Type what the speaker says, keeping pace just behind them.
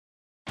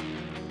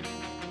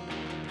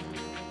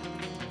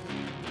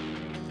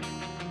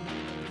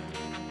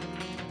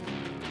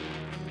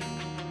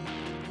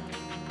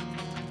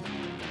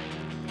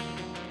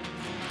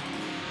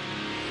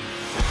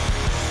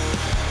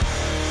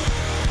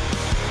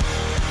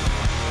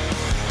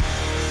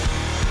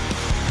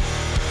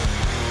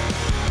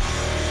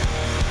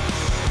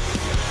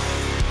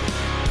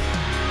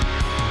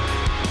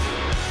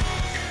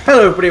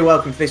Hello everybody,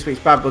 welcome to this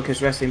week's Bad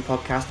Bookers Wrestling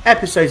Podcast,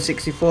 episode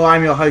 64.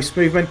 I'm your host,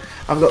 Smoothman.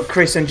 I've got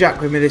Chris and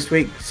Jack with me this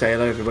week. Say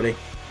hello everybody.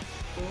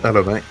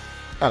 Hello mate.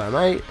 Hello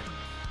mate.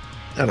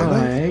 Hello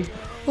mate.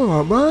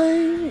 Alright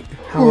mate.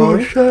 How are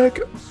you?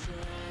 Shag.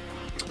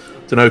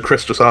 Don't know,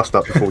 Chris just asked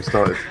that before we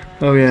started.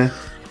 Oh yeah.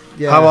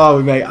 How are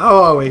we, mate? How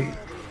are we?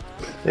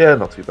 Yeah,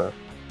 not too bad.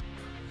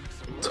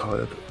 I'm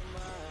tired.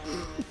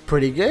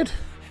 Pretty good.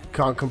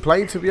 Can't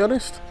complain, to be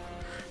honest.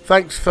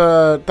 Thanks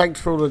for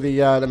all of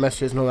the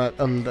messages and all that,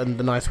 and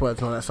the nice words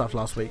and all that stuff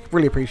last week.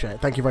 Really appreciate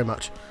it. Thank you very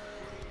much.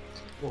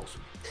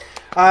 Awesome.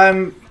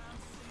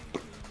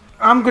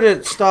 I'm going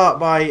to start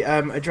by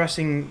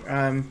addressing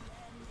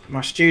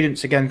my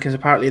students again, because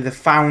apparently they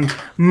found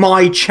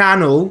my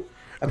channel.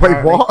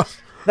 Apparently. Wait,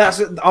 what?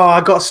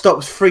 I got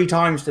stopped 3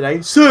 times today.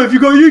 Sir, have you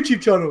got a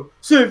YouTube channel?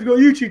 Sir, have you got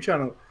a YouTube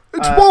channel?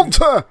 It's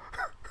Walter!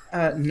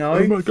 No.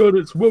 Oh my god,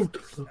 it's Walter.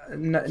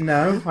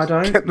 No, I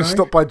don't. Get them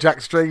stopped by Jack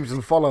Streams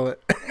and follow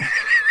it.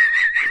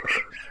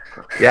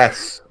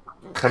 Yes.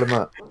 Tell him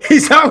that.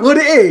 Is that what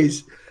it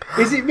is?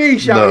 Is it me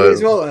shouting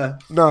as Walter?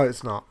 No,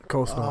 it's not. Of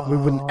course not. We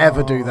wouldn't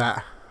ever do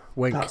that.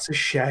 Wink. That's a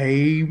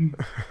shame.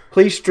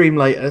 Please stream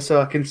later so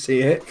I can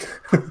see it.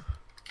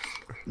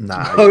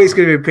 Nah. Oh, it's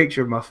going to be a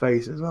picture of my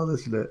face as well,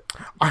 isn't it?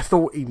 I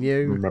thought he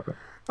knew. Remember.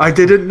 I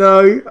didn't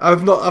know.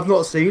 I've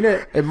not seen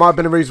it. It might have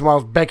been a reason why I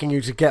was begging you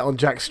to get on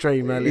Jack's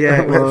stream earlier,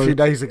 Yeah, a few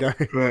days ago.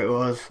 Right, it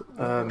was.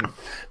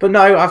 But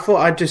no, I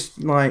thought I'd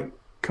just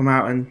come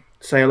out and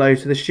say hello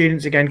to the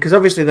students again, because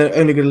obviously they're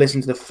only going to listen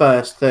to the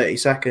first 30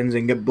 seconds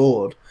and get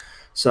bored.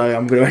 So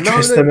I'm going to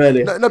address them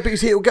earlier. No, but you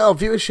see, it'll get our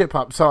viewership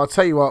up. So I'll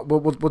tell you what,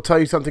 we'll tell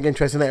you something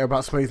interesting later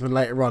about Smoothman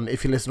later on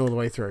if you listen all the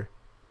way through.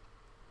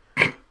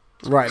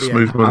 Right,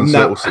 Smoothman's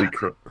little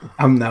secret.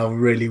 I'm now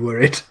really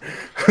worried.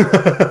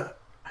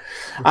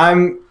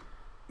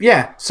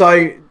 Yeah,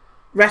 so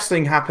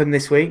wrestling happened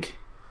this week.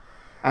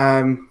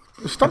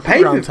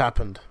 Stomping Grounds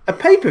happened. A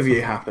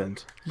pay-per-view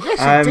happened.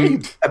 Yes, it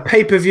did. A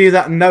pay-per-view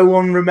that no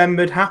one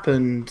remembered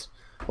happened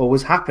or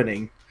was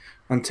happening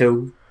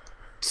until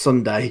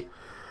Sunday.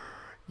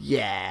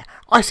 Yeah.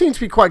 I seem to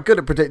be quite good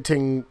at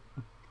predicting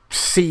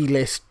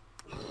C-list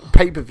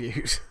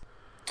pay-per-views.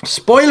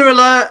 Spoiler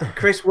alert,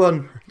 Chris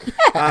won.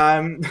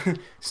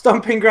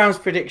 Stomping Grounds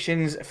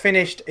predictions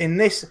finished in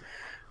this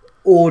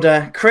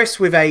order. Chris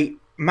with 8,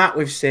 Matt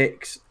with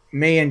 6,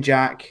 me and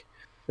Jack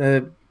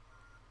with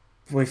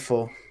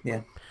 4.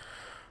 Yeah.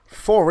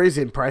 4 is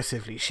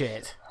impressively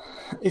shit.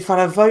 If I'd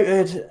have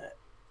voted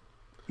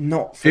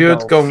not for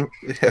If Dolph,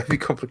 it'd be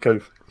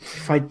complicated.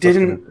 if I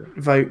didn't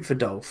vote for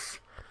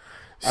Dolph,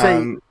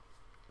 See,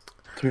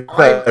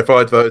 if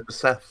I'd voted for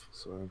Seth.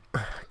 So.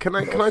 can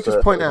I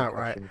just point out,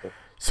 right?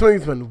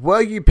 Smoothman,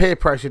 were you peer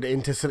pressured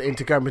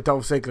into going with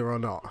Dolph Ziggler or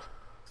not?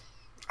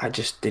 I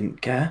just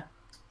didn't care.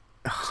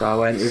 So I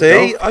went with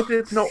See, Dolph. I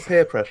did not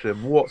peer pressure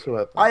him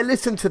whatsoever. I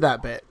listened to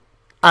that bit,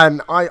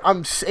 and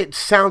it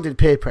sounded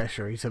peer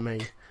pressury to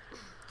me.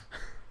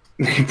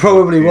 He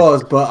probably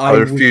was, but I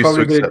was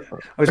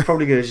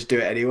probably going to just do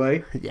it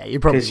anyway. Yeah, you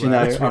probably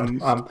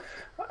because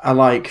I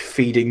like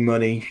feeding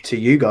money to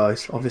you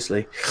guys,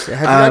 obviously. Yeah,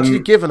 have you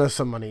actually given us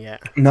some money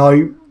yet?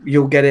 No,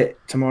 you'll get it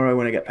tomorrow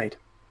when I get paid.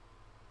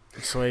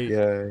 Sweet.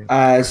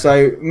 Yeah.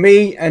 So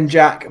me and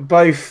Jack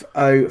both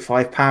owe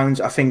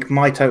 £5. I think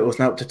my total's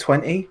now up to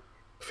 20.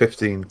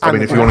 15. I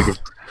mean, if you want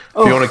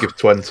to give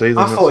 20, then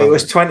I thought it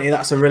was 20.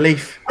 That's a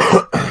relief.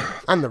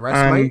 And the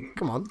rest, mate.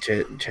 Come on.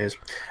 Cheers.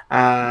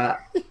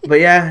 But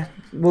yeah,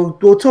 we'll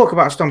talk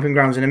about Stomping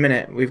Grounds in a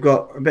minute. We've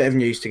got a bit of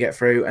news to get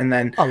through, and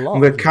then I'm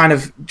going to kind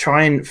of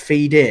try and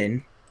feed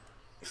in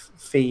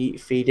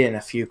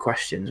a few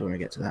questions when we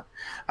get to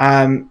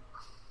that.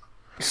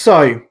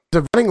 So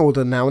the running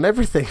order now and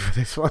everything for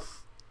this one.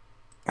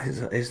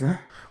 Is there?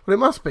 Well, it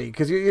must be,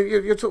 because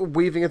you're sort of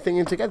weaving a thing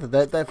in together.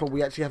 Therefore,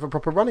 we actually have a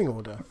proper running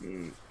order.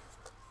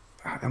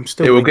 I'm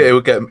still. It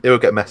will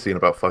get messy in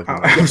about 5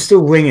 minutes. I'm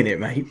still winging it,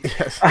 mate.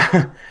 Yes.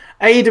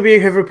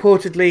 AEW have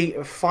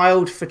reportedly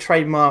filed for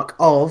trademark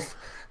of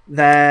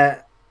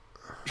their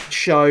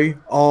show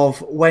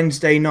of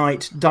Wednesday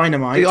Night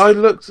Dynamite. See, I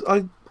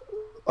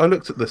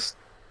looked at this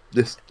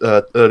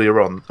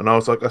earlier on, and I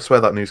was like, I swear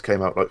that news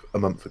came out like a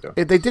month ago.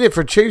 They did it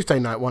for a Tuesday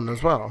night one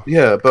as well.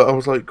 Yeah, but I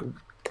was like,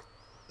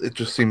 it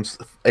just seems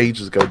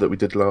ages ago that we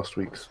did last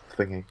week's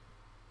thingy.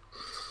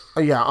 Oh,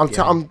 yeah,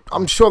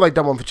 I'm sure they've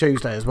done one for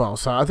Tuesday as well.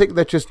 So I think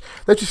they're just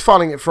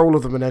filing it for all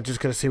of them, and they're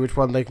just going to see which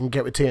one they can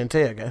get with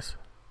TNT, I guess.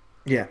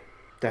 Yeah,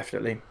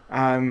 definitely.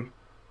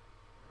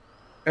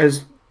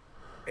 As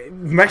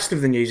rest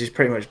of the news is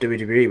pretty much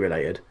WWE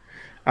related.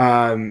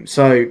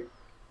 So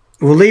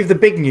we'll leave the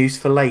big news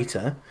for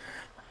later.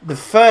 The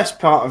first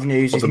part of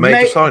news is the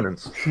major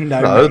signings.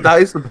 No,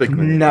 that is the big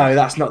news. No,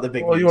 that's not the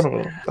big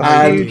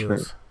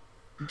news.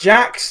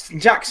 Jack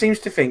seems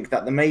to think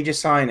that the major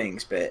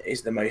signings bit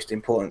is the most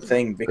important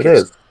thing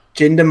because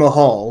Jinder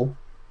Mahal,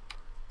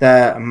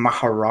 the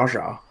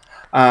Maharaja,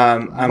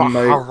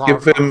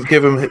 give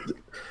him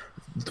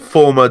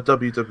former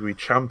WWE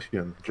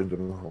champion Jinder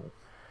Mahal.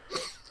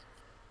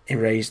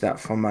 erase that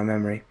from my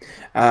memory.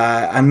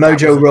 And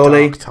Mojo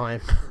Rawley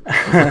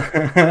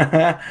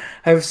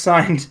have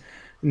signed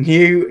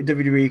new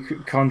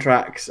WWE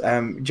contracts.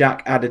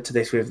 Jack added to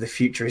this with "the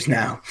future is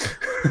now."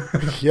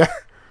 Yeah,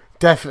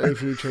 definitely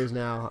future is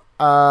now.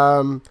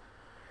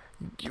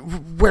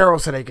 Where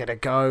else are they gonna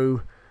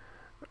go?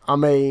 I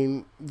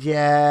mean,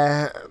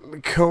 yeah,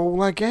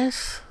 cool, I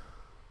guess.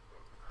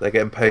 They're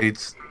getting paid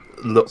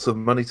lots of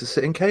money to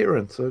sit in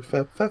catering, so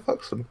fair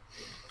fucks them.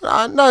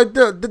 No,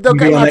 they'll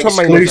get much on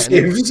main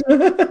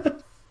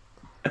event.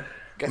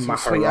 Get some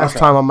sweet ass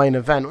time on main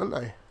event, won't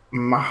they?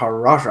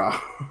 Maharaja.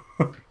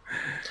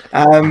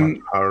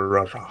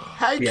 Maharaja.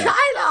 Hey,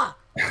 Kyla!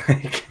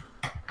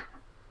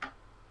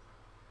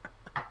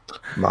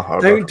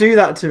 Maharaja. Don't do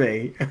that to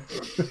me.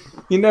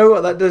 You know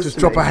what that does. Just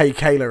drop a Hey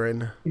Kayla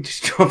in.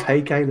 Just drop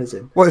Hey Kayla's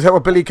in. What is that?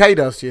 What Billy Kay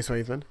does to you,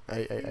 Sweetman?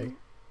 Hey.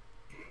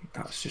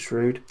 That's just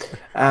rude.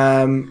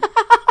 How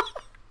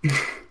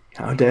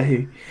dare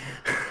you?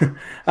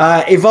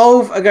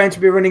 Evolve are going to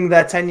be running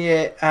their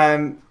 10-year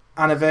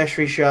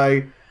anniversary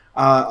show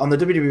on the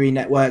WWE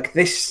Network.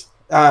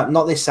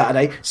 Not this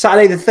Saturday.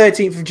 Saturday the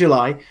 13th of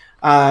July.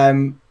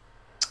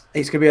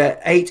 It's going to be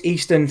at 8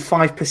 Eastern,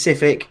 5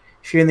 Pacific.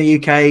 If you're in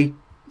the UK,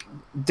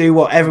 do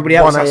what everybody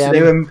else has to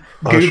do and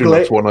Google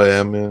it. 1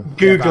 a.m. Yeah.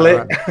 Google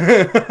it.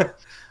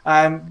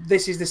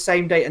 This is the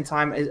same date and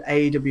time as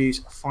AEW's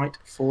Fight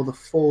for the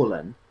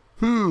Fallen.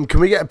 Can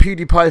we get a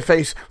PewDiePie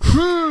face?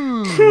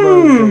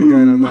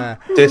 Going on there.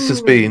 This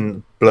has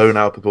been blown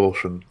out of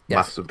proportion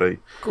massively,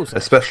 of course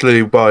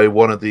especially by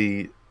one of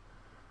the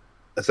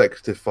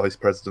executive vice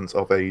presidents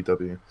of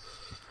AEW.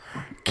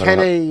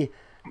 Kenny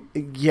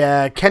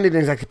didn't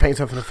exactly paint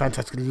himself in a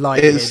fantastic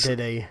light here, did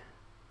he?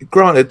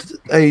 Granted,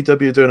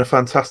 AEW are doing a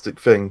fantastic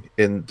thing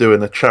in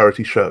doing a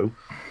charity show,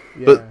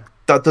 but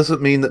that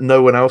doesn't mean that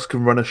no one else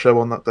can run a show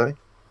on that day.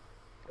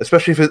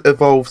 Especially if it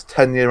involves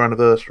 10-year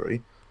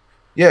anniversary.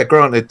 Yeah,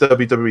 granted,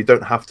 WWE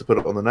don't have to put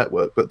it on the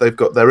network, but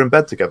they're in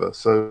bed together,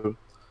 so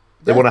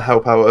they want to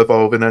help out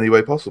Evolve in any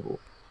way possible.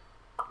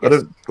 Yes. I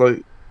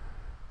don't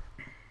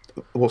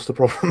what's the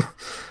problem?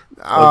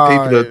 People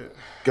are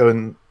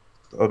going.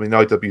 I mean,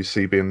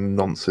 IWC being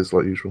nonsense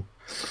like usual.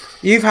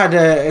 You've had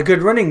a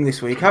good running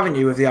this week, haven't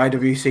you, with the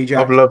IWC, Jack?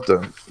 I've loved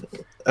it.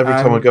 Every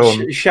time I go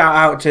on. Shout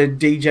out to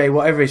DJ,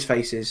 whatever his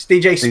face is.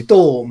 DJ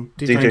Storm.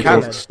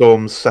 DJ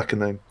Storm's second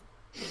name.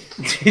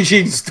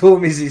 DJ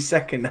Storm is his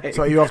second name.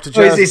 So are you off to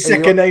Jersey? Or is his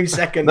second name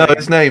second name? No,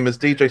 his name is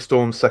DJ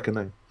Storm's second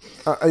name.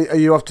 Are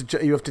you off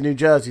to New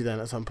Jersey then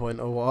at some point,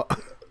 or what?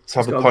 Let's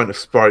have a pint of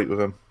Sprite with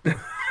him.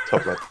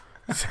 Top lad.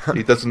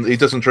 He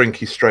doesn't drink,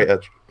 he's straight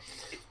edge.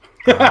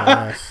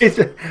 Nice.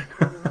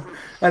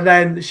 And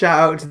then shout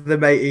out to the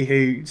matey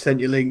who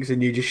sent you links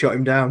and you just shot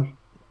him down.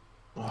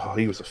 Oh,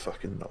 he was a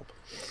fucking knob.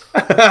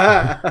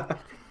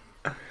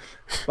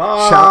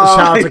 Shout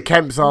out to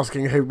Kemp's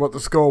asking what the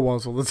score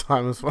was all the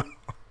time as well.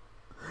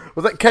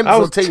 Was that Kemp's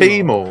or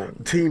Timor?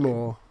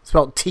 Timor.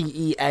 Spelled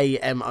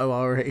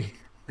Teamore.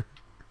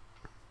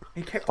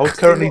 I was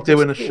currently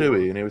doing a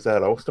shoey and he was there.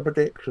 Like, what's the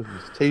predictions?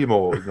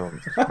 Timor.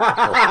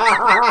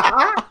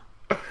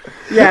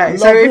 Yeah,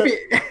 so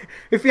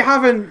if you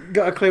haven't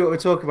got a clue what we're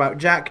talking about,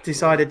 Jack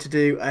decided to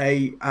do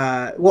a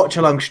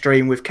watch-along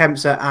stream with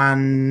Kempster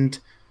and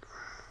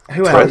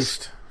who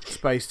else?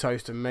 Space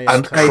Toast and me.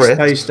 And Space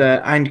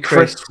Toaster and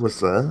Chris. Chris was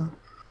there.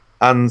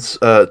 And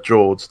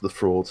George, the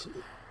fraud,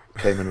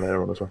 came in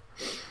later on as well.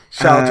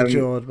 Shout out to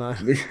George,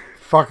 man.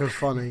 Fucking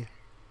funny.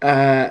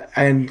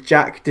 And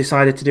Jack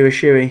decided to do a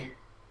shoey.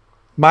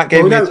 Matt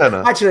gave me a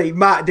tenner. Actually,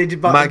 Matt did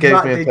give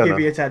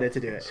me a tenner to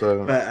do it.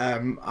 So, but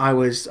I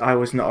was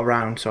not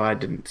around, so I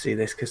didn't see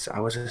this because I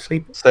was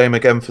asleep. Same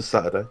again for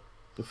Saturday,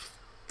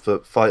 for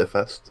Fighter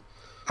Fest.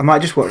 I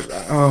might just watch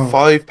that. Oh.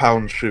 £5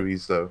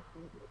 shoeys though.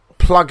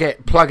 Plug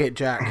it,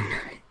 Jack.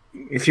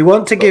 If you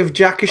want to give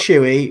Jack a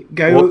shoey,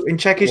 go and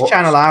check his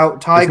channel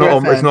out. Tiger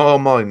FM. It's not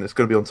on mine. It's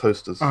going to be on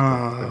Toasters.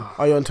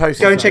 Are you on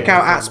Toasters? Go and check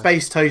out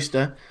 @Space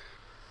Toaster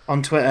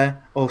on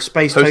Twitter or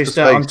Space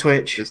Toaster on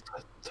Twitch. It's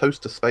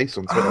Toaster Space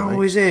on Twitter.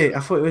 Oh, is it? I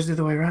thought it was the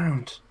other way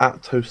around.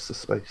 @Toaster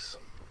Space.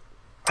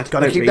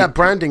 Got to keep that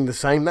branding the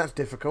same. That's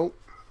difficult.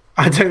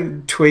 I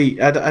don't tweet.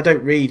 I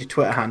don't read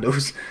Twitter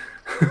handles.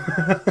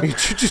 You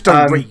just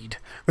don't read.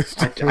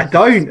 I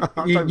don't.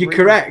 You're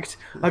correct.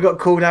 I got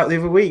called out the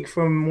other week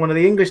from one of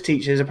the English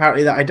teachers,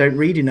 apparently, that I don't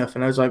read enough.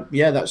 And I was like,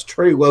 yeah, that's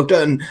true. Well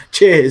done.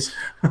 Cheers.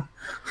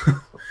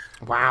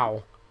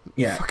 Wow.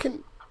 Yeah.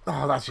 Fucking.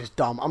 Oh, that's just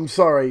dumb. I'm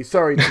sorry.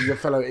 Sorry to your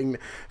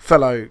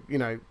fellow,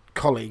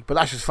 colleague, but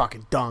that's just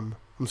fucking dumb.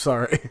 I'm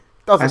sorry.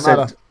 Doesn't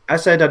matter. I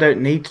said I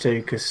don't need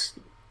to because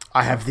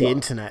I have the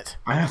internet.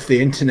 I have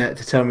the internet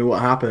to tell me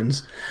what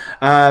happens.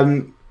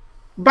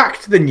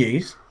 Back to the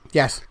news.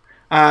 Yes.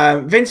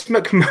 Vince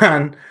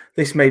McMahon,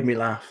 this made me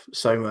laugh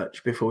so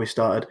much before we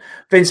started.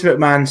 Vince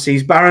McMahon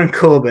sees Baron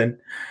Corbin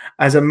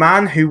as a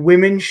man who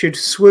women should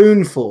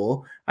swoon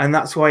for, and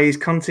that's why he's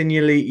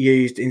continually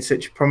used in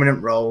such a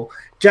prominent role.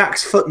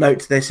 Jack's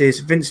footnote to this is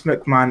Vince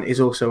McMahon is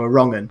also a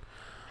wrong'un.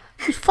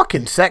 He's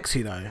fucking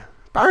sexy, though.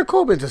 Baron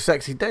Corbin's a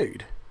sexy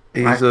dude.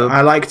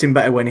 I liked him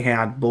better when he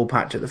had ball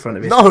patch at the front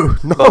of his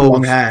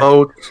long hair.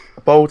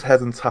 Bald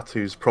head and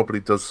tattoos probably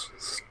does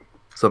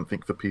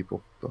something for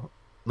people, but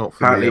not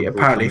for me.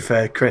 Apparently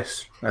for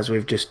Chris, as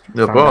we've just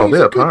he's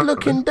a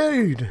good-looking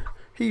dude.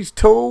 He's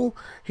tall,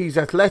 he's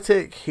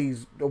athletic,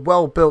 he's a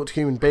well-built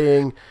human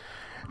being.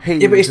 But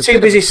he's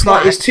too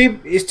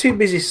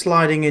busy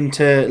sliding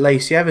into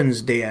Lacey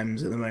Evans'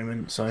 DMs at the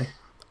moment. So,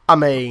 I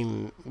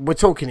mean, we're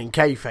talking in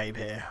kayfabe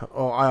here,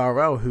 or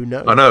IRL. Who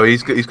knows? I know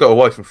he's got a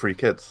wife and 3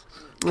 kids.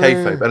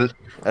 Kayfabe,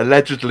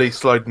 allegedly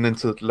sliding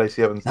into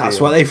Lacey Evans' That's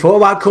DMs. what they thought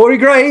about Corey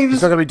Graves.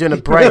 He's not going to be doing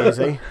a Bray, is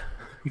he?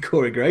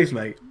 Corey Graves,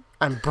 mate.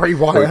 And Bray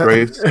Wyatt. Corey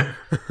Graves.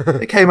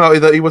 It came out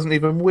that he wasn't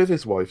even with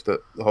his wife. That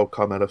the whole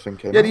Carmella thing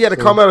came out. Yeah, the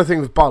Carmella thing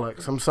was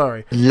bollocks. I'm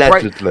sorry.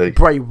 Allegedly.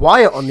 Bray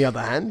Wyatt, on the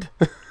other hand.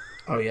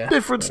 Oh yeah,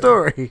 different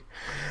story.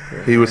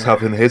 He was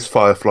having his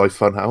Firefly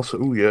Funhouse.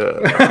 Oh yeah,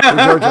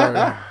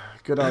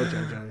 good old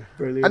JoJo.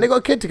 Brilliant. And they got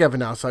a kid together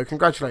now, so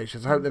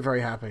congratulations. I hope they're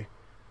very happy.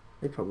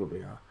 They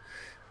probably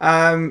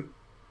are.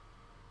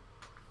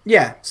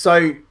 Yeah.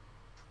 So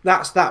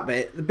that's that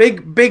bit. The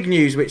big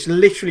news, which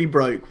literally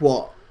broke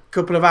a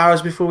couple of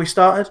hours before we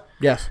started.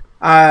 Yes.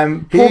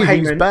 Paul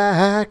Heyman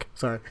back.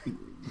 Sorry.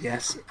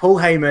 Yes, Paul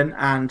Heyman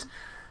and.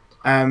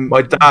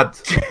 My dad,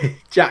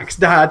 Jack's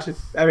dad,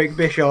 Eric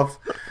Bischoff,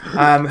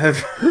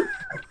 have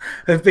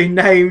been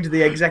named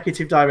the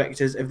executive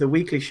directors of the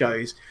weekly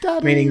shows,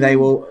 meaning they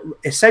will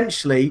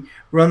essentially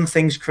run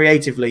things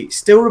creatively.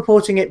 Still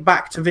reporting it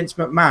back to Vince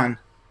McMahon,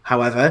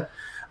 however.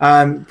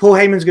 Paul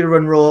Heyman's going to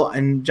run Raw,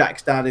 and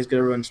Jack's dad is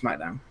going to run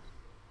SmackDown.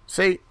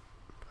 See,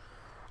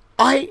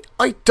 I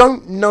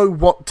don't know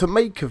what to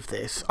make of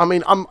this. I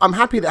mean, I'm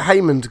happy that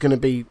Heyman's going to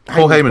be.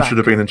 Paul Heyman should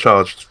have been in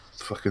charge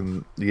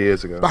fucking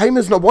years ago. But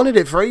Heyman's not wanted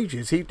it for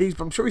ages.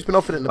 I'm sure he's been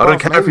offered it in the past. I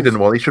don't care if he didn't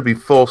want it. He should be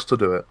forced to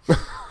do it.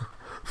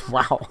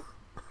 Wow.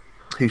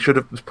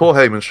 Paul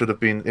Heyman should have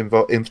been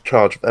in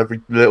charge of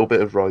every little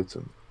bit of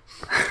writing.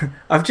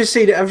 I've just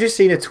seen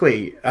a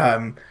tweet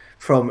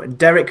from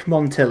Derek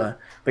Montilla,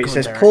 which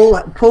says Derek.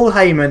 Paul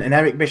Heyman and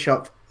Eric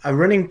Bischoff are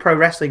running pro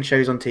wrestling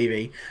shows on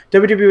TV.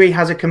 WWE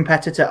has a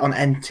competitor on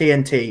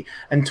TNT,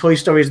 and Toy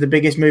Story is the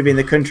biggest movie in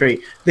the country.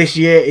 This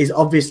year is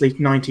obviously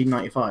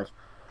 1995.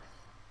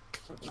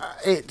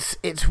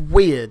 It's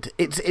weird.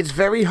 It's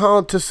very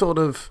hard to sort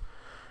of.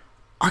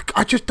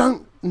 I just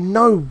don't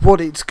know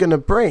what it's going to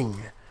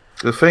bring.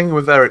 The thing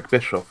with Eric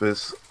Bischoff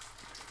is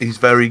he's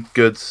very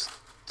good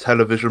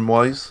television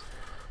wise.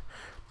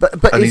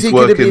 But is he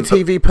going to be a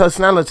TV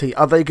personality?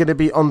 Are they going to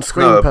be on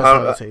screen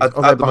personalities? At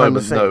the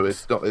moment, no.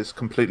 It's not. It's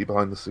completely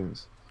behind the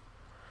scenes.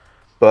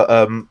 But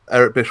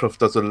Eric Bischoff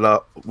does a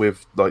lot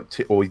with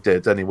or he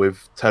did anyway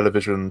with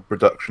television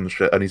production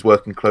shit, and he's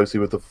working closely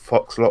with the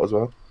Fox a lot as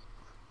well.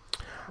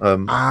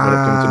 When it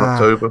comes in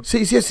October.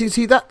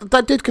 See,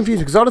 that did confuse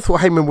me because I'd have thought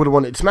Heyman would have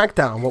wanted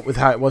SmackDown, with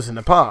how it was in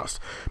the past.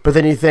 But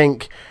then you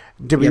think,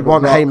 do we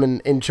want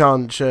Heyman in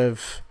charge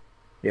of?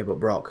 Yeah,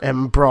 but Brock.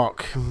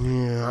 Brock.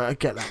 Yeah, I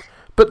get that.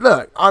 But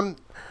look,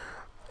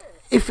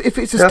 if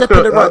it's a step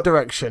in the right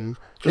direction,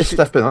 just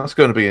step in. That's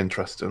going to be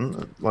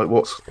interesting. Like,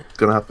 what's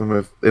going to happen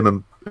with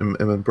him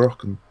and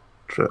Brock and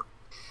shit.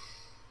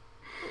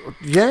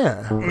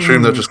 Yeah. I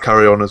assume they'll just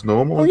carry on as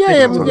normal. Oh,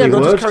 yeah,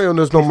 they'll just carry on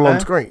as normal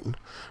on screen.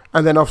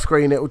 And then off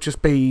screen, it will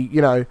just be,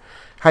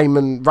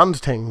 Heyman runs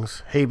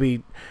things.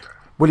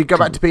 Will he go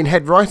back to being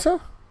head writer?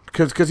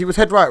 Because he was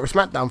head writer of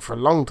SmackDown for a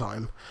long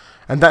time.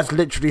 And that's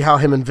literally how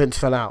him and Vince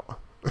fell out.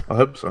 I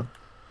hope so.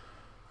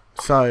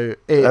 So,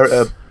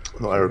 it's...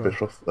 not Eric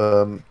Bischoff.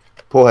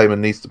 Paul Heyman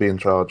needs to be in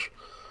charge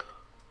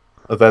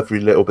of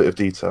every little bit of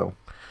detail.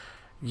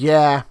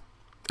 Yeah.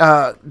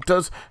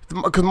 Because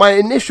my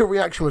initial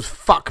reaction was,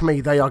 fuck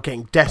me, they are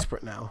getting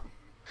desperate now.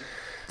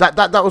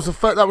 That was the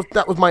first,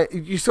 that was my,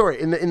 you saw it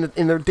in the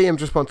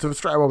DM's response to the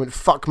straight away. I went,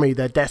 fuck me,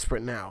 they're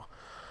desperate now.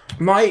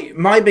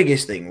 My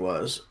biggest thing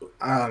was,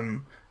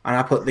 and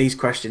I put these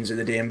questions in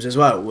the DMs as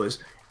well, was,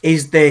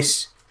 is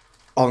this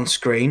on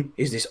screen?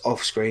 Is this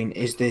off screen?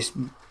 Is this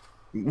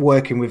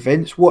working with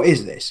Vince? What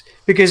is this?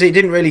 Because it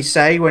didn't really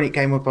say when it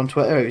came up on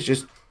Twitter. It was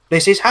just,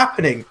 this is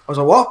happening. I was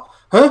like, what?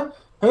 Huh?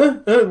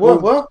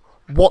 What?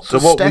 What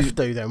does Steph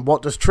do then?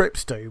 What does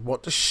Trips do?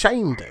 What does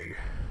Shane do?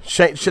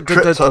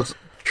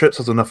 Trips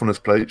has enough on his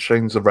plate.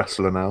 Shane's a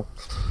wrestler now.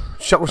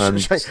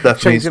 Stephanie's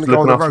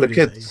looking after the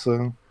kids.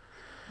 So.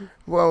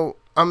 Well,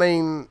 I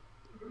mean,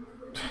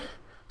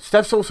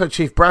 Steph's also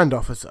chief brand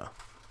officer.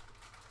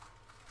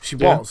 She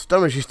was.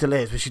 Don't know if she still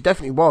is, but she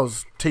definitely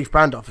was chief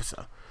brand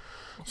officer.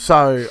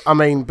 So, I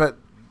mean, but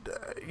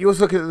you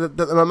also look at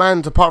the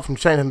man's, apart from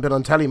Shane, hasn't been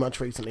on telly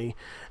much recently.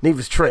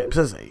 Neither's Trips,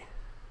 has he?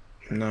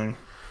 No.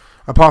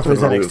 Apart from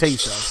his NXT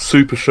stuff.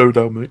 Super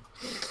Showdown, mate.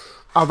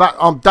 Oh,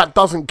 that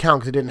doesn't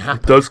count because it didn't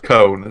happen. It does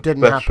count. It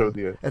didn't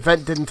happen.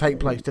 Event didn't take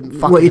place. Didn't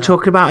fucking What are you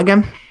talking about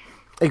again?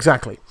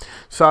 Exactly.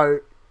 So,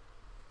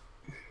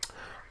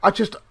 I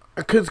just...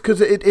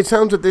 Because it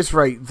sounds at this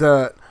rate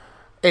that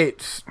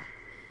it's...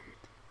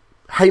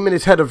 Heyman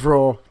is head of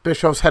Raw,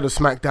 Bischoff's head of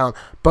SmackDown.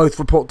 Both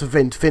report to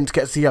Vince. Vince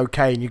gets the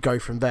okay, and you go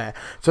from there.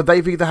 So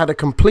they've either had a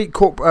complete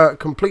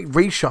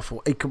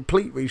reshuffle,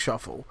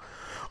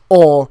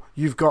 or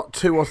you've got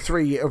 2 or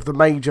 3 of the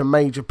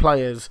major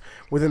players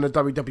within the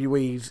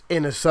WWE's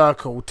inner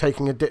circle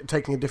taking a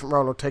different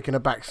role, or taking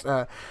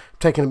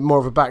more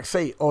of a back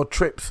seat, or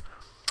Trips,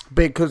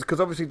 because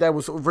obviously there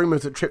was sort of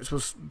rumours that Trips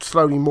was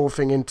slowly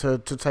morphing into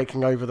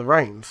taking over the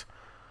reins.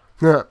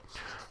 Yeah,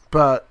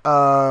 but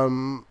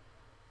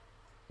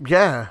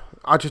yeah,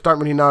 I just don't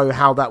really know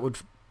how that would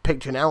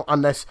picture out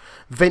unless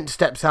Vince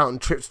steps out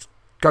and Trips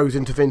goes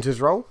into Vince's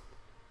role.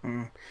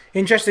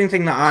 Interesting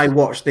thing that I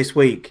watched this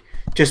week,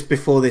 just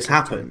before this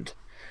happened,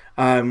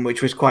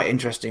 which was quite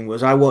interesting,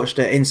 was I watched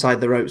an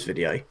Inside the Ropes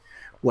video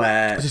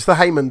where... Is this the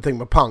Heyman thing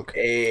with Punk?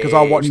 Because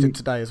I watched it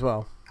today as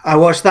well. I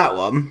watched that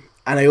one,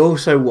 and I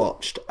also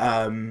watched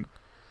the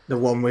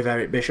one with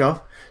Eric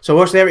Bischoff. So I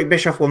watched the Eric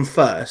Bischoff one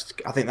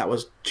first. I think that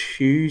was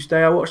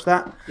Tuesday I watched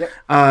that. Yep.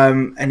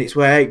 And it's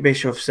where Eric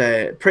Bischoff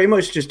pretty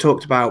much just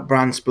talked about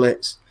brand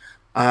splits.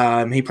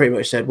 He pretty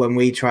much said when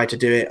we tried to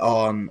do it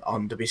on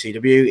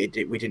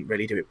WCW, we didn't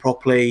really do it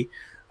properly.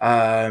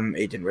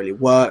 It didn't really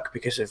work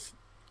because of,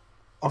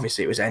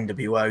 obviously it was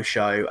NWO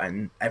show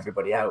and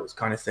everybody else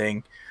kind of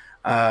thing.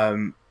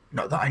 Not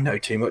that I know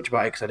too much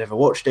about it because I never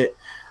watched it.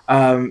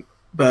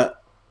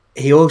 But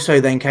he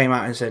also then came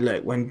out and said,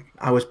 look, when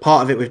I was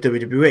part of it with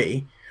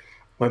WWE,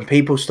 when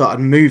people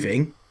started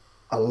moving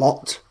a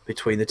lot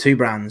between the two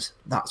brands,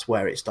 that's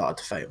where it started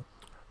to fail.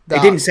 They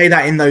didn't say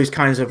that in those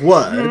kinds of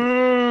words.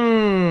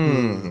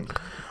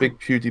 Big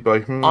cutie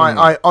boy.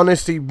 I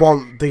honestly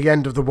want the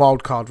end of the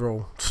wildcard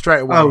rule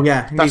straight away. Oh,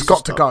 yeah. That's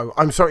got to go.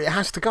 I'm sorry, it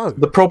has to go.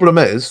 The problem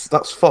is,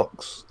 that's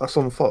Fox. That's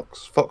on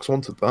Fox. Fox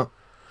wanted that.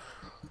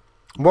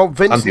 Well,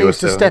 Vince needs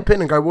to step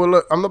in and go, well,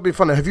 look, I'm not being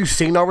funny. Have you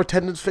seen our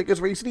attendance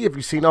figures recently? Have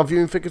you seen our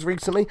viewing figures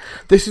recently?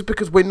 This is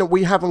because we're not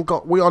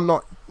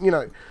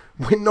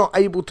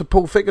able to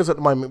pull figures at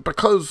the moment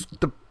because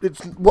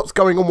it's what's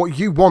going on, what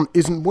you want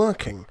isn't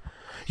working.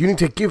 You need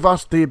to give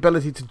us the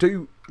ability to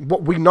do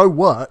what we know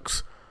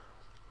works.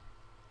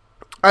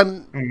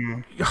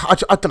 And I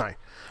don't know.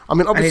 I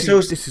mean, obviously,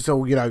 this is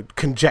all,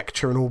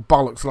 conjecture and all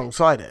bollocks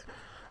alongside it.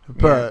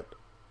 But,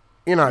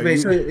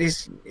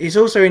 It's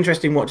also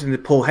interesting watching the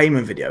Paul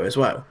Heyman video as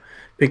well,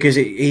 because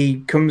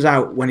he comes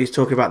out when he's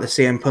talking about the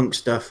CM Punk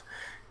stuff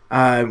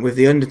with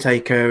The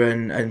Undertaker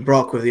and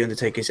Brock with The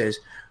Undertaker says,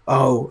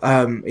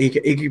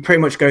 he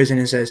pretty much goes in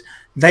and says,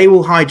 they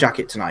will hijack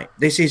it tonight.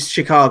 This is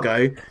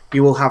Chicago.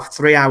 You will have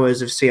 3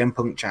 hours of CM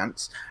Punk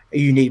chants.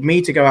 You need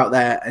me to go out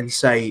there and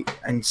say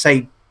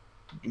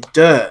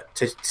dirt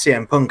to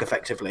CM Punk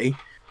effectively,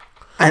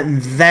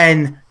 and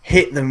then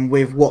hit them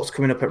with what's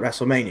coming up at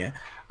WrestleMania.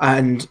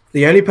 And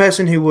the only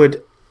person who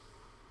would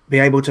be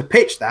able to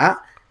pitch that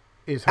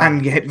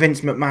and get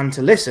Vince McMahon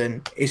to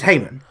listen is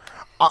Heyman.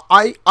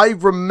 I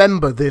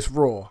remember this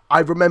Raw. I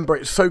remember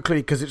it so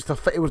clearly because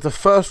it was the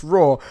first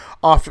Raw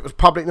after it was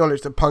public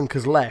knowledge that Punk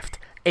has left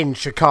in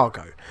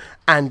Chicago,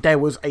 and there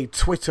was a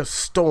Twitter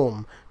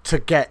storm to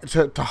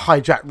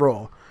hijack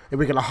Raw.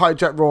 We're going to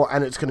hijack Raw,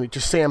 and it's going to be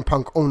just CM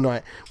Punk all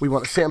night. We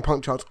want CM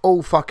Punk chants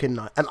all fucking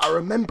night. And I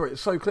remember it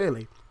so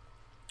clearly.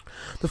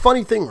 The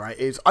funny thing, right,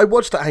 is I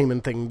watched that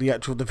Heyman thing,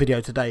 the video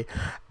today,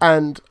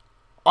 and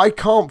I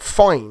can't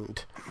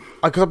find,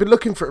 because I've been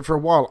looking for it for a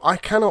while, I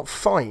cannot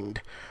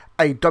find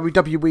a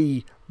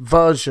WWE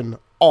version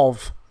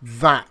of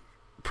that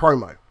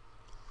promo.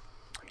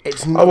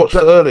 I watched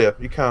it earlier.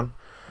 You can.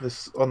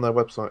 It's on their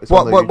website. It's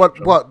what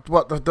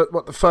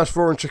the first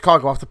Raw in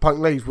Chicago after Punk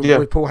leaves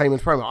with Paul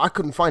Heyman's promo? I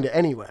couldn't find it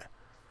anywhere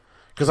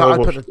because I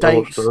put the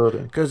dates,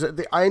 because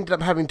I ended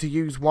up having to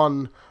use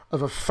one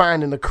of a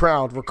fan in the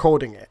crowd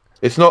recording it.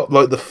 It's not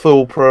like the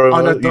full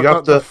promo.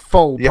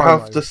 You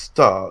have to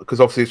start, because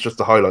obviously it's just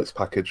the highlights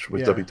package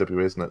with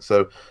WWE, isn't it?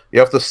 So you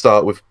have to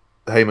start with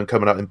Heyman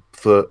coming out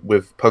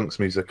with Punk's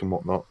music and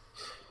whatnot,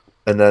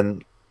 and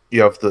then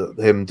you have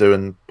him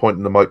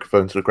pointing the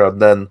microphone to the crowd,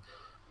 and then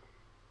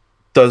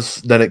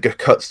it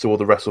cuts to all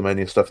the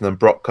WrestleMania stuff, and then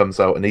Brock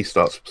comes out and he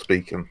starts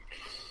speaking.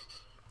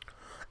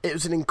 It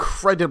was an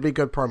incredibly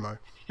good promo.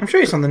 I'm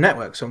sure it's on the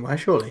network somewhere,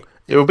 surely.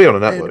 It will be on a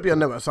network. It'll be on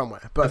a network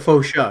somewhere. But a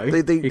full show,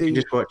 you can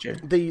just watch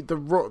it.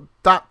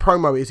 That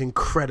promo is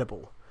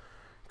incredible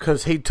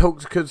because he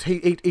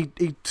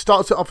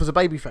starts it off as a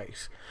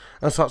babyface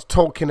and starts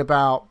talking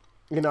about,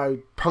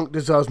 Punk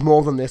deserves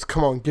more than this.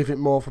 Come on, give it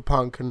more for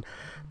Punk. And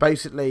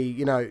basically,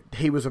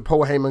 he was a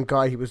Paul Heyman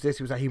guy. He was this.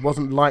 He was that. He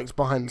wasn't liked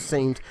behind the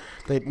scenes.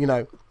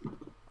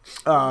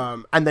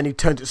 And then he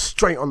turned it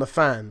straight on the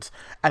fans,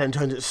 and then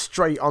turned it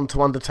straight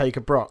onto Undertaker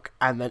Brock,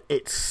 and then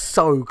it's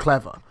so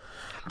clever.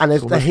 And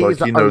he's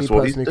the only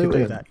person who can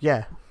do that.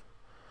 Yeah,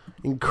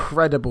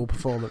 incredible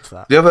performance.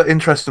 That the other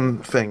interesting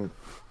thing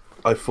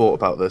I thought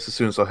about this as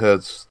soon as I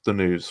heard the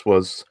news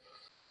was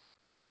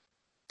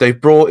they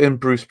brought in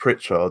Bruce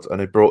Pritchard and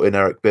they brought in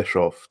Eric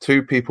Bischoff,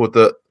 2 people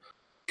that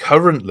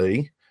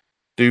currently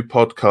do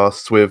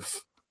podcasts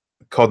with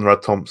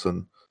Conrad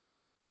Thompson,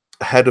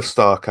 head of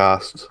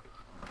Starcast,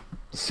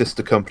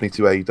 sister company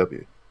to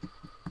AEW.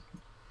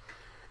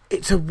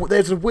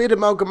 there's a weird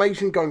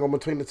amalgamation going on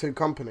between the two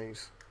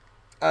companies,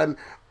 and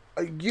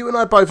you and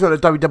I both know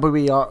that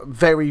WWE are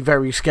very,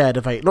 very scared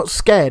of AEW. Not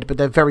scared, but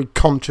they're very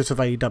conscious of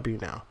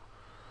AEW now.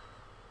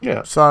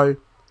 Yeah. So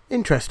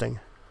interesting.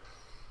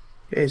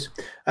 It is.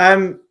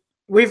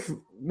 We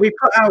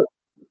put out.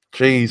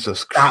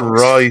 Jesus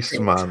Christ,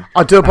 man!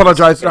 I do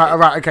apologise.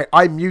 Right, okay,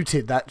 I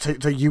muted that so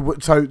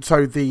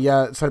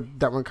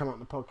that won't come out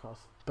on the podcast.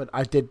 But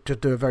I did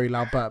just do a very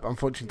loud burp.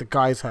 Unfortunately, the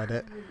guys heard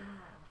it.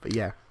 But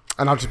yeah,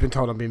 and I've just been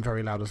told I'm being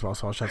very loud as well,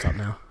 so I'll shut up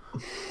now.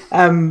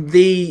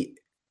 The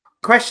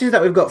questions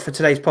that we've got for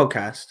today's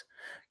podcast,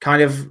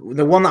 kind of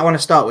the one that I want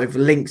to start with,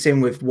 links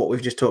in with what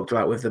we've just talked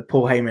about with the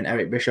Paul Heyman,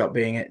 Eric Bischoff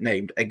being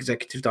named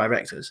executive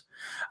directors.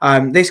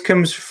 This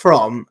comes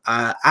from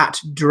at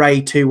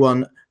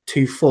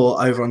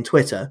Dre2124 over on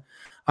Twitter.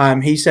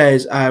 He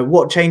says,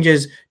 what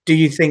changes do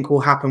you think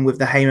will happen with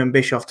the Heyman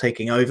Bischoff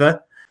taking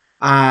over?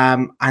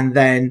 And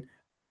then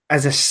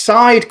as a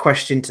side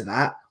question to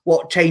that,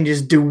 what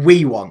changes do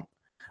we want?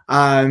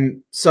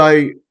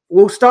 So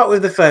we'll start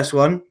with the first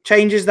one.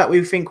 Changes that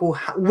we think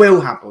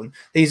will happen.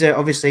 These are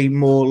obviously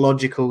more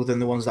logical than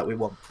the ones that we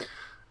want.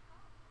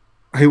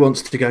 Who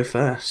wants to go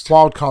first?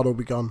 Wild card will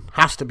be gone.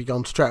 Has to be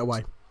gone straight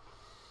away.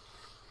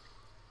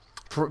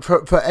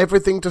 For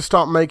everything to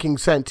start making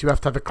sense, you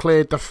have to have a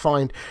clear,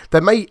 defined...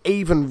 They may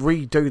even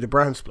redo the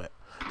brand split.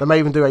 They may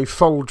even do a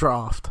full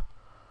draft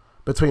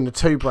between the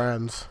two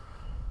brands.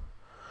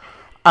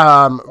 Sorry,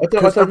 I'm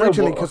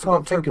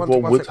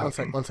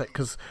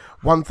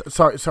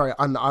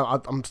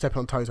stepping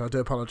on toes. I do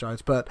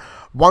apologise, but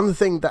one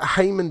thing that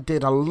Heyman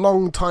did a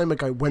long time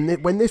ago when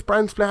this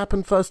brand split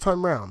happened first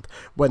time round,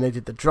 when they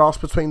did the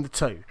drafts between the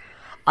two,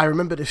 I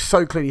remember this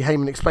so clearly.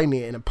 Heyman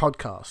explaining it in a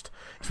podcast.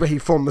 It's where he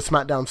formed the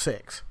SmackDown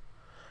 6,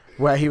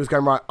 where he was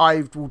going, right,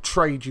 I will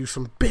trade you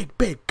some big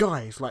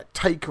guys like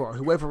Taker or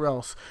whoever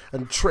else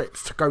and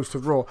Trips to go to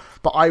Raw,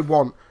 but I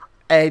want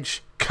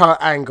Edge, Kurt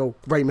Angle,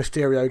 Rey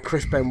Mysterio,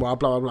 Chris Benoit,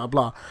 blah, blah, blah,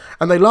 blah.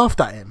 And they laughed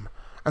at him.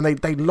 And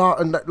they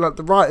laughed, and like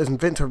the writers and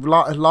Vince are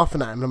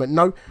laughing at him. And I went,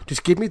 no,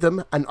 just give me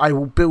them and I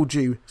will build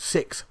you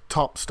 6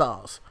 top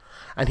stars.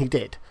 And he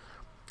did.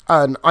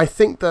 And I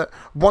think that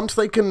once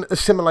they can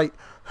assimilate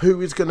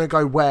who is going to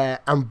go where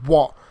and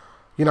what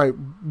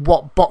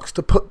box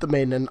to put them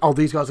in, and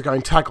these guys are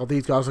going tag, or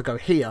these guys will go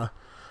here,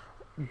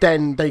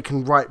 then they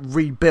can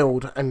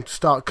rebuild and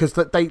start, because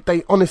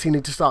they honestly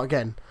need to start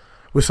again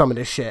with some of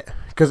this shit.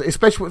 Because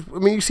especially,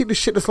 you see the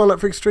shit that's lined up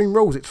for Extreme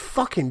Rules, it's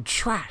fucking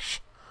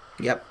trash.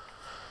 Yep.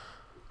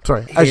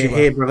 Sorry,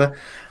 here, brother.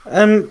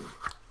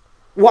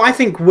 What I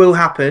think will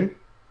happen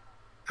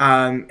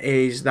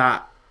is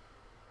that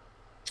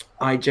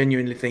I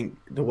genuinely think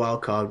the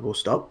wild card will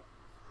stop.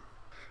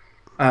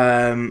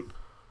 I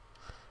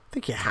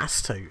think it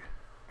has to.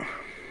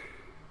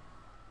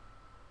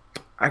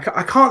 I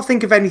can't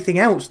think of anything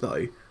else,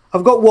 though.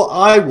 I've got what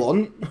I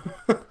want,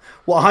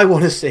 what I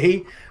want to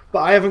see, but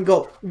I haven't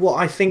got what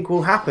I think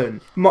will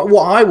happen.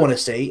 What I want to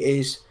see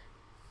is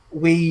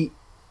we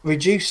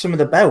reduce some of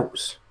the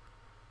belts.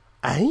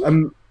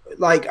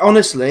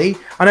 Honestly,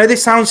 I know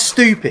this sounds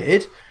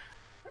stupid,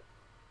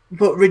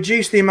 but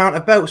reduce the amount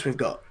of belts we've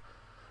got.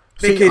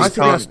 Because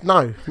I think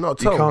not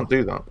at all. You can't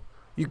do that.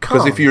 You can't.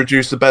 Because if you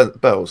reduce the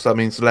belts, that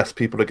means less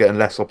people are getting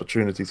less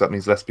opportunities. That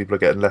means less people are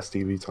getting less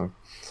TV time.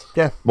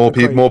 Yeah. More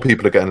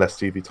people are getting less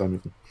TV time.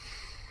 Even.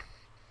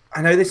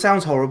 I know this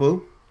sounds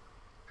horrible.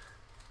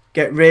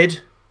 Get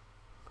rid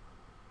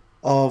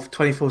of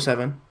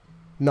 24/7.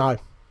 No.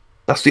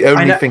 That's the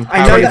only thing.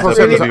 I know that's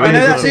the only.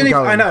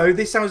 I know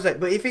this sounds like,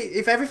 but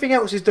if everything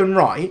else is done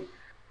right,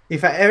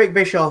 if Eric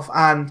Bischoff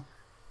and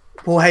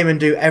Paul Heyman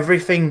do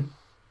everything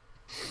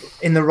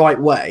in the right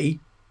way,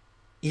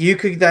 you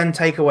could then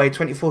take away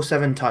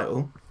 24/7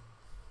 title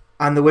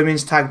and the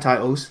women's tag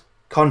titles.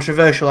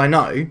 Controversial, I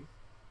know,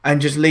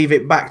 and just leave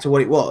it back to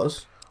what it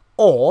was.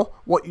 Or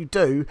what you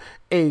do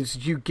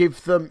is you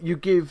give a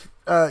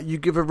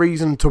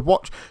reason to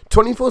watch.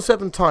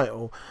 24/7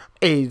 title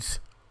is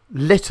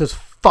lit as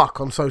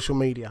fuck on social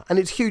media, and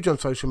it's huge on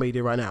social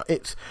media right now.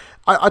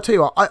 I tell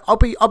you what,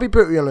 I'll be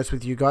brutally honest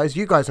with you guys.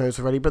 You guys know this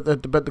already, but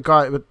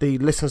the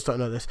listeners don't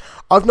know this.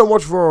 I've not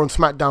watched Raw and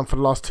SmackDown for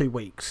the last 2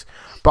 weeks,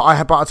 but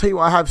I'll tell you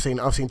what I have seen.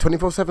 I've seen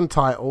 24/7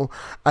 title,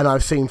 and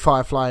I've seen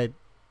Firefly,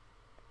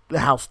 the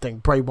house thing,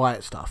 Bray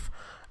Wyatt stuff,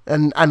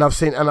 and I've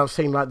seen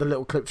like the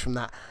little clips from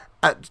that.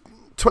 At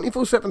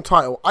 24/7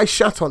 title, I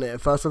shat on it at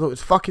first. I thought it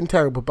was fucking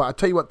terrible, but I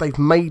tell you what, they've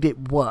made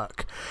it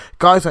work.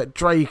 Guys like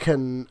Drake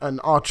and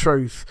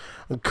R-Truth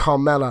and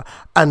Carmella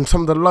and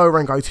some of the lower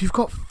end guys who've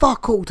got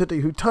fuck all to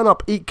do, who turn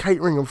up, eat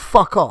catering and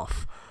fuck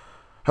off,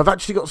 have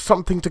actually got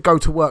something to go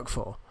to work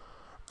for.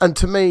 And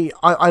to me,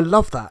 I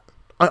love that.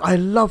 I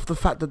love the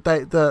fact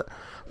that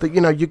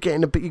you're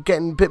getting a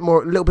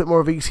little bit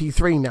more of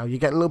EC3 now. You're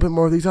getting a little bit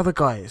more of these other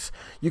guys.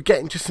 You're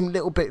getting just some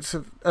little bits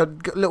of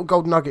little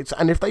gold nuggets,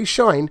 and if they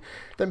shine,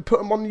 then put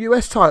them on the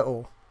US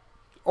title,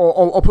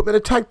 or put them in a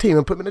tag team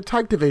and put them in a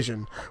tag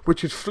division,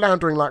 which is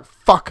floundering like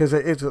fuck as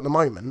it is at the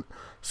moment.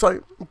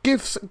 So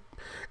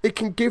it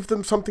can give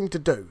them something to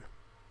do.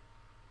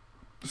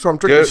 So I'm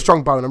drinking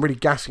Strongbow and I'm really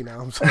gassy now.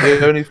 I'm sorry.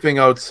 The only thing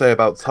I would say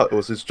about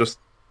titles is just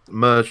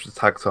merge the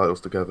tag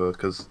titles together,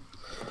 because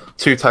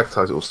 2 tag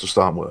titles just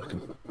aren't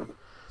working.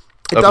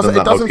 It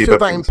doesn't feel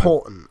that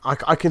important.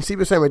 I can see what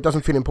you're saying, it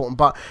doesn't feel important,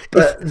 but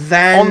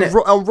then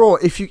on Raw,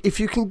 if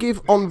you can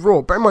give on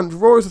Raw, bear in mind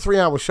Raw is a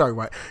 3-hour show,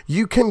 right?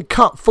 You can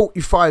cut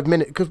 45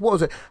 minutes, because what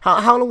was it?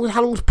 How long was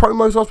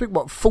promos last week?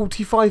 What,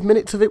 45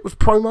 minutes of it was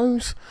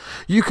promos?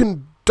 You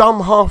can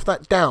dumb half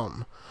that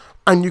down,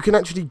 and you can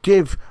actually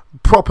give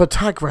proper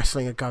tag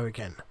wrestling a go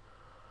again.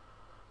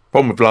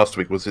 Problem with last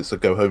week was it's a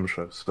go home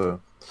show,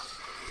 so.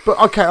 But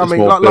okay, I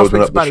mean, like last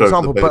week's a bad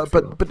example, but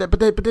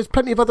there's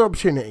plenty of other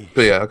opportunities.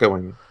 But yeah, I get what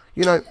you mean.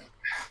 You know,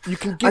 you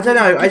can give. I don't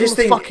know. I just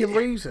think fucking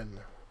reason.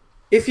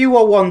 If you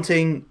are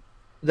wanting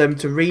them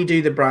to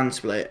redo the brand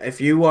split,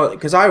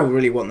 because I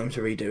really want them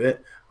to redo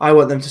it. I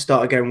want them to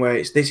start again where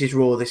this is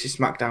Raw, this is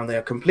SmackDown. They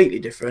are completely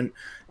different.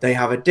 They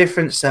have a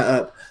different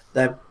setup.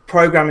 Their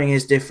programming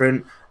is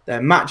different.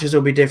 Their matches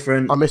will be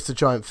different. I missed the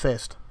giant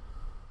fist.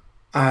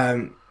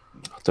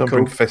 Don't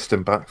bring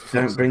fisting back.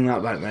 Don't bring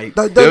that back, mate.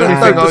 The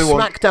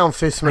SmackDown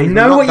fist. I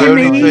know what you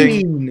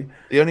mean.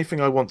 The only thing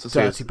I want to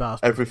see is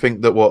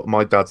everything that what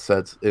my dad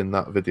said in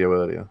that video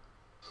earlier.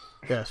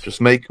 Yes.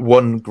 Just make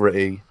one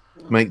gritty,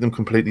 make them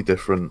completely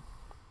different,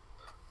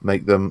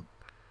 make them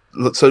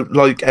so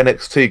like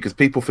NXT, because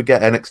people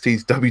forget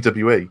NXT's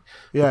WWE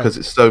because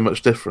it's so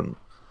much different.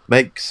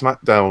 Make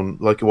SmackDown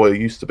like what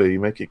it used to be.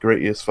 Make it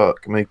gritty as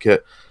fuck. Make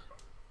it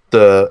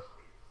the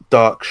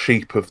dark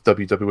sheep of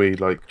WWE,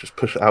 like just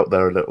push it out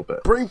there a little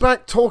bit. Bring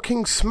back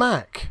Talking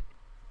Smack.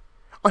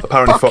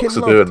 Apparently Fox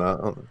are doing that,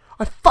 aren't they?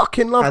 I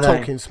fucking love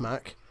Talking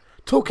Smack.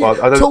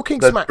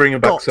 Talking Smack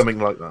bringing back something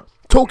like that.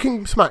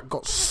 Talking Smack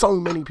got so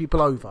many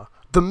people over.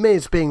 The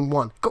Miz being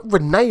one. It got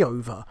Renee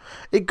over.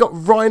 It got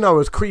Rhino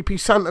as creepy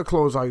Santa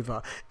Claus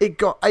over. It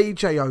got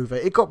AJ over.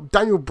 It got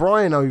Daniel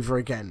Bryan over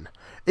again.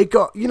 It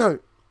got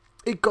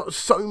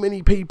so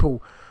many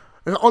people.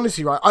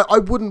 Honestly, right, I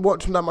wouldn't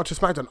watch that much of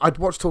SmackDown. I'd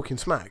watch Talking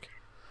Smack.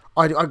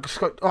 I'd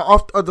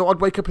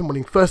wake up in the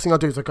morning. First thing I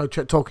do is I go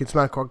check Talking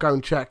Smack, or I go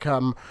and check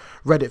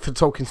Reddit for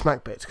Talking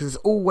Smack bits, because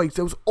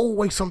there was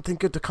always something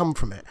good to come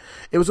from it.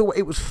 It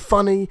was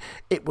funny.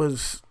 It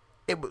was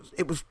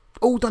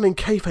all done in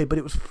kayfabe, but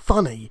it was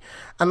funny.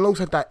 And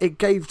alongside that, it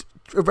gave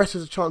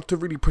wrestlers a chance to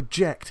really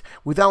project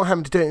without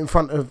having to do it in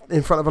front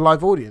of a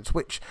live audience,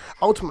 which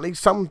ultimately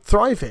some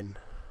thrive in.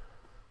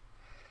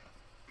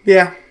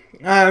 Yeah.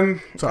 I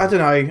don't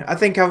know. I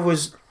think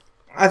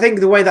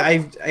the way that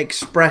I've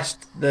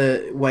expressed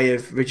the way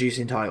of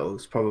reducing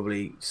titles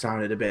probably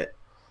sounded a bit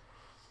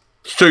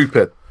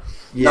stupid.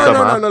 Yeah.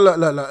 No. Look.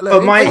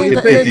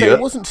 It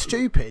wasn't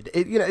stupid.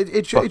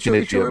 It's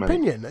your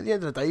opinion. At the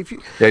end of the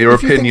day, your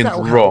opinion's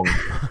wrong.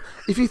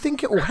 If you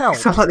think it will help,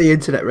 sounds like the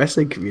internet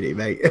wrestling community,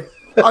 mate.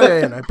 Oh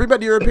yeah. Bring back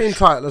the European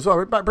title as well.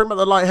 Bring back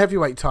the light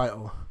heavyweight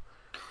title.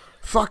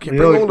 Fuck it.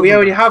 We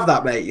already have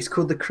that, mate. It's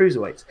called the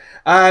cruiserweights.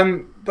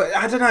 But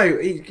I don't know,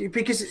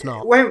 because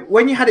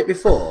when you had it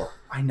before,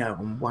 I know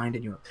I'm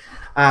winding you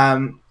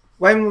up.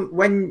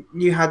 When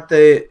you had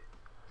the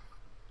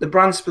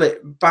brand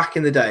split back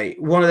in the day,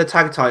 one of the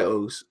tag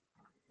titles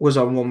was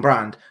on one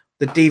brand.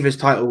 The Divas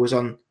title was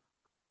on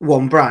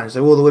one brand,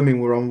 so all the women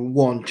were on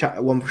one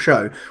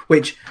show,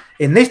 which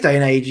in this day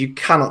and age you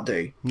cannot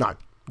do. No,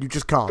 you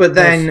just can't. But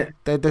then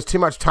there's too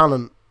much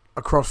talent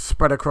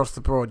spread across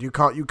the board. You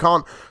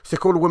can't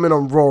stick all the women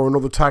on Raw and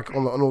all the tag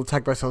on all the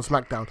tag wrestlers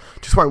on SmackDown.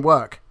 It just won't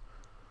work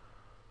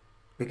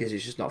because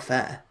it's just not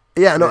fair.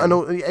 Yeah,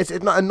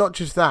 and not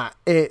just that.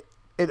 It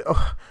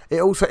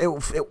also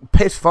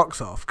pissed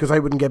Fox off because they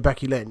wouldn't get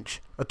Becky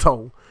Lynch at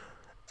all.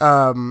 They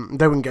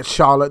wouldn't get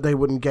Charlotte. They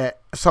wouldn't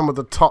get some of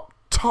the top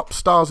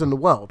stars in the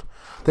world.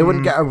 They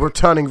wouldn't get a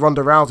returning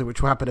Ronda Rousey,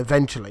 which will happen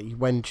eventually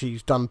when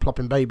she's done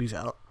plopping babies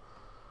out.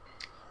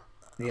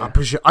 Yeah.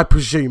 I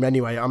presume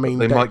anyway. I mean,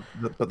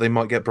 they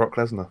might get Brock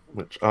Lesnar,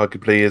 which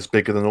arguably is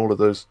bigger than all of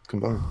those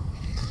combined.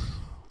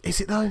 Is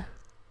it though?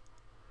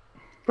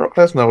 Brock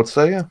Lesnar, I would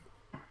say, yeah.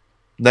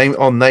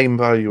 Name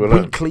value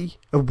alone.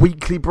 A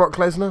weekly Brock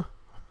Lesnar.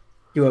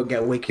 You won't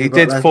get a weekly. He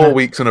did 4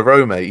 weeks in a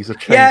row, mate. He's a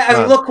changed man.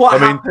 And look what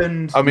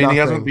happened. I mean, he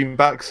hasn't been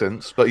back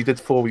since, but he did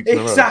 4 weeks in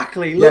a row.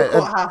 Exactly. Look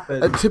what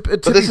happened.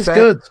 But this is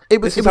good.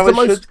 It was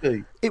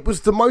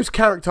the most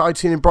character I'd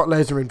seen in Brock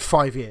Lesnar in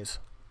 5 years.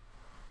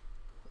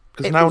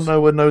 Because now no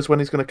one knows when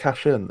he's going to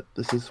cash in.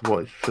 This is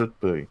what it should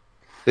be.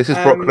 This is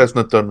Brock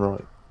Lesnar done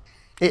right.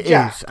 It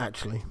is,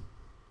 actually.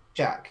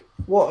 Jack,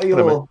 what are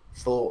your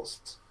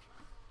thoughts?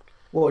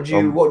 What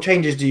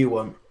changes do you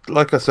want?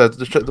 Like I said,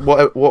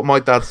 what my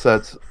dad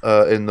said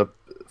in the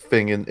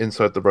thing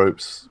inside the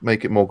ropes,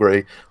 make it more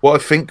gritty. What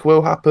I think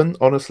will happen,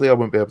 honestly, I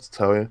won't be able to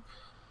tell you.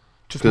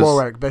 Just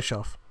more Eric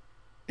Bischoff.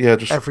 Yeah,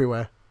 just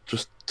everywhere.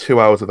 Just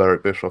 2 hours of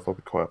Eric Bischoff. I'll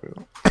be quite happy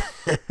with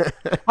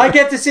that. I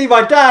get to see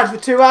my dad for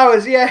 2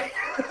 hours. Yeah.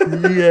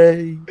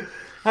 Yay.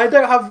 He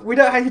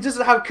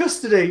doesn't have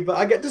custody, but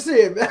I get to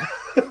see him.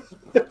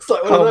 It's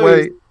like one of those.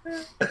 Wait.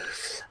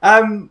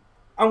 I'm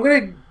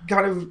going to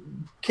kind of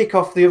kick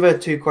off the other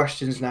two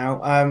questions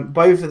now.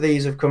 Both of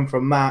these have come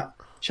from Matt.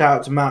 Shout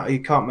out to Matt, who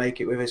can't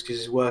make it with us because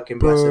he's working.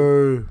 Bless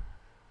him.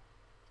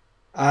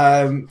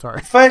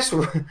 Sorry.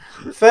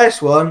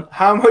 First one.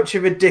 How much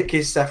of a dick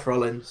is Seth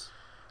Rollins?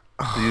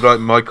 Do you like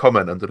my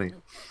comment underneath?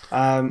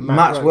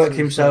 Matt's worked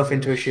himself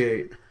into a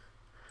shoot.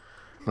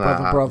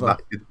 Brother.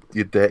 Matt,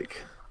 you dick.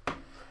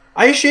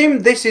 I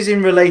assume this is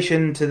in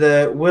relation to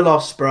the Will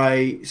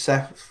Ospreay,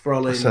 Seth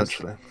Rollins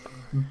Essentially.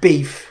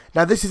 beef.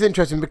 Now this is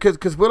interesting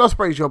because Will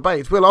Ospreay's your bait.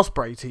 It's Will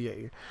Ospreay to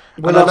you.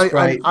 Will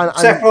Ospreay.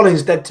 Seth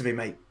Rollins dead to me,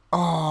 mate.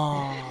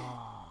 Oh.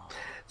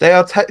 They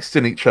are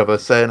texting each other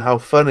saying how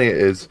funny it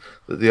is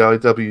that the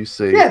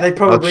IWC they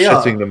probably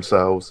are shitting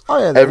themselves. Oh,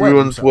 yeah,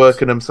 everyone's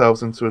working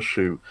themselves into a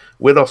shoot.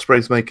 Will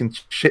Ospreay's making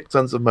shit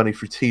tons of money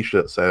through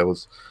t-shirt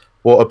sales.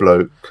 What a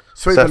bloke.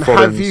 Sweetman,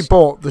 have you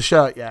bought the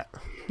shirt yet?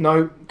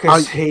 No,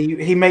 because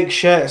he makes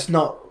shirts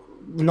not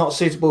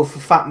suitable for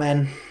fat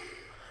men.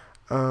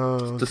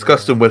 It's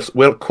disgusting.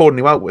 We're calling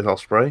you out with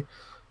Ospreay.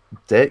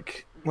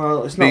 Dick.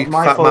 Well, it's not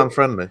my fat fault. Man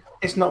friendly.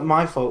 It's not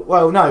my fault.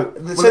 Well, no.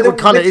 It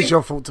kind of is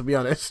your fault, to be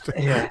honest.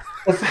 Yeah.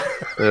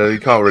 You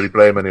can't really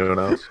blame anyone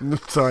else.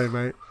 Sorry,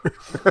 mate.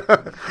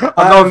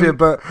 I love you,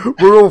 but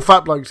we're all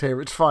fat blokes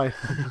here. It's fine.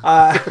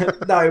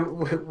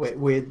 No,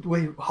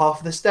 we're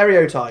half the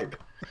stereotype.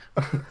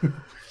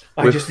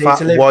 We're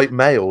fat white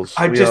males.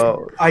 I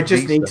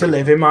just need to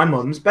live in my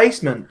mum's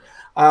basement.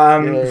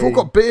 We've all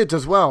got beards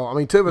as well. I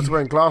mean, two of us are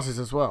wearing glasses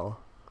as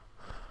well.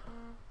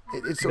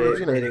 It's sort of,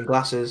 you know, beard and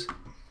glasses.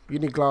 You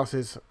need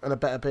glasses and a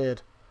better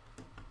beard.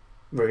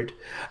 Rude.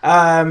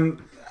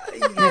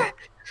 Yeah.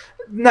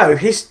 No,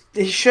 his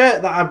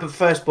shirt that I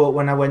first bought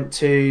when I went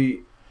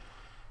to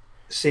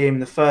see him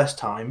the first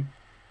time,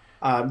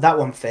 that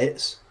one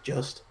fits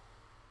just.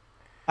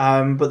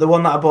 But the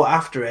one that I bought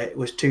after it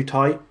was too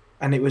tight,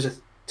 and it was a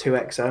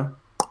 2XL.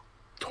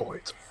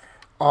 Tight.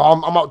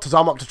 Oh, I'm up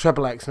to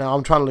triple X now.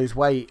 I'm trying to lose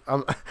weight.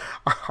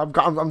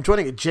 I'm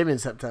joining a gym in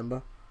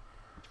September.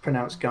 It's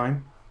pronounced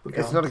Gime.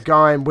 It's not a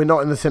Gime. We're not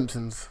in The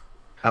Simpsons.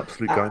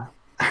 Absolute Gime.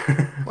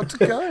 What's a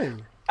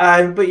Gime?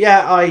 But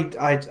yeah,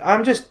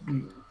 I'm just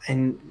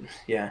in.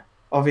 Yeah,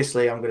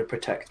 obviously I'm going to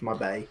protect my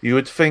bae. You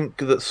would think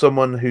that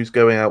someone who's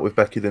going out with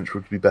Becky Lynch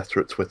would be better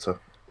at Twitter.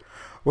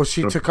 Well,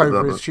 she took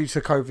over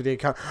the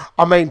account.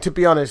 I mean, to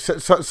be honest,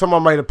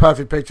 someone made a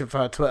perfect picture for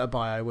her Twitter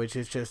bio, which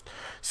is just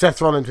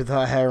Seth Rollins with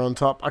her hair on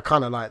top. I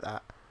kind of like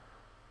that.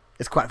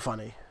 It's quite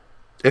funny.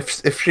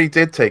 If she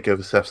did take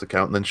over Seth's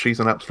account, then she's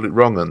an absolute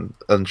wrong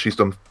and she's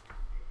done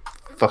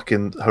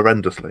fucking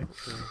horrendously.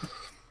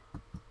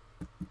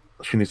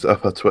 She needs to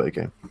up her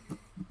Twitter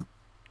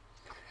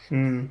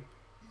game.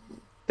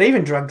 They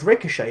even dragged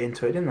Ricochet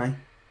into it, didn't they?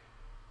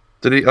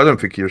 Did he? I don't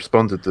think he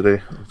responded, did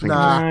he?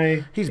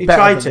 No, he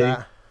tried to.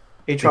 That.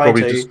 He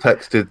probably just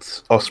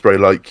texted Ospreay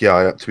like,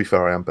 "Yeah, to be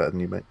fair, I am better than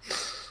you, mate."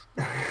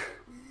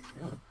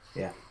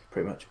 Yeah,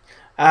 pretty much.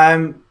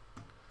 I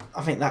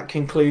think that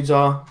concludes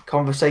our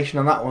conversation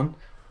on that one.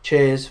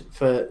 Cheers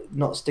for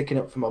not sticking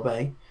up for my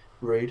bae.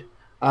 Rude.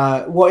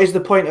 What is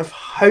the point of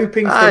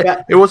hoping for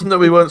that? It wasn't that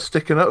we weren't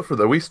sticking up for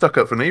them. We stuck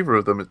up for neither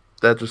of them.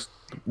 They're just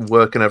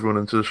working everyone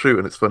into the shoot,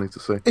 and it's funny to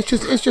see.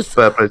 It's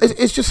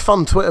just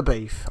fun Twitter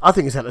beef. I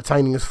think it's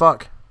entertaining as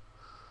fuck.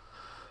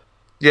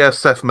 Yeah,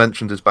 Seth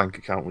mentioned his bank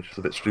account, which is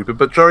a bit stupid,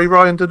 but Joey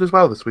Ryan did as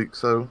well this week,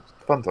 so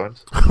fun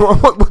times.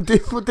 Did he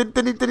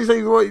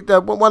say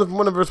one of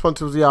the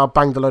responses was, "Yeah, I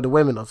banged a load of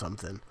women" or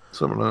something?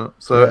 Something like that.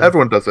 So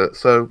everyone does it.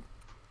 So,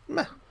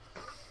 meh.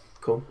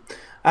 Cool.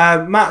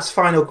 Matt's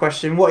final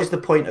question: what is the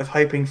point of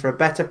hoping for a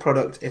better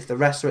product if the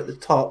wrestler at the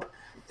top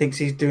thinks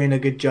he's doing a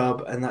good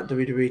job and that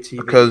WWE TV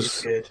because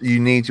is good? You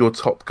need your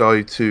top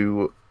guy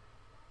to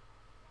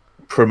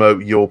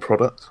promote your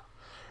product.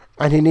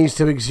 And he needs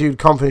to exude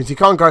confidence. He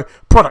can't go,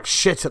 "Product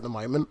shit at the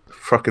moment."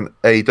 Fucking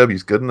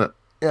AEW's good, isn't it?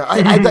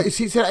 Yeah,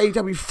 he said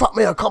AEW, "Fuck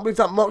me, I can't believe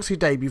that Moxie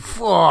debut."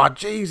 Oh,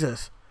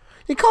 Jesus.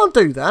 You can't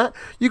do that.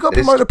 You got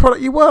to promote the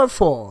product you work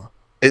for.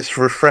 It's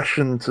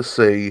refreshing to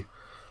see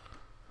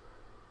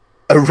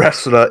a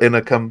wrestler in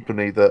a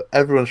company that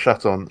everyone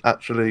shat on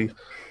actually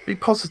be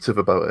positive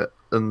about it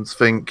and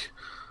think,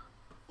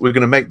 we're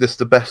going to make this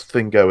the best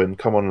thing going.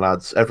 Come on,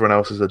 lads. Everyone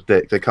else is a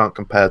dick. They can't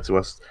compare to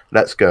us.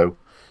 Let's go.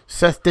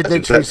 Seth did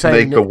literally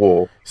say make a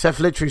war. Seth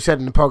literally said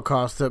in the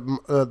podcast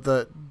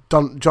that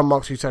John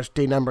Moxley /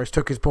 Dean Ambrose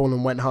took his ball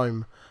and went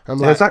home.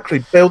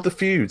 Exactly. Build the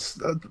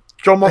feuds.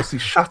 John Moxley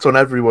shat on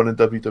everyone in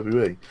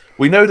WWE.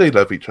 We know they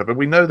love each other.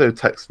 We know they're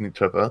texting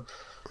each other.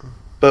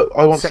 But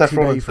I want Seth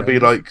Rollins to be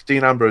like,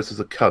 Dean Ambrose is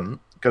a cunt.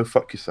 Go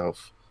fuck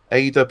yourself.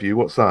 AEW,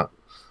 what's that?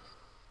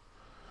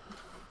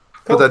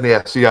 Cool. But then,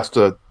 yes, he has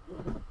to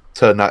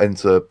turn that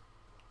into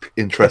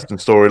interesting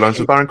storylines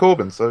with Baron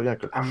Corbin. So, yeah,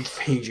 good. I'm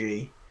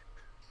PG.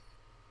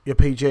 You're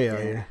PG,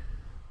 are you?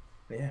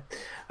 Yeah.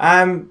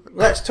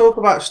 Let's talk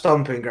about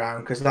Stomping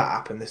Ground, because that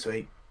happened this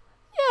week.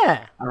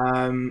 Yeah.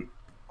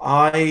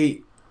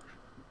 I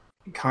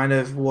kind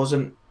of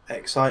wasn't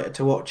excited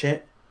to watch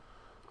it.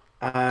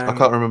 I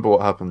can't remember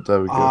what happened.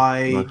 There we go.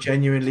 I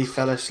genuinely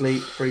fell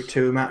asleep through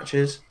 2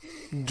 matches.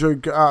 Drew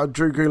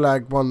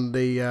Gulak won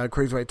the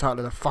Cruiserweight title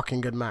in a fucking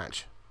good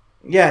match.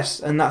 Yes,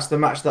 and that's the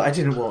match that I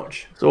didn't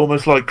watch. It's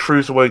almost like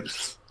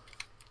cruiserweights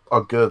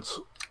are good.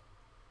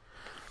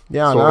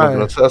 Yeah, I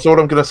know. That's all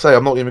I'm going to say.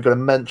 I'm not even going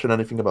to mention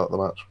anything about the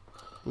match.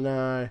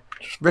 No.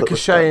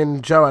 Ricochet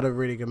and Joe had a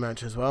really good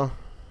match as well.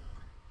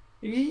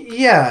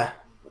 Yeah.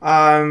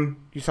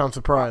 You sound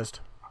surprised.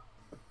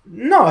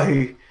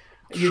 No.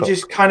 You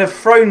just kind of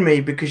thrown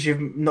me because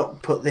you've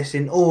not put this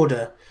in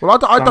order. Well,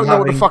 I don't know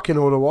what the fucking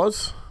order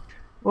was.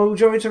 Well, do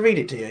you want me to read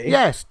it to you?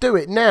 Yes, do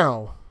it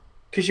now.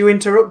 Because you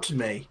interrupted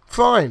me.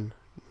 Fine.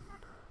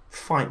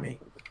 Fight me.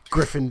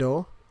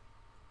 Gryffindor.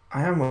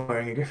 I am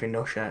wearing a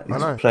Gryffindor shirt. I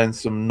know. Playing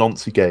some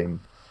noncy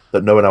game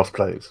that no one else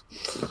plays.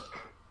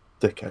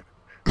 Dickhead.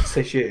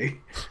 Says you.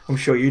 I'm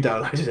sure you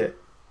downloaded it.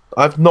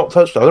 I've not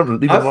touched it. I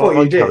don't even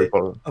like Harry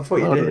Potter. I thought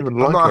you did. Even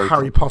like I'm not a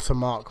Harry Potter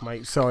mark,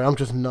 mate. Sorry, I'm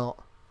just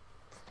not.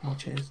 Oh,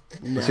 cheers.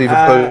 It's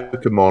either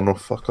Pokemon or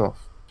fuck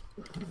off.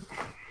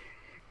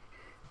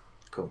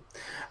 Cool.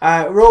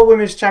 Raw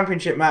Women's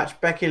Championship match,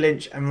 Becky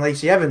Lynch and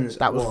Lacey Evans.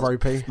 That was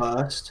ropey.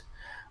 First.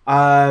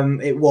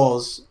 It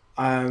was.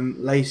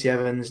 Lacey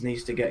Evans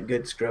needs to get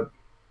good scrub.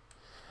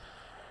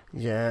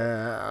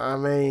 Yeah, I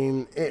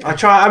mean, I'm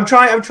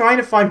trying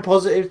to find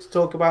positive to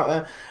talk about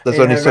her. There's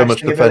only so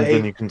much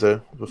defending you can do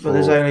before. But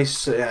there's only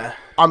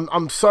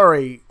I'm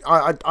sorry.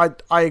 I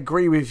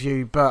agree with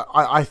you, but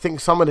I think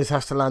some of this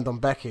has to land on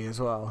Becky as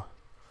well.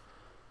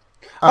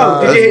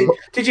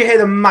 Did you hear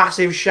the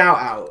massive shout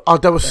out? Oh,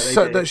 there was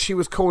that she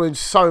was calling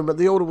so much.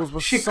 The audibles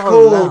was she so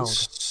called loud.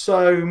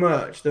 So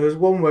much. There was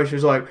one where she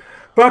was like,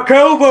 "Back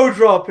elbow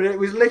drop," and it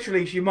was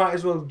literally she might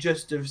as well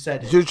just have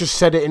said it. You just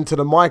said it into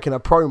the mic in a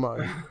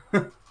promo.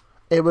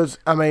 It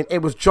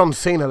was John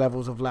Cena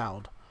levels of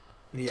loud.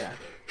 Yeah.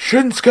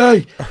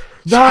 Shinsuke,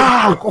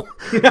 now.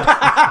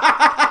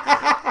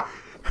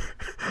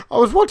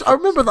 I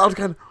remember that. I was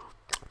going,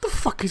 what the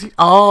fuck is he?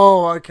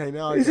 Oh, okay.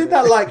 Now isn't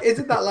that like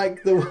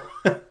the?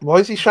 Why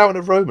is he shouting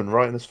at Roman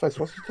right in his face?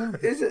 What's he doing?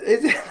 Is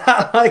it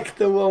that like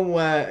the one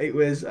where it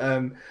was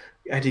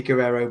Eddie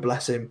Guerrero,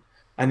 bless him,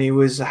 and he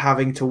was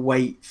having to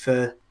wait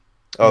for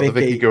Vicky. The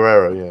Vicky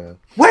Guerrero, yeah.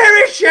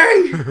 Where is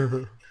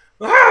she?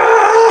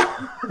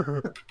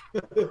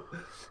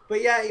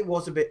 But yeah, it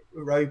was a bit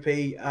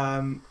ropey.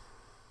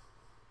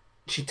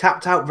 She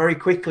tapped out very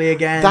quickly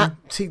again.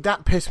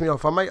 That pissed me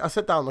off. I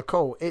said that on the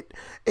call.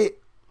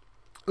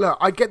 Look,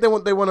 I get they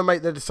want to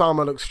make the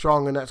disarmer look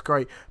strong, and that's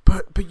great.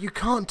 But you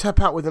can't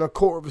tap out within a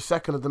quarter of a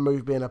second of the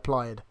move being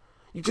applied.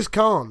 You just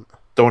can't.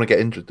 Don't want to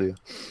get injured, do you?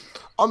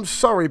 I'm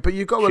sorry, but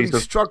you got to really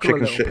struggle a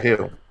little bit.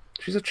 Heel.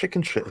 She's a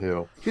chicken shit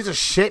heel. She's a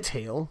shit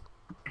heel.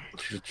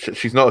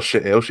 She's not a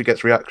shit heel. She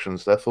gets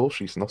reactions, therefore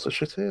she's not a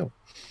shit heel.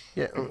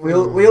 Yeah.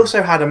 We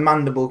also had a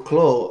mandible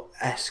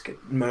claw-esque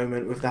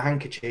moment with the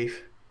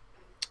handkerchief.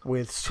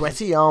 With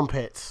sweaty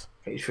armpits.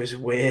 Which was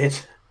weird.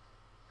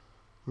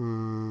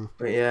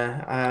 But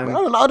yeah.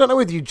 I don't know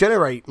whether you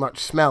generate much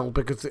smell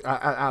because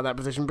out of that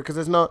position because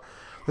there's no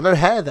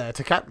hair there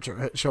to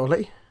capture it,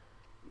 surely.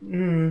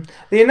 The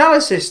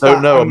analysis...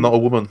 I'm not a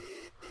woman.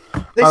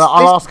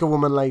 I'll ask a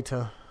woman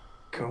later.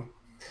 Cool.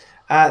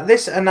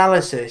 This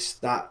analysis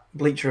that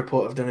Bleacher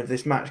Report have done of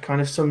this match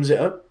kind of sums it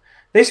up.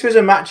 This was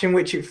a match in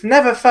which it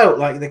never felt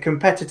like the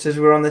competitors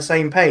were on the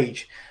same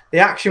page. The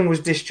action was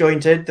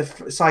disjointed,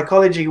 the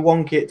psychology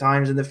wonky at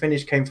times, and the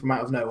finish came from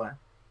out of nowhere.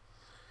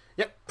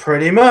 Yep.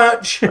 Pretty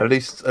much. At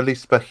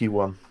least Becky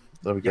won.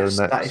 There we go, yes,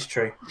 next. That is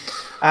true.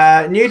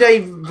 New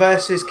Day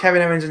versus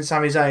Kevin Owens and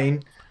Sami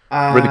Zayn.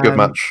 Really good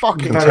match.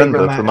 Fucking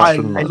contender match. for match.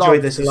 I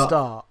enjoyed this a lot.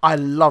 Start. I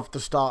loved the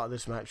start of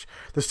this match.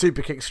 The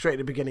super kick straight at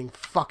the beginning,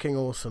 fucking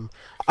awesome.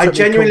 I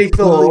genuinely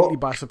thought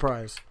by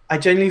surprise. I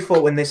genuinely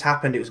thought when this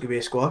happened it was going to be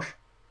a squash.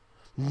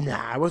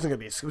 Nah, it wasn't going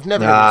to be. It was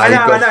never. I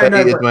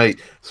know,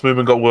 mate.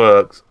 Smoothman got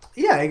worked.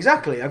 Yeah,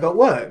 exactly. I got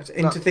worked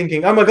into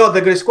thinking, oh my god,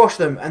 they're going to squash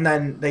them, and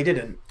then they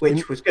didn't,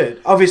 which was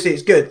good. Obviously,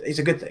 it's good. It's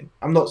a good thing.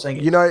 I'm not saying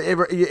it. You know,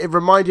 it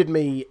reminded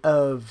me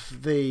of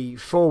the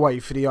four-way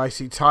for the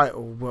IC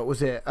title. What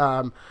was it?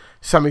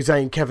 Sami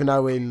Zayn, Kevin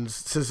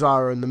Owens,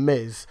 Cesaro, and The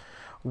Miz,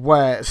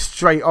 where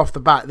straight off the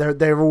bat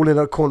they're all in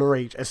a corner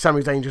each, and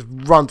Sami Zayn just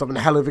runs up and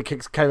hell over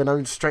kicks Kevin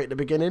Owens straight at the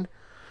beginning.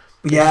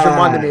 Yeah, it just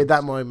reminded me of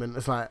that moment.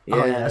 It's like,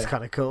 oh yeah, that's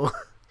kind of cool.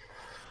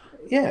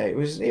 Yeah, it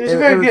was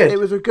very good. It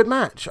was a good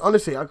match.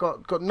 Honestly, I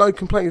got no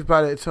complaints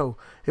about it at all.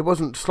 It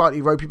wasn't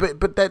slightly ropey,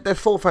 but they're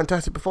four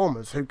fantastic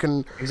performers who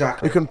can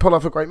pull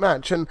off a great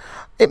match, and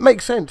it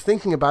makes sense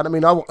thinking about it.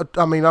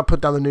 I mean, I put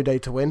down the New Day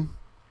to win,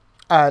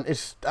 and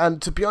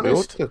to be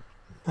honest,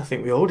 I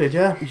think we all did,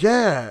 yeah.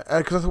 Yeah,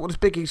 because I thought, well, it's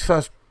Big E's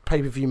first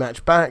pay-per-view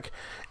match back.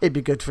 It'd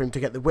be good for him to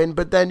get the win.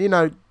 But then,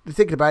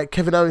 thinking about it,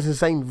 Kevin Owens and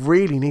Zayn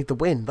really need the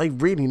win. They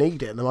really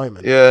need it at the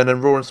moment. Yeah, and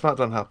then Raw and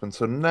SmackDown happened.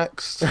 So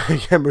next...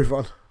 yeah, move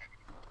on.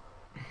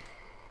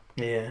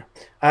 Yeah.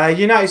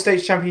 United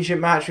States Championship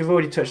match. We've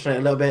already touched on it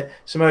a little bit.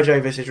 Samoa Joe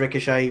versus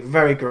Ricochet.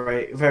 Very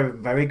great. Very,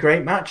 very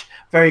great match.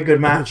 Very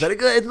good match. Very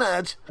good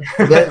match.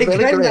 Very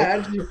good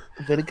match.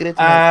 Very good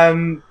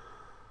match.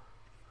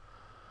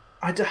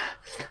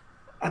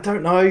 I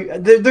don't know.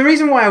 The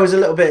reason why I was a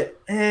little bit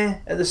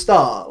at the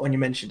start when you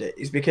mentioned it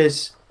is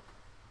because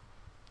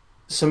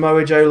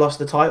Samoa Joe lost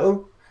the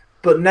title,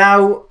 but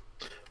now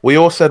we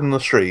all said on the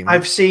stream.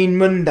 I've seen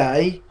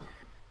Monday.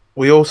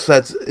 We all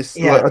said it's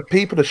like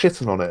people are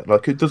shitting on it.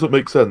 Like it doesn't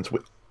make sense.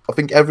 I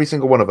think every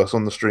single one of us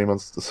on the stream on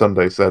the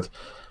Sunday said,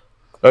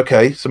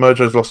 "Okay, Samoa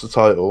Joe's lost the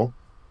title.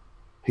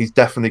 He's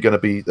definitely going to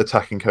be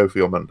attacking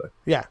Kofi on Monday."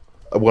 Yeah,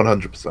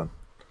 100%.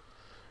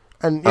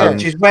 And yeah,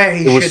 which is where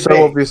he it was should so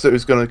be. obvious that it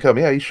was going to come.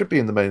 Yeah, he should be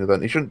in the main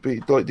event. He shouldn't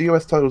be like the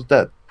US title's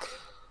dead.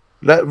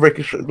 Let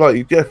Ricochet,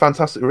 like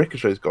fantastic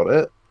Ricochet's got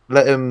it.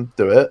 Let him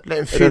do it. Let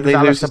him feud with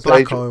Aleister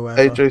Black or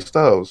whoever. AJ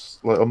Styles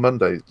like on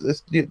Monday.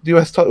 The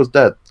US title's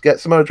dead. Get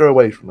Samoa Joe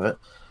away from it.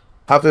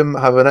 Have him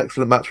have an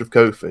excellent match with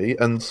Kofi,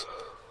 and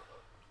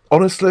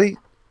honestly,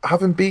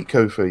 have him beat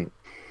Kofi.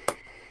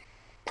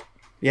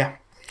 Yeah,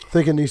 I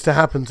think it needs to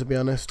happen. To be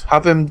honest,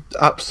 have him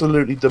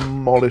absolutely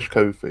demolish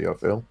Kofi. I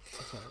feel.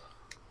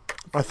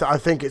 I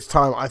think it's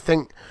time. I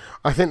think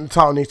the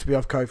title needs to be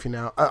off Kofi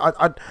now.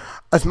 I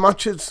as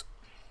much as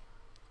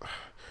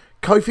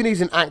Kofi needs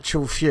an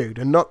actual feud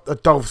and not a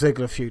Dolph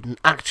Ziggler feud, an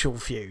actual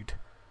feud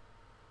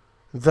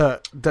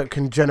that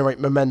can generate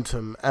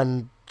momentum.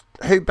 And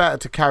who better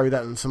to carry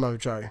that than Samoa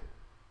Joe?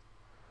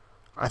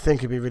 I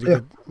think it'd be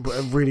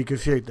a really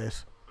good feud.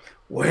 This.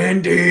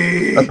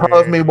 Wendy. A part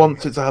of me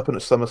wants it to happen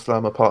at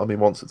SummerSlam. A part of me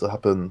wants it to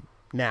happen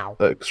now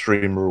at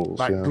Extreme Rules.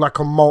 Like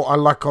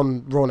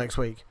on Raw next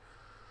week.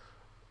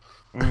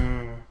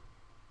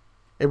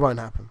 It won't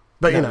happen.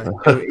 But you know,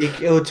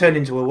 it'll turn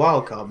into a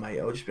wild card, mate.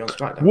 It'll just be on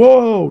SmackDown.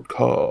 Wild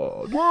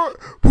card.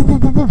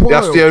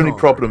 That's the only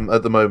problem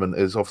at the moment.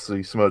 Is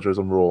obviously Samoa Joe's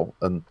on Raw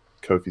and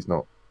Kofi's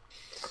not.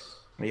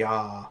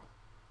 Yeah.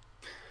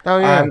 Oh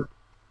yeah.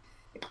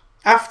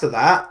 After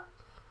that,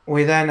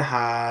 we then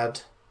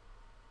had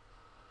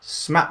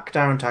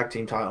SmackDown Tag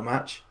Team Title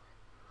match.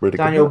 Really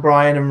Daniel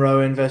Bryan and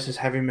Rowan versus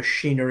Heavy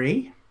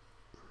Machinery.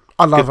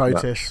 I love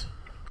Otis.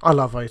 I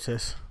love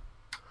Otis.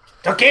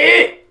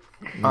 Ducky.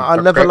 I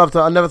never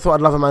thought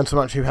I'd love a man so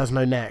much who has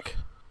no neck.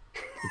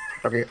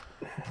 Okay.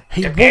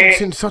 He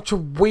walks in such a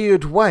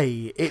weird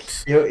way.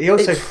 He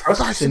also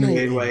thrusts in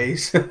weird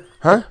ways.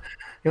 Huh?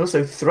 He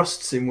also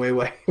thrusts in weird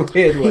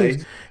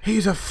ways.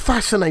 He's a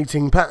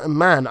fascinating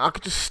man. I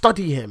could just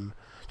study him.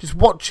 Just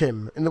watch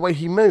him in the way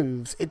he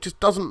moves. It just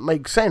doesn't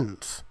make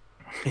sense.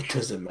 It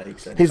doesn't make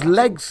sense. His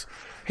legs,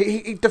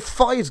 he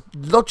defies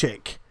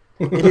logic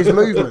in his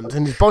movement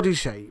and his body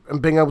shape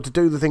and being able to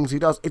do the things he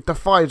does. It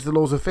defies the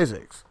laws of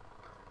physics.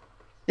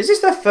 Is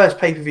this their first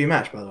pay-per-view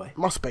match, by the way?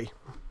 Must be.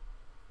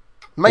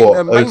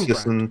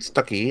 Otis and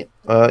Stucky?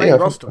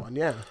 Roster one,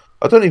 yeah.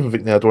 I don't even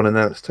think they had one in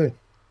NXT.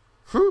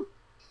 I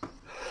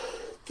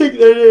think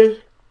they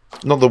did.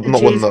 Not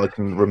one that I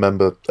can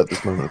remember at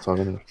this moment in time.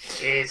 Anyway.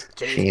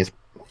 Cheers.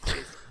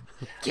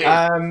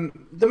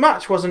 The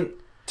match wasn't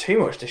too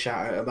much to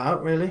shout out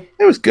about, really.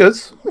 It was good.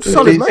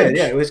 Solid match.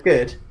 Yeah, it was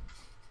good.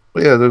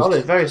 But yeah,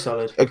 solid, very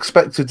solid.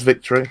 Expected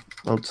victory,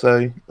 I would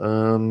say.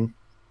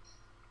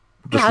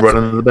 Just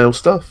run-of-the-mill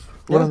stuff.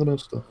 Run-of-the-mill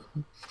stuff.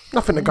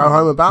 Nothing to go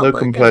home about. No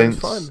complaints.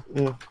 Again, fine.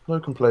 Yeah, no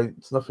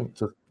complaints. Nothing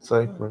to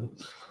say. Really.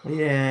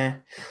 Yeah.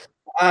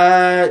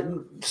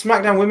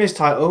 SmackDown Women's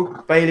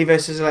Title: Bayley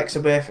versus Alexa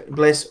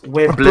Bliss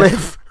with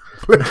Bliff.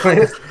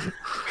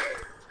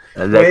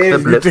 Alexa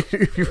Bliss.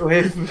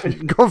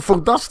 You've gone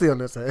full dusty on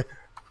this here.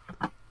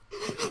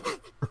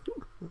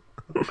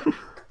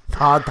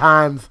 Hard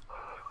times.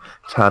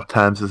 Hard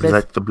times is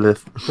Alexa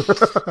Bliss.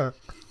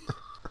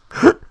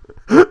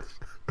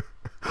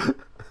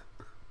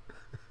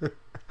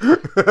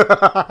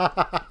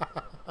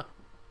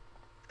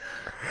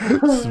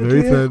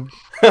 Smooth then.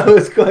 That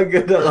was quite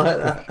good. I like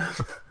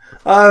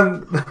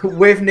that.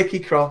 With Nikki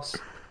Cross,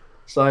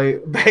 so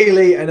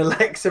Bayley and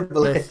Alexa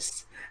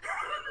Bliss.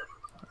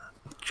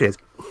 Cheers.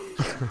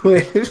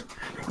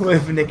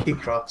 with Nikki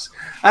Cross.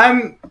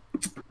 I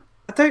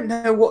don't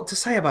know what to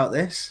say about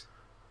this.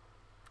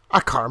 I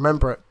can't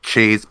remember it.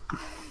 Cheese.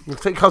 You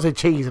can't say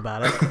cheese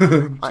about it.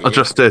 I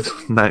just did.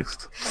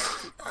 Next.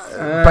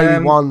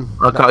 Bayley won.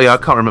 I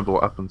can't remember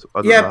what happened.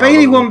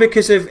 Bayley won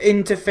because of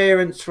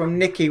interference from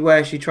Nikki,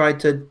 where she tried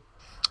to.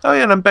 Oh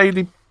yeah, and then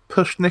Bayley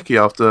pushed Nikki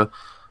after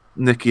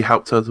Nikki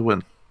helped her to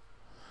win.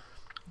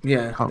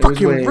 Yeah, it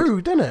fucking was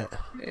rude, isn't it?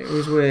 It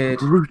was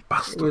weird. Rude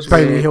bastard. It was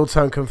Bayley weird. heel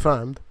turn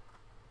confirmed.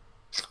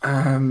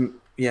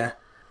 Yeah.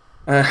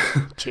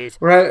 Cheers.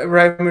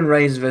 Roman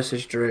Reigns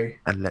versus Drew.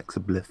 Alexa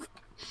Bliss.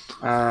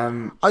 For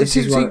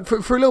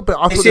a little bit,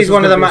 I thought this is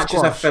one of the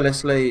matches I fell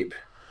asleep.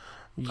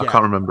 Yeah. I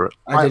can't remember it.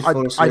 I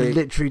fall asleep. I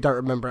literally don't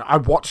remember it. I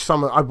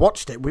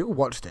watched it. We all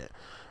watched it.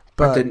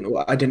 But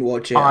I didn't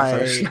watch it. I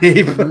fell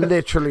asleep.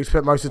 literally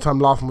spent most of the time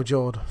laughing with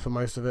Jord for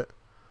most of it.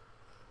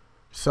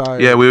 So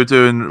yeah, we were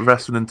doing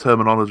wrestling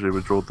terminology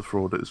with Jord the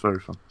Fraud. It was very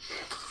fun.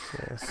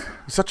 Yes,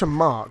 he's such a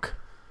mark.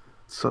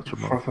 Such a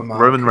mark. Proper mark.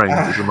 Roman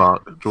Reigns is a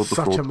mark. Jord the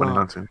Such Fraud a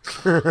mark.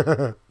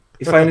 2019.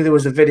 If only there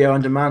was a video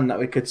on demand that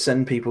we could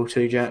send people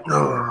to, Jack.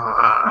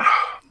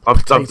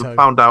 I've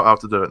found out how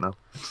to do it now.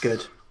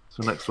 Good.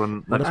 So next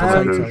one.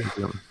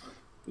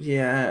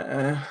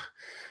 Yeah.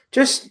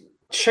 Just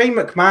Shane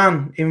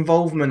McMahon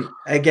involvement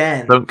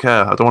again. Don't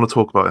care. I don't want to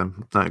talk about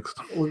him next.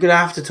 We're gonna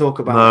have to talk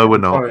about. No, him. we're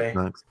not. Sorry.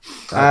 Next.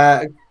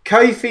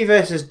 Kofi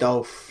versus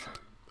Dolph.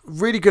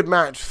 Really good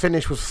match.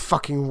 Finish was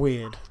fucking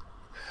weird.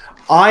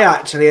 I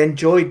actually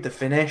enjoyed the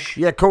finish.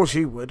 Yeah, of course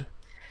you would.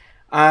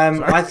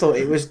 I thought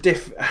it was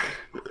different.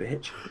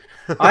 Bitch.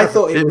 I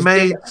thought it was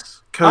made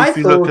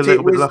Kofi look a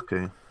little bit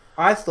lucky.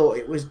 I thought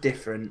it was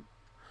different.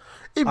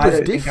 It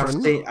was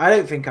different. I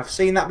don't think I've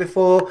seen that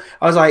before.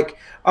 I was like,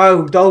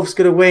 oh, Dolph's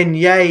going to win.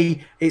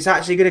 Yay. It's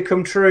actually going to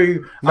come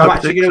true. I'm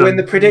actually going to win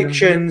the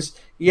predictions.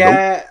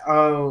 Yeah. Nope.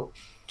 Oh,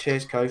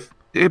 cheers, Kofi.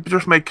 It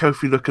just made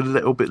Kofi look a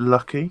little bit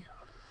lucky.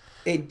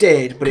 It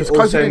did, but it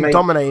also also didn't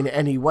dominate in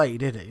any way,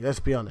 did he? Let's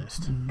be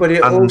honest. But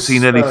it and also... he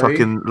nearly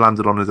fucking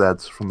landed on his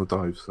head from the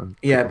dive. So.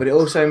 Yeah, but it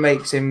also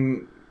makes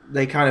him...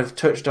 They kind of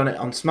touched on it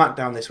on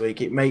SmackDown this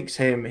week. It makes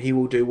him... He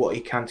will do what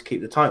he can to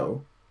keep the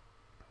title.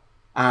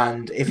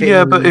 And if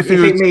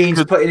it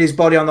means putting his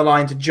body on the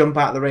line to jump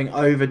out of the ring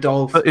over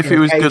Dolph, but if he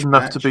was good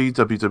enough to be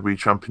WWE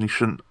champion, he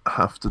shouldn't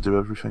have to do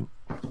everything.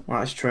 Well,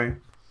 that's true.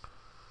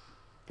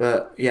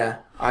 But yeah,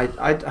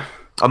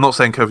 I'm not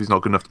saying Kofi's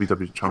not good enough to be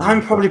WWE champion.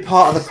 I'm probably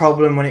part of the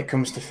problem when it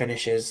comes to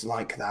finishes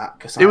like that.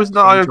 Because it was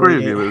not. I agree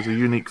with you. It was a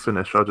unique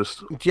finish. I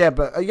just at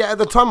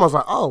the time I was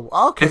like,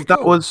 oh, okay. If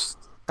that was,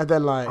 and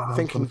then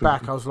thinking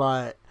back, I was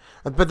like,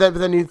 but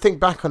then you think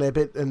back on it a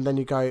bit, and then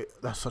you go,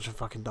 that's such a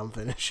fucking dumb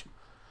finish.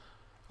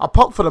 I'll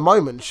pop for the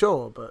moment,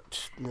 sure,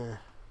 but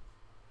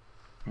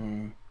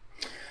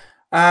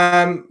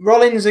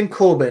Rollins and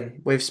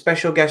Corbin with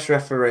special guest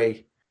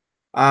referee.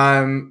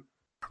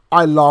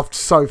 I laughed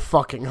so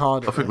fucking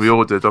hard. I think we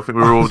all did. I think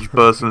we were all just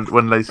bursting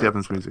when Lacey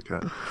Evans' music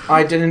hit.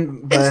 I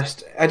didn't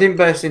burst. I didn't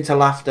burst into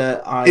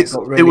laughter. I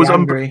got really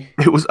angry.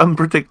 It was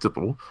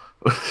unpredictable.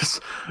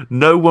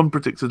 No one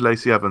predicted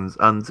Lacey Evans,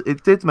 and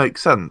it did make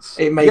sense.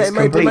 It made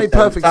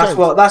perfect sense.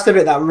 That's the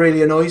bit that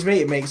really annoys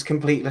me. It makes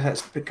complete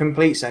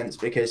sense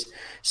because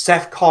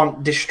Seth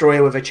can't destroy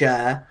her with a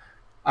chair.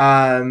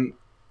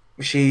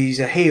 She's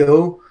a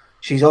heel.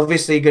 She's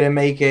obviously going to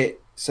make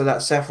it so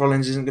that Seth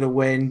Rollins isn't going to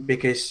win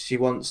because she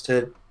wants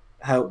to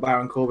help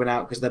Baron Corbin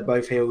out because they're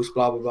both heels,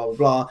 blah, blah, blah, blah,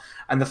 blah.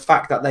 And the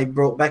fact that they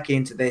brought Becky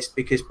into this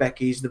because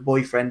Becky's the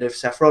boyfriend of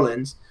Seth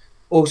Rollins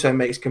also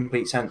makes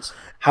complete sense.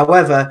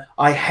 However,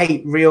 I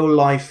hate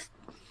real-life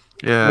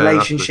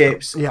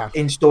relationships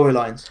in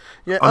storylines.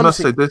 Yeah, I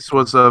must say, this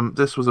was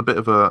a bit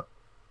of a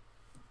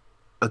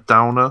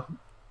downer.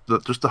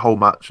 Just the whole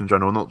match in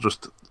general, not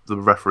just the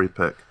referee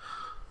pick.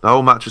 The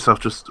whole match itself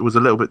just was a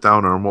little bit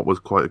downer on what was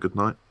quite a good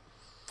night.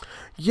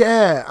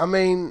 Yeah, I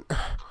mean,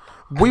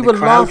 we were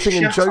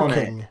laughing and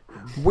joking.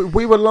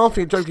 We were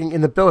laughing and joking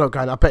in the build-up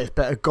going, I bet it's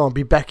better go and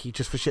be Becky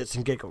just for shits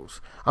and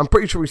giggles. I'm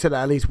pretty sure we said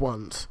that at least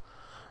once.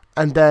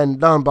 And then,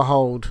 lo and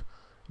behold,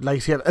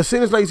 as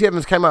soon as Lacey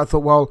Evans came out, I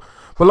thought, well,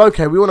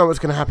 okay, we all know what's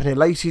going to happen here.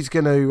 Lacey's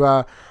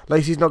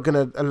not going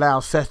to allow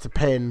Seth to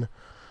pin.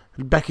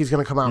 Becky's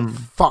going to come out and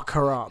fuck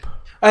her up.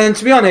 And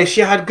to be honest,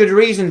 she had good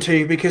reason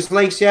to, because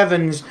Lacey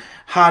Evans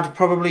had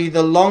probably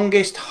the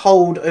longest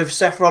hold of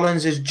Seth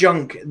Rollins'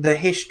 junk the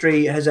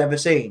history has ever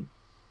seen.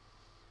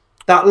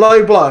 That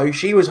low blow,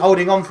 she was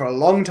holding on for a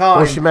long time.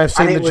 Well, she may have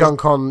seen the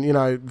junk on,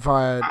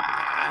 via...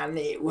 And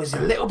it was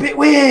a little bit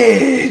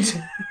weird.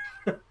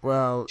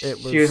 Well, it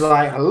was... She was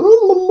like...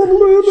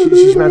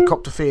 She may have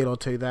copped a feel or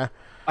two there.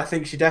 I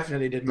think she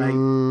definitely did,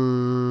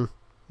 mate.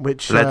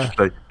 Which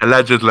Allegedly.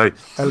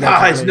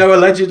 There's no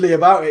allegedly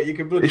about it. You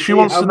can if she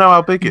wants to know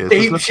how big it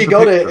is, deep she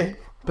got it.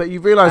 But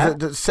you realise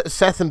that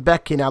Seth and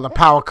Becky now the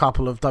power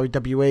couple of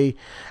WWE,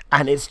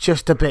 and it's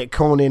just a bit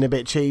corny and a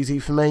bit cheesy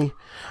for me.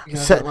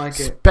 Yeah, I don't like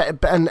it.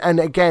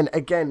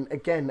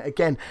 And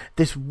again,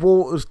 this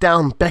waters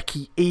down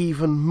Becky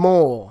even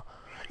more.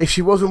 If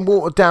she wasn't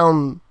watered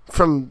down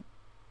from,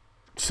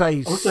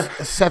 say,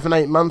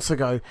 7-8 months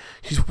ago,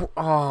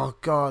 oh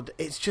god,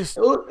 it's just.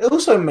 It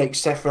also makes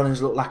Seth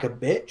Rollins look like a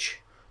bitch.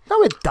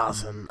 No, it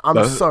doesn't.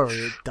 I'm sorry,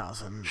 it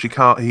doesn't. He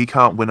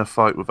can't win a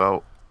fight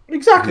without.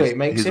 Exactly, it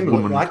makes him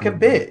look like a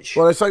bitch.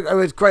 Well,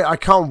 it's great. I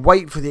can't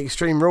wait for the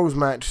Extreme Rules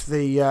match,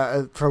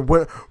 for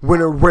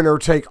winner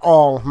take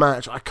all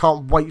match. I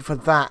can't wait for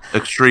that.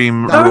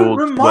 Extreme Rules. Don't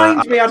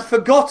remind me, I'd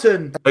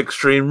forgotten.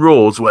 Extreme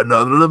Rules where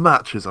none of the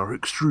matches are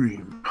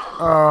extreme.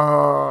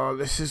 Oh,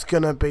 this is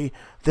gonna be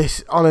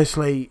this.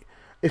 Honestly,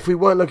 if we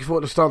weren't looking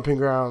forward to Stomping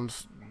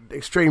Grounds,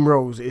 Extreme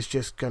Rules is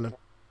just gonna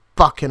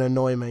fucking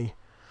annoy me.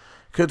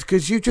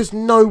 Because you just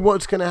know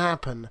what's going to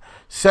happen.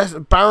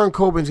 Baron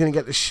Corbin's going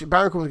to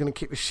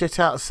kick the shit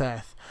out of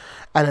Seth,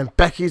 and then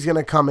Becky's going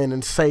to come in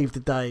and save the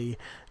day,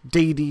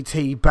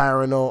 DDT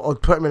Baron or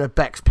put him in a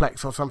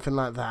Bexplex or something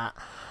like that,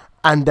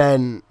 and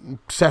then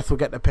Seth will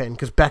get the pin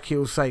because Becky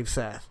will save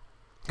Seth.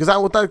 Because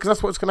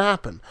that's what's going to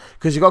happen.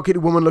 Because you got to keep the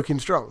woman looking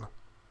strong.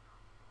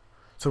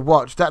 So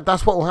watch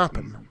that's what will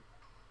happen,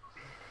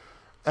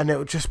 and it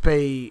will just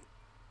be.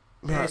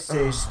 This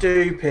is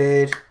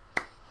stupid.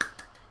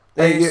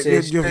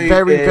 You're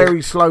very,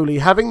 very slowly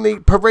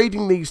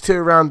parading these two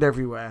around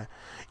everywhere.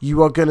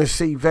 You are going to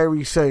see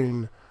very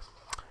soon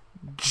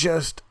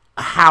just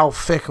how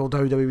fickle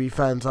WWE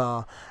fans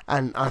are,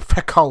 and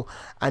fickle,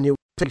 and you'll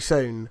see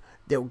soon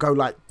it'll go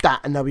like that,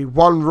 and there'll be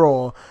one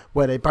Raw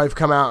where they both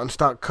come out and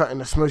start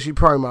cutting a smushy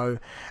promo,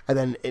 and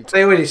then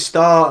they already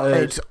started.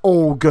 It's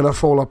all gonna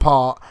fall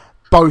apart.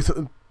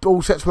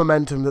 All sets of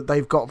momentum that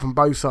they've got from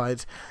both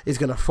sides is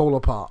gonna fall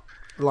apart.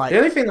 Like the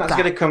only thing that's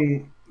gonna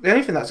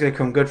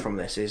come good from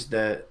this is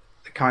the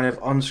kind of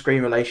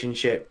on-screen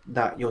relationship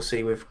that you'll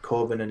see with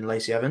Corbin and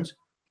Lacey Evans.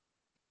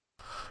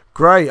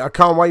 Great, I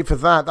can't wait for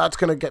that. That's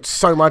going to get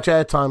so much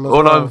airtime as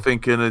well. All I'm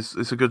thinking is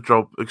it's a good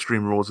job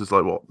Extreme Rules is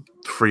like,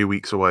 3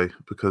 weeks away,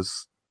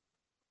 because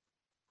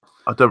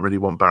I don't really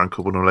want Baron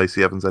Corbin or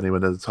Lacey Evans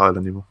anywhere near the title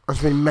anymore.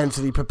 I've been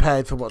mentally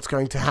prepared for what's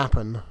going to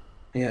happen.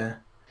 Yeah.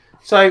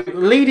 So,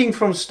 leading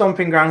from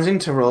Stomping Grounds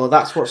into Raw,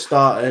 that's what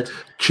started...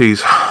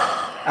 Cheese.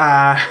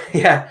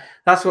 Yeah,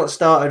 that's what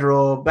started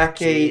Raw.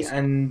 Becky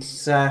and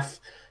Seth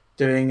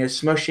doing a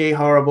smushy,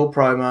 horrible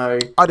promo.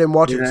 I didn't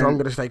watch it, so I'm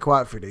going to stay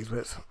quiet through these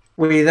bits.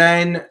 We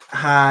then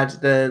had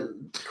the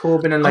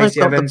Corbin and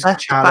Lacey Evans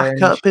challenge.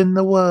 Backup in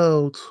the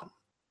world.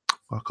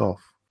 Fuck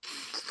off.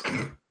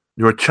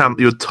 You're a champ.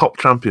 You're a top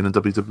champion in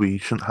WWE. You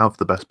shouldn't have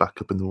the best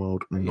backup in the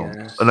world,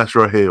 unless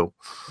you're a heel.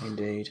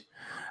 Indeed.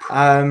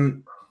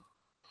 Then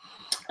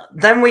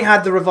we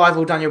had the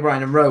Revival, Daniel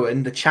Bryan and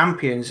Rowan, the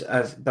champions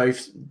of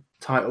both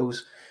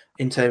titles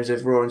in terms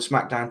of Raw and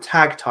SmackDown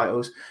tag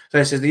titles,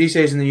 versus the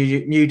Usos and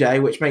the New Day,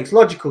 which makes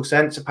logical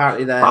sense.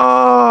 Apparently, they're...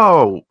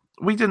 Oh,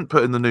 we didn't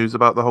put in the news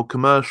about the whole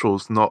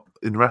commercials not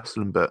in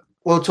wrestling bit.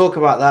 We'll talk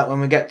about that when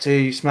we get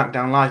to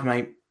SmackDown Live,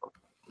 mate.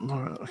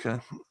 All right, okay.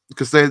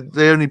 Because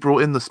they only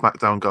brought in the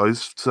SmackDown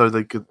guys so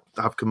they could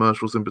have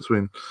commercials in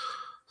between.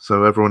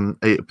 So everyone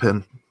ate a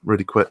pin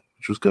really quick,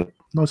 which was good.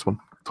 Nice one.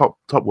 Top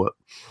work.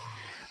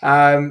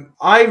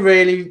 I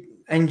really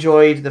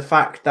enjoyed the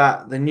fact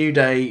that the New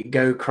Day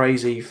go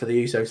crazy for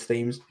the Usos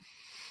themes.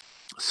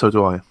 So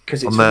do I.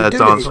 Because on their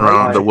dancing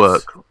around the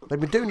work. They've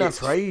been doing that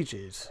for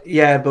ages.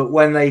 Yeah, but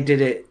when they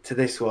did it to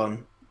this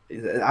one,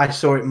 I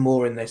saw it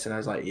more in this, and I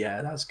was like,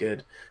 yeah, that's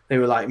good. They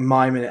were like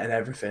miming it and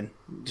everything.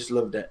 Just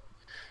loved it.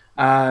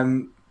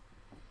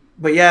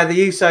 But yeah,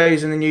 the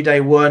Usos and the New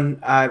Day won.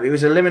 It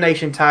was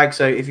elimination tag,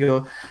 so if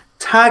your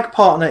tag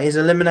partner is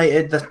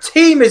eliminated, the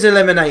team is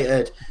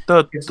eliminated.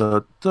 That's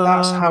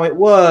how it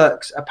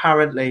works,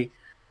 apparently.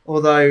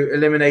 Although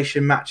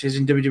elimination matches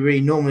in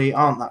WWE normally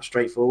aren't that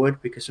straightforward,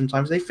 because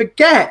sometimes they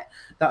forget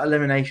that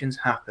eliminations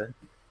happen.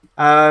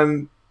 Yeah,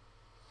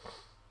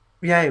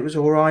 it was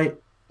all right.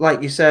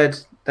 Like you said,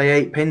 they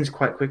ate pins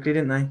quite quickly,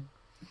 didn't they?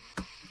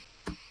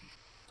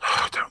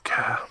 I don't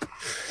care.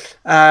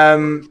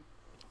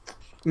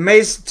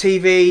 Miz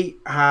TV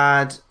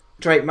had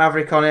Drake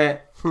Maverick on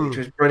it, which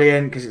was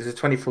brilliant because it was a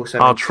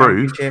 24/7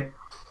 championship.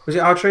 Was it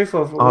R-Truth?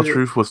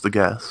 R-Truth was the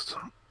guest,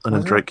 and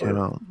then Drake came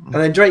out. And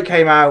then Drake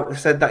came out and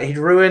said that he'd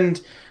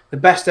ruined the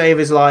best day of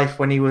his life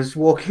when he was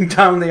walking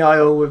down the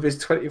aisle with his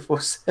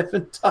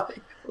 24/7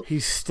 title.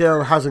 He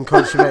still hasn't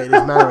consummated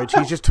his marriage.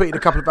 He just tweeted a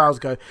couple of hours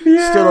ago.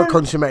 Yeah. Still not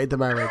consummated the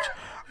marriage.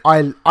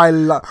 I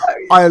love.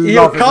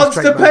 You're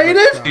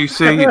constipated. Did you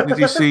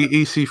see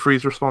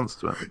EC3's response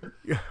to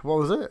it? What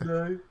was it?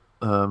 No.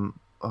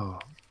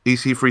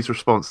 EC3's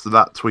response to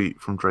that tweet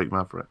from Drake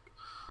Maverick.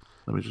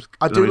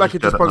 I do like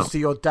his response to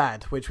your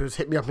dad, which was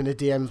 "hit me up in the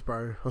DMs,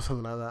 bro," or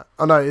something like that.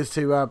 Oh no, it's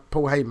to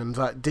Paul Heyman's.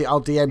 Like,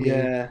 I'll DM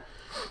you.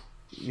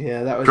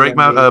 Yeah, that was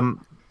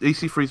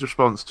EC3's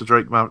response to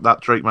that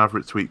Drake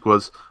Maverick tweet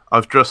was,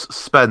 "I've just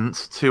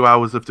spent 2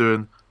 hours of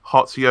doing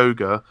hot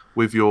yoga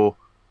with your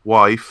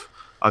wife.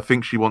 I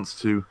think she wants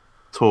to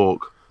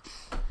talk."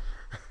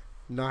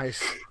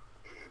 Nice.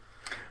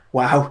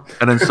 Wow.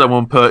 And then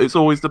someone put, "It's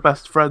always the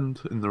best friend"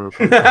 in the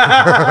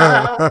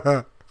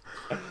reply.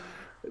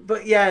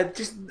 But yeah,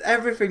 just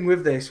everything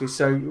with this was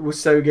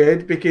so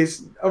good,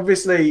 because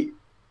obviously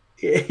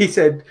he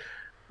said,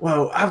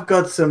 "Well, I've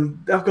got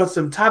some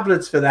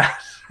tablets for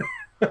that."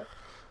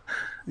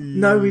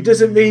 No, he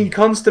doesn't mean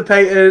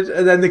constipated,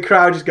 and then the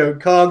crowd just go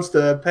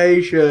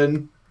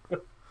constipation.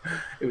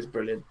 It was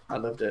brilliant. I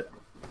loved it.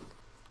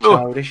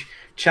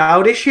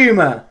 Childish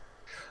humour.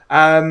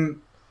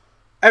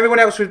 Everyone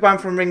else was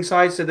banned from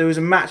ringside, so there was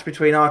a match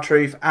between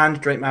R-Truth and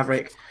Drake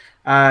Maverick,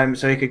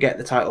 so he could get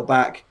the title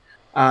back.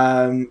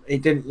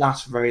 It didn't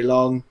last very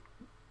long.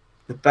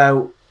 The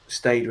belt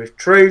stayed with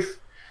Truth.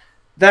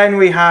 Then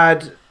we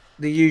had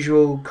the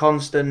usual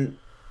constant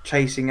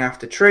chasing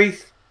after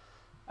Truth.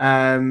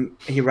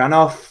 He ran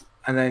off,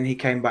 and then he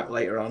came back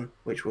later on,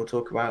 which we'll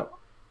talk about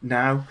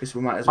now because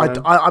we might as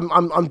well.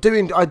 I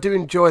do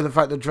enjoy the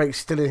fact that Drake's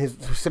still in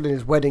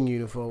his wedding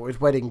uniform, his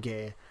wedding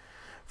gear,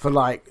 for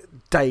like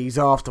days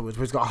afterwards,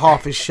 where he's got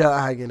half his shirt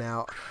hanging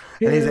out,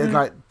 and he's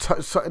like,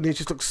 and he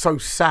just looks so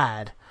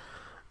sad.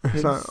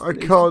 It's like, I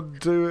can't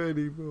do it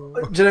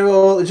anymore. Do you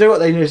know what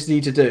they just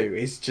need to do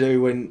is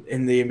when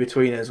in the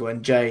in-betweeners,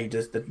 when Jay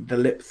does the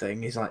lip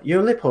thing, he's like,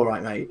 "Your lip all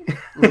right, mate?"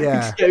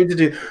 Yeah. Going to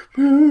do.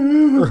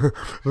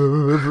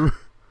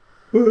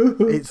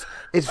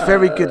 It's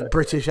very good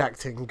British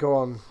acting. Go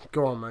on,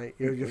 mate.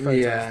 You're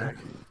fantastic.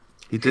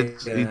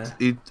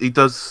 Yeah. He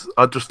does.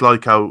 I just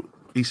like how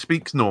he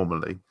speaks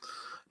normally,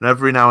 and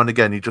every now and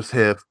again you just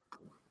hear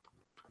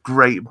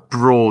great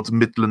broad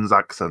Midlands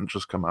accent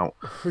just come out,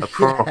 a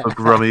proper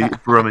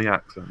Brummy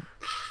accent.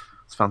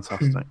 It's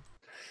fantastic.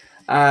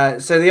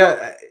 So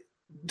the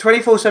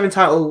 24/7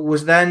 title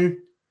was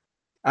then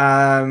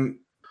going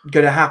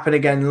to happen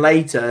again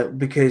later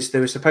because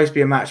there was supposed to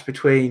be a match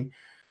between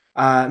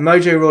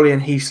Mojo Rawley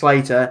and Heath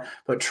Slater,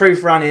 but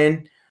Truth ran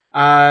in.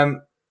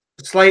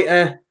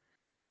 Slater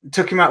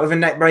took him out with a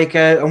neck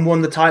breaker and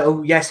won the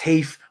title. Yes,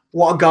 Heath,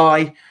 what a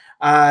guy.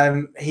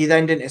 He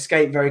then didn't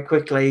escape very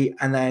quickly,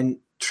 and then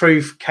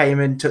Truth came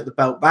and took the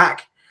belt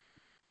back.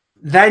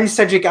 Then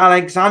Cedric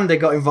Alexander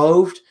got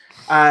involved,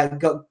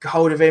 got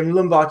hold of him,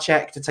 lumbar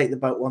check to take the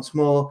belt once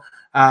more,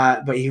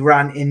 but he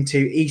ran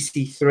into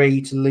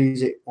EC3 to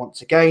lose it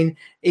once again.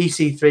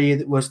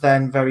 EC3 was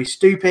then very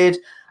stupid,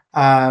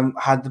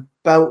 had the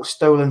belt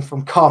stolen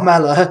from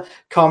Carmella.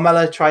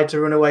 Carmella tried to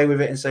run away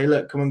with it and say,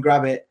 look, come and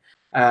grab it.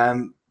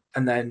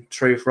 And then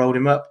Truth rolled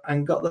him up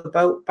and got the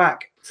belt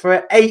back for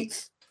an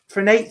eighth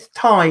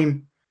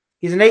time.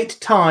 He's an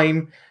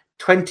 8-time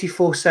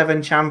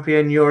 24/7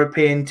 champion,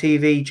 European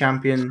TV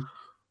champion.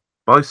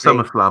 By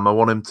SummerSlam, I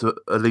want him to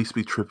at least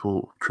be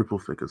triple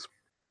figures.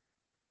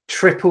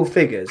 Triple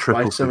figures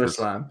by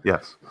SummerSlam.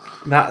 Yes,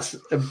 that's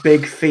a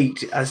big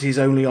feat, as he's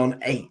only on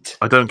 8.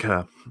 I don't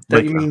care.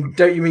 Don't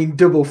you mean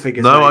double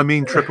figures? No, mate? I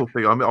mean triple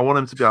figure. I want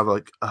him to be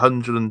like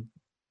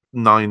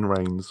 109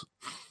 reigns.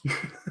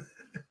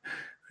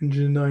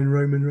 109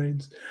 Roman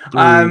Reigns.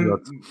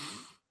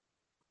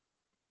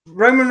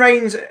 Roman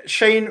Reigns,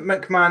 Shane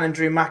McMahon, and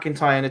Drew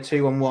McIntyre in a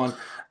 2-on-1.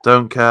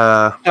 Don't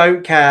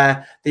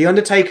care. The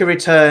Undertaker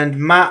returned.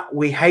 Matt,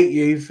 we hate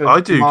you for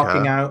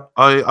marking out.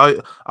 I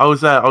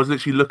was there. I was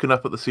literally looking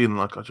up at the ceiling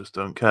like, I just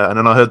don't care. And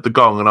then I heard the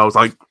gong and I was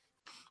like,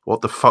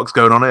 what the fuck's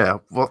going on here?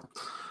 What?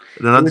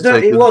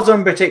 It was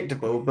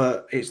unpredictable,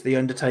 but it's the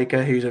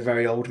Undertaker, who's a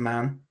very old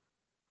man.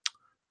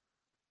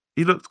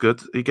 He looked good.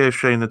 He gave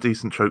Shane a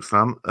decent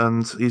chokeslam,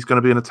 and he's going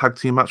to be in a tag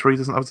team match where he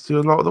doesn't have to do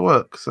a lot of the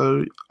work.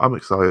 So I'm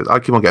excited. I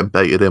keep on getting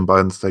baited in by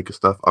Undertaker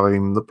stuff.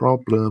 I'm the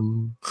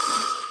problem.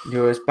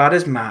 You're as bad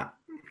as Matt.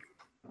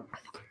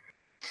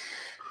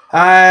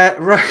 I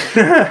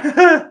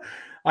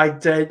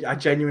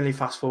genuinely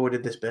fast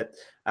forwarded this bit.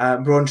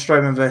 Braun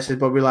Strowman versus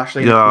Bobby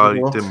Lashley. Yeah, I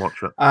didn't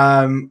watch it.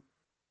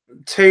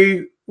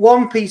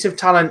 One piece of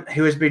talent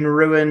who has been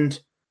ruined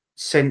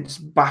since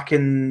back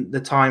in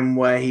the time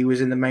where he was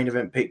in the main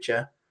event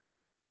picture.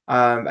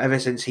 Ever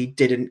since he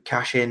didn't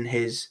cash in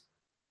his.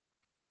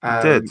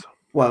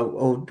 Well,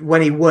 or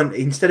when he won,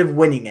 instead of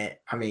winning it,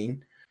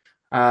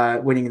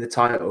 winning the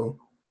title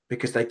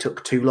because they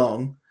took too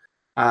long.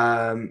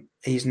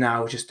 He's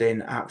now just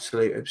in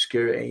absolute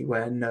obscurity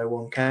where no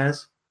one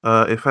cares.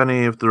 If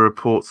any of the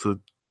reports are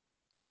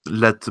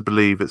led to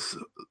believe, it's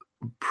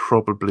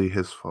probably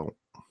his fault.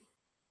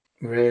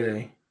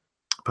 Really?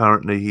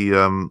 Apparently, he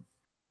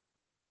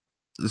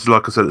it's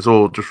like I said, it's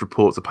all just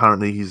reports.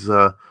 Apparently,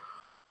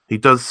 he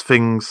does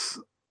things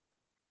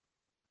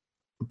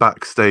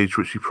backstage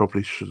which he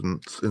probably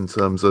shouldn't, in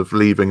terms of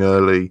leaving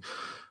early,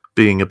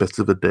 being a bit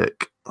of a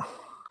dick,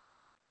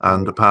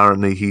 and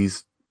apparently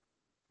he's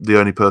the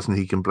only person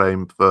he can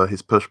blame for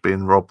his push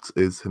being robbed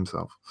is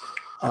himself.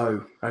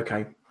 Oh,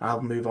 okay.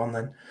 I'll move on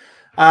then.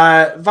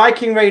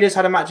 Viking Raiders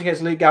had a match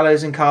against Luke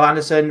Gallows and Carl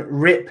Anderson.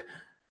 Rip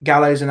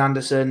Gallows and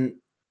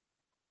Anderson.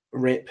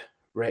 Rip.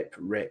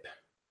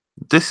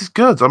 This is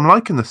good. I'm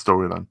liking this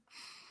storyline.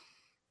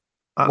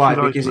 Why?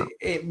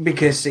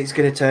 Because it's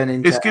going to turn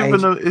into. It's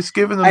given them.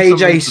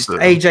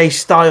 AJ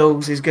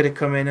Styles is going to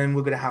come in, and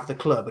we're going to have the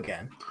club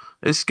again.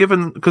 It's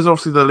given because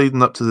obviously they're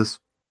leading up to this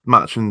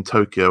match in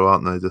Tokyo,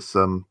 aren't they? This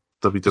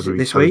WWE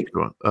this week.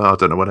 I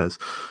don't know when it is,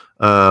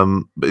 but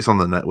it's on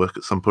the network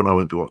at some point. I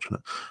won't be watching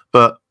it,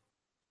 but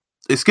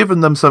it's given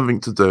them something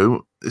to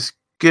do. It's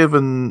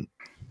given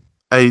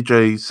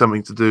AJ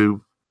something to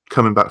do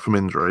coming back from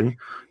injury.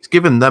 It's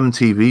given them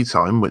TV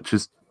time, which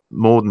is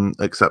more than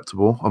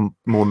acceptable. I'm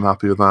more than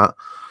happy with that.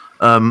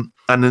 And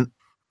then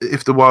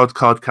if the wild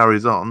card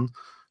carries on,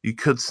 you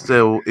could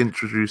still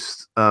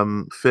introduce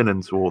Finn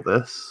into all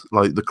this.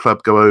 Like the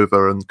club go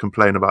over and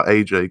complain about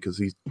AJ because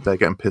they're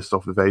getting pissed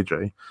off with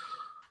AJ.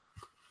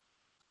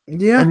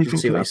 Yeah, I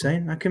see what you're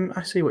saying.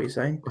 I see what you're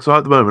saying. So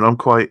at the moment, I'm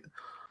quite.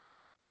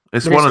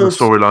 It's one of the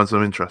storylines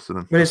I'm interested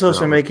in. But it's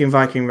also making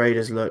Viking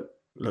Raiders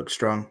look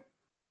strong.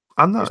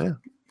 And that, yeah.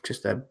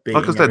 Just they're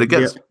like I said, it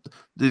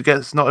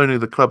gets not only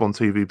the club on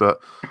TV,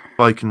 but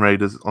Viking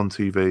Raiders on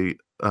TV.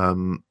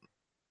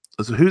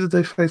 So who did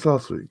they face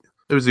last week?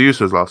 It was the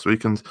Usos last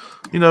week, and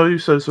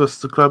Usos versus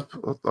the club.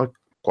 I'm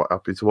quite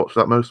happy to watch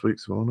that most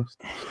weeks, to be honest.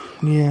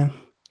 Yeah.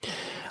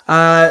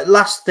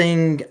 Last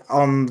thing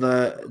on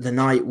the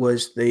night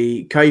was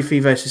the Kofi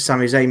versus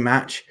Sami Zayn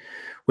match,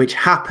 which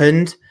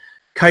happened.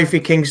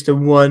 Kofi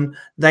Kingston won.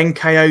 Then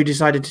KO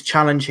decided to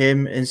challenge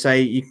him and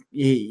say,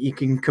 "You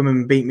can come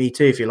and beat me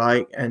too if you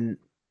like." And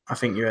I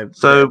think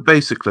So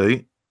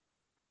basically,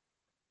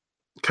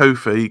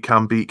 Kofi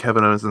can beat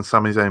Kevin Owens and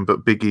Sami Zayn,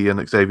 but Big E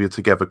and Xavier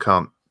together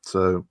can't.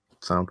 So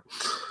sound.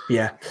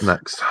 Yeah.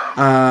 Next.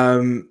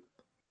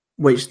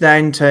 which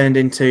then turned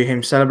into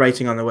him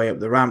celebrating on the way up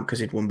the ramp because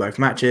he'd won both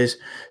matches.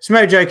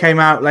 Samoa Joe came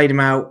out, laid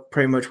him out,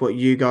 pretty much what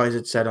you guys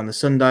had said on the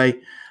Sunday.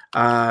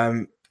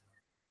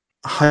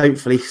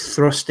 Hopefully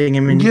thrusting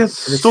him in.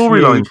 Yes,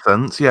 storyline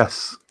sense,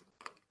 yes.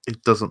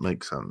 It doesn't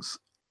make sense.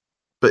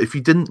 But if you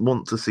didn't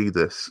want to see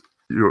this,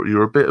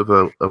 you're a bit of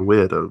a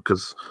weirdo,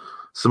 because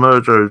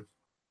Samoa Joe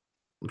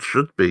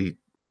should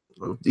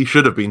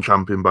have been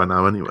champion by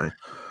now anyway.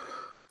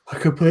 I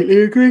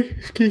completely agree.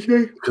 Excuse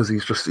me. Because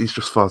he's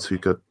just far too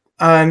good.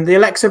 The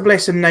Alexa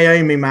Bliss and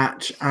Naomi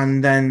match,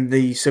 and then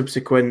the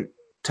subsequent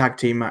tag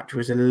team match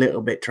was a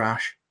little bit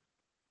trash.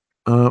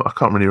 I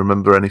can't really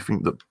remember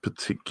anything that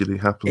particularly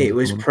happened. It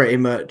was pretty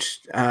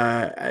much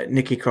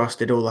Nikki Cross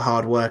did all the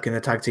hard work in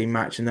the tag team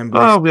match, and then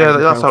Bliss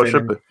that's how it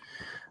should be.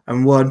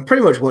 And won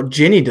pretty much what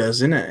Ginny does,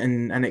 isn't it,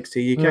 in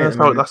NXT UK? Yeah,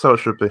 that's how it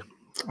should be.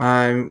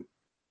 And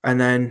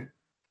then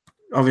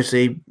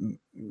obviously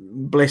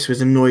Bliss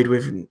was annoyed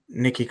with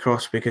Nikki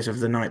Cross because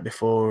of the night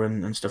before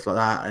and stuff like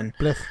that. And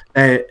Bliss.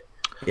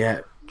 Yeah.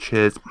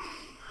 Cheers.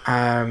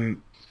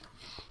 And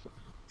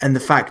the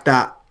fact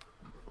that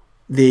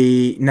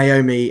the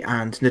Naomi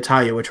and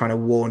Natalya were trying to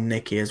warn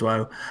Nikki as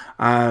well.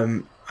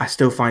 I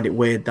still find it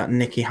weird that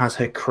Nikki has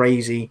her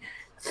crazy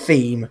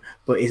theme,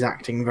 but is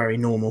acting very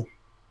normal.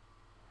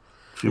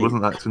 She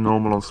wasn't acting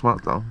normal on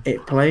SmackDown.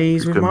 It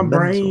plays with my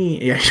brain.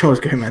 Yeah, she was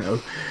going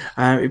mental.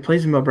 It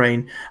plays with my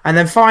brain. And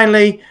then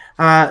finally,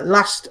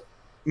 last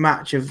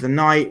match of the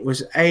night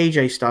was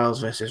AJ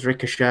Styles versus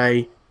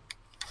Ricochet.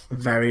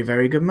 Very,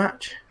 very good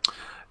match.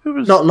 It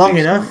was not long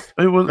enough.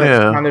 It was,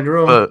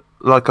 but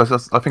like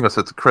I think I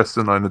said to Chris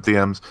in the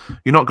DMs,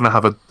 you're not going to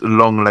have a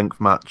long length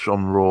match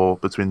on Raw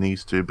between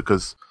these two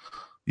because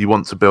you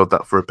want to build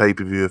that for a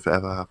pay-per-view if it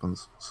ever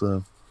happens.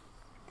 So,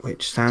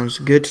 which sounds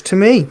good to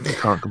me. You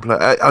can't complain.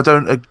 I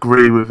don't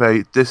agree with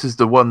this is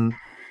the one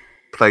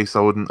place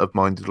I wouldn't have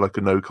minded like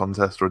a no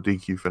contest or a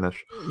DQ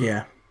finish.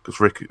 Yeah.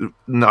 Because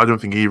I don't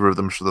think either of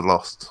them should have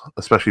lost,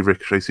 especially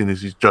Ricochet, seeing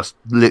as he's just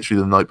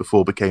literally the night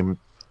before became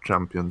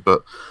champion.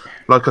 But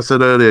like I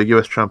said earlier,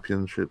 US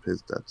Championship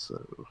is dead.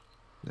 So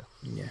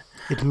yeah.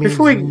 It means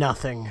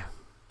nothing.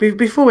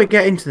 Before we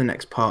get into the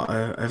next part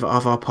of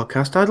our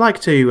podcast, I'd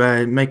like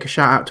to make a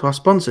shout out to our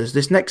sponsors.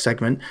 This next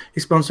segment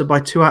is sponsored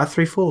by 2 out of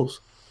 3 Falls.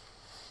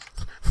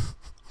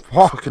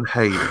 I fucking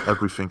hate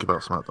everything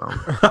about SmackDown.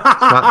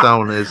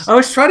 SmackDown is. I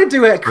was trying to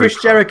do a Chris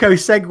Jericho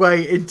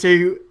segue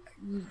into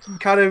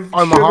kind of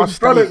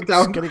product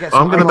down.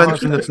 I'm going to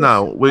mention this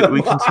now.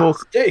 We can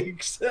talk.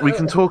 We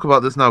can talk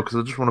about this now because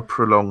I just want to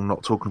prolong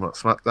not talking about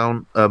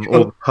SmackDown.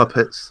 All the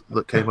puppets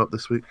that came up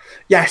this week.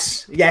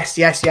 Yes. I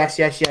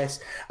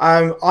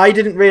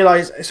didn't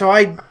realize. So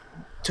I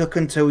took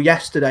until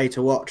yesterday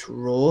to watch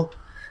Raw.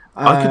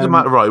 I could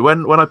imagine, right,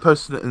 when I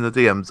posted it in the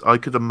DMs, I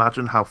could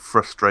imagine how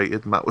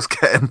frustrated Matt was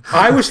getting.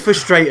 I was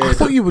frustrated. I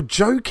thought you were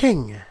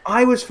joking.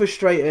 I was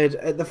frustrated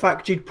at the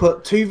fact you'd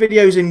put 2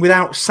 videos in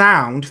without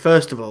sound,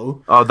 first of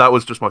all. Oh, that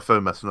was just my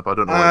phone messing up. I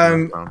don't know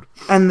what sound.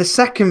 And the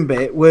second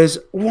bit was,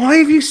 why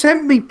have you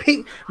sent me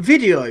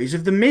videos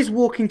of The Miz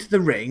walking to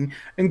the ring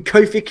and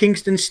Kofi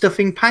Kingston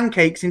stuffing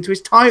pancakes into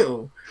his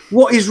title?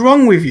 What is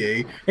wrong with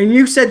you? And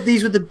you said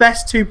these were the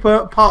best 2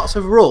 parts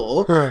of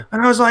Raw.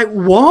 And I was like,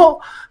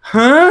 what?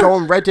 Huh? Go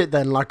on Reddit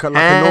then, like a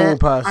normal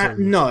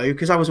person. No,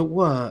 because I was at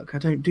work. I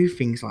don't do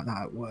things like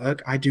that at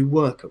work. I do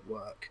work at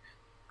work.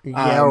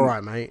 Yeah, all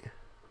right, mate.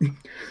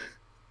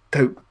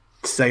 Don't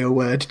say a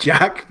word,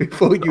 Jack,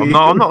 before you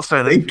I'm not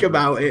saying think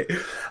about it.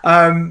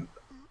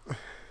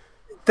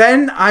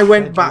 Then I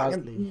went back.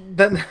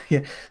 Then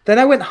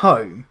I went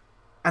home.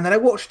 And then I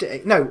watched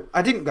it. No,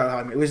 I didn't go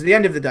home. It was the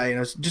end of the day, and it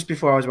was just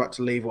before I was about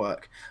to leave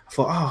work. I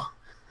thought,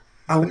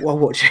 I'll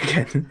watch it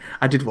again.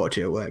 I did watch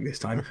it at work this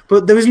time,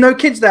 but there was no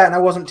kids there, and I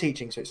wasn't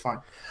teaching, so it's fine.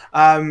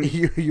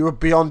 You were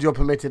beyond your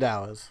permitted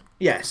hours.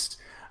 Yes,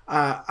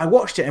 I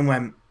watched it and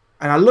went,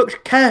 and I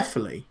looked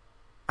carefully,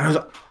 and I was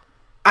like,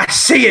 I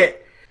see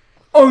it.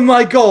 Oh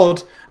my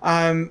god!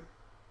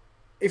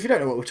 If you don't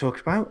know what we're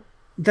talking about,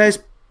 there's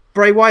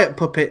Bray Wyatt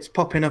puppets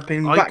popping up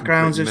in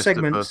backgrounds of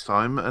segments. First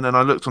time, and then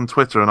I looked on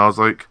Twitter and I was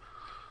like,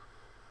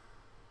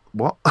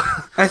 "What?"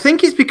 I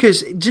think it's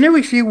because, do you know,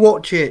 if you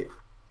watch it,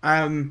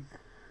 how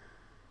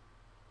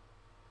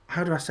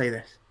do I say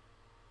this?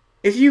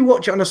 If you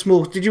watch it on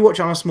did you watch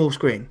it on a small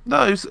screen?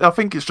 No, I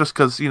think it's just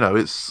because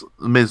it's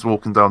Miz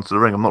walking down to the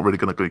ring. I'm not really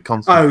going to be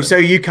concentrating. Oh, so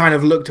you kind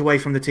of looked away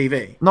from the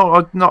TV? No,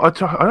 I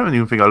don't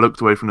even think I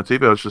looked away from the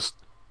TV. I was just.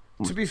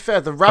 To be fair,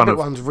 the rabbit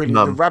one's really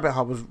the rabbit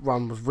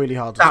one was really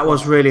hard to spot. That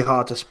was really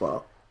hard to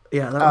spot.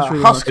 Yeah, that was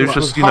really Huskers,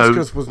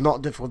 Huskers was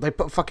not difficult. They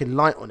put fucking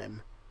light on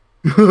him.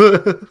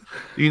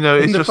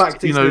 It's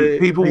just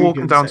people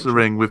walking down to the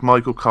ring with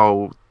Michael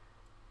Cole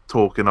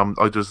talking.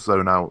 I just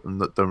zone out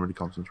and don't really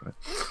concentrate.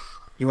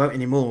 You won't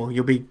anymore.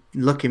 You'll be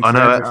looking for I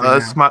know, at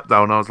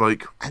SmackDown, I was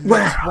like... And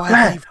that's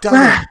why they've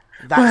done it.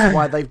 That's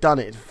why they've done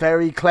it. It's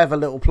very clever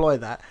little ploy,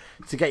 that,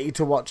 to get you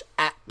to watch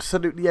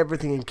absolutely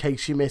everything in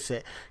case you miss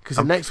it. Because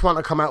the next one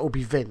to come out will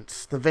be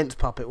Vince. The Vince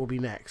puppet will be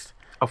next.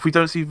 If we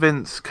don't see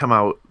Vince come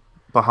out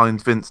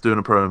behind Vince doing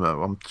a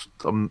promo,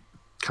 I'm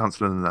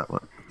cancelling the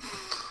network.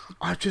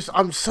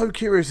 I'm so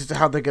curious as to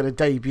how they're going to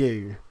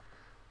debut.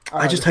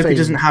 I just hope he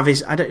doesn't have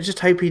his. I just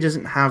hope he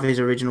doesn't have his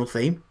original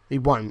theme. He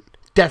won't.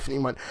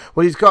 Definitely won't.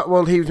 Well, he's got.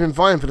 Well, he's been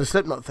vying for the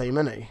Slipknot theme,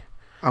 hasn't he?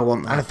 I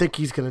want that. And I think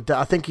he's gonna.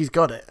 I think he's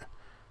got it.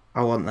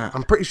 I want that.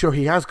 I'm pretty sure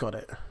he has got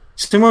it.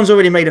 Someone's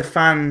already made a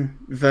fan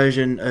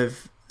version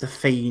of the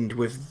Fiend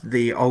with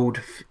the old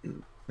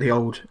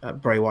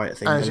Bray Wyatt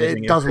thing. And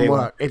it doesn't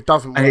work. It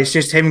doesn't work. And it's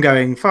just him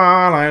going,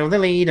 follow the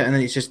leader, and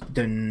then it's just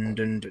dun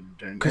dun dun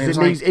dun. Because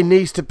it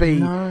needs to be.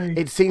 No.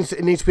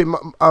 It needs to be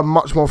a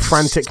much more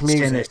frantic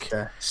music.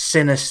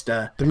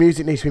 Sinister. The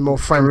music needs to be more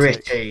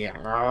frantic. Gritty.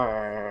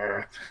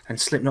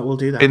 And Slipknot will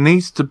do that. It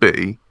needs to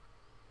be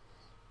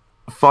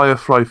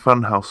Firefly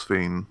Funhouse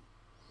theme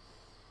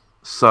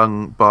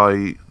sung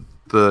by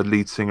the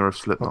lead singer of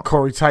Slipknot,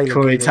 Corey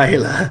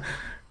Taylor.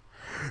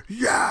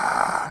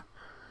 Yeah.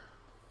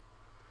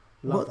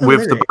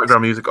 With the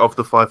background music of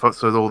the Firefly,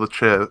 so all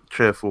the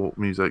cheerful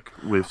music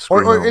with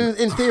scream. Or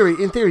in theory,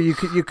 you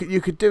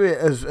could do it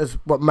as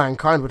what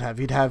Mankind would have.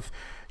 You'd have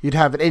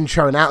an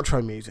intro and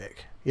outro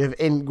music. You have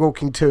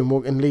walking to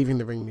and leaving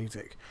the ring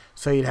music.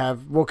 So you'd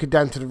have walking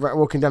down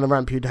the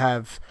ramp. You'd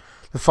have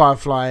the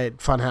Firefly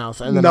Funhouse,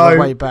 and then on the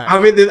way back.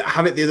 Have it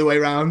the other way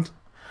around.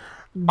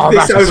 Oh,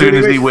 as soon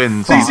as he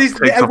wins, he takes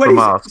off the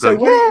mask. So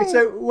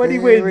when he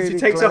wins, he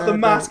takes off the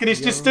mask and he's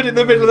just stood in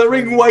the middle of the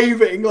ring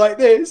waving like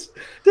this.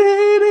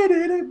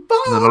 And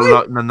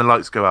then the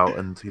lights go out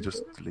and he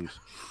just leaves.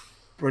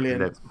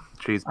 Brilliant.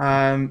 Cheese.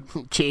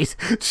 Cheese.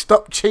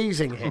 Stop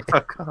cheesing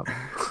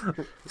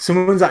it.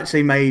 Someone's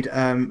actually made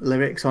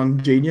lyrics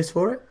on Genius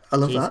for it. I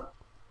love that.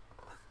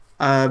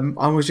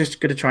 I was just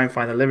going to try and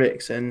find the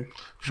lyrics. And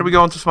should we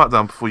go on to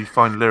SmackDown before you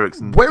find lyrics?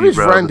 And where is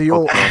Randy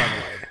Orton?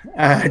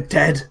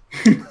 Dead.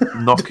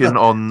 Knocking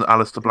on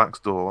Aleister Black's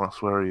door.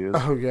 That's where he is.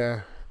 Oh,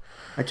 yeah.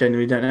 I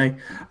genuinely don't know.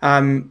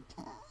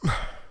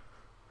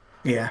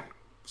 Yeah.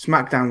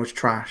 SmackDown was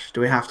trash.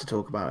 Do we have to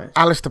talk about it?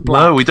 Aleister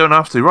Black. No, we don't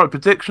have to. Right,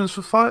 predictions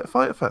for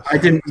Fighter Fest. I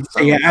didn't.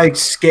 Yeah, I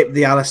skipped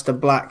the Aleister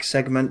Black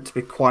segment, to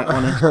be quite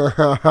honest.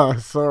 I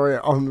saw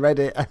it on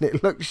Reddit and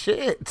it looked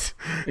shit.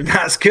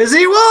 That's because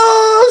he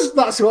was.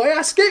 That's why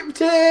I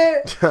skipped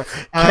it.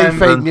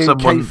 Kayfabe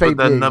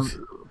news.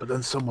 But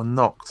then someone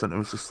knocked and it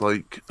was just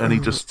like, and he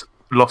just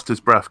lost his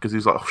breath because he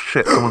was like, oh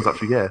shit, someone's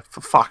actually here.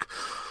 Fuck.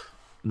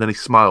 And then he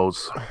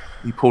smiles.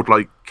 He pulled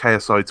like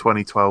KSI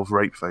 2012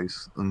 rape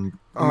face. And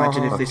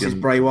imagine if this is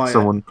Bray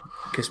Wyatt.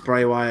 Because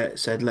Bray Wyatt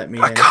said, let me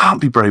in. I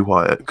can't be Bray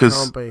Wyatt.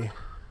 Because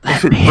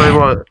if it's Bray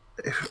Wyatt...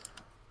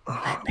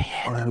 let me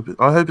in.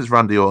 I hope it's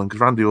Randy Orton,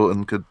 because Randy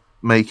Orton could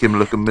make him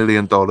look $1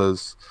 million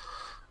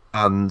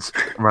and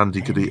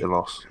Randy could eat a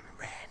loss.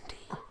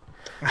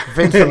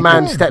 Vince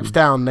McMahon steps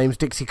down, names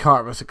Dixie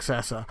Carter a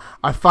successor.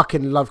 I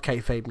fucking love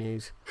kayfabe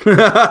news.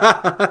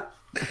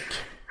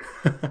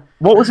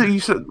 What was it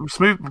you said?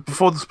 Smooth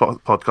before the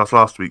podcast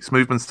last week.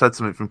 Smoothman said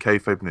something from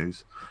kayfabe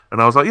news,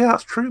 and I was like, "Yeah,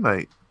 that's true,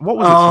 mate." What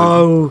was it?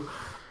 Oh,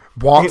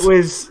 what? It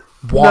was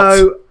what?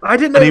 No, I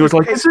didn't know. And he was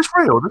like, "Is this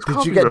real? This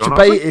Did you get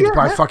debated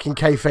by fucking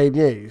kayfabe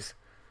news?"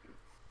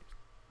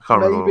 I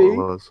can't remember what it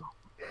was.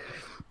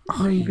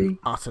 Maybe.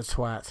 Utter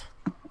twat.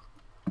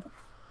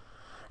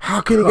 How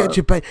can you get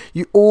debated?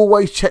 You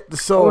always check the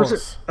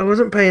source. I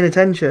wasn't paying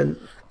attention.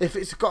 If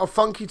it's got a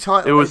funky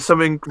title... It was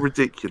something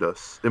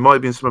ridiculous. It might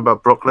have been something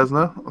about Brock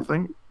Lesnar, I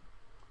think.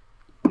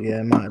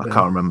 Yeah, it might have been. I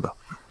can't remember.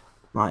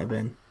 Might have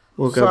been.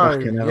 We'll go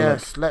back and have a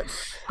look.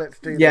 let's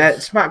do this. Yeah,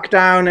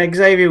 SmackDown,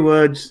 Xavier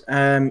Woods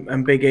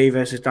and Big E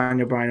versus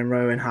Daniel Bryan and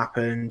Rowan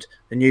happened.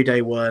 The New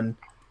Day won.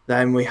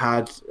 Then we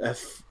had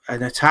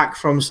an attack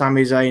from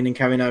Sami Zayn and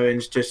Kevin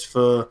Owens just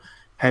for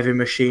heavy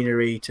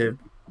machinery to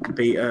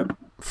beat up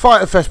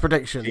Fighter Fest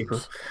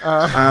predictions.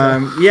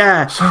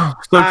 Yeah. So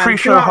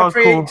pre-show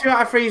hardcore. 2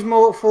 out of 3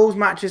 more Falls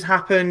matches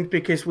happened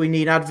because we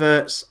need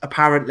adverts,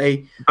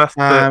 apparently. Best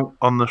bit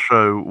on the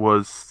show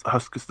was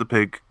Huskus the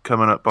Pig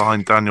coming up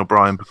behind Daniel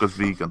Bryan because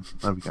vegan.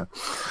 There we go.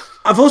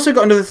 I've also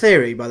got another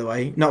theory, by the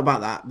way. Not about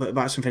that, but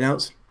about something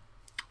else.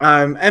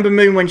 Ember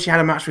Moon, when she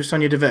had a match with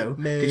Sonya Deville,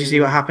 did you see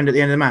what happened at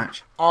the end of the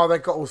match? Oh, they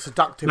got all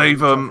seductive. They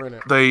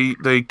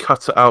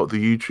cut it out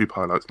the YouTube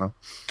highlights now.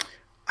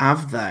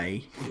 Have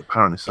they?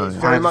 Apparently so. It's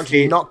very much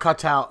not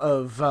cut out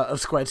of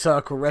Squared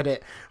Circle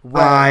Reddit,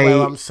 where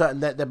I'm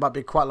certain that there might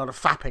be quite a lot of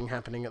fapping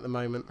happening at the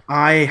moment.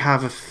 I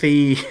have a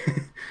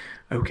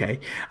Okay.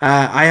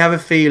 I have a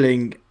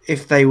feeling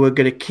if they were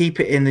going to keep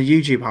it in the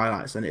YouTube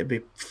highlights, then it'd be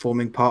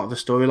forming part of a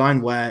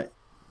storyline where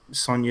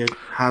Sonya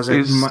has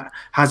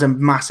a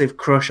massive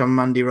crush on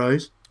Mandy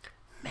Rose.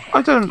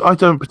 I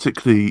don't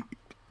particularly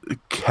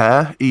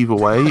care either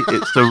way.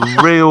 It's a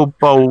real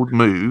bold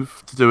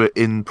move to do it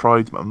in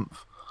Pride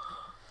Month.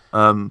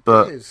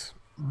 But it is.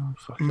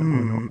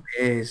 It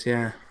is,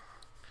 yeah.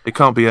 It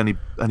can't be any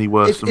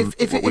worse than what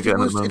we're getting at the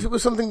moment. If it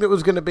was something that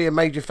was going to be a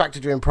major factor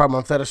during Pride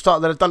Month, they'd have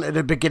done it at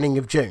the beginning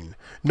of June,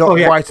 not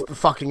right at the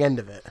fucking end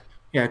of it.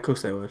 Yeah, of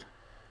course they would.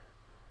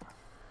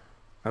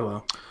 Oh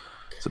well.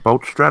 It's a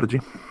bold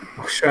strategy.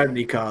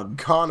 Strategy card.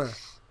 Kana.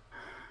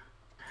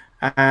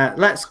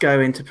 Let's go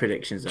into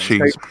predictions then.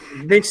 Cheese.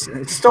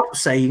 So stop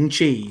saying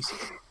cheese.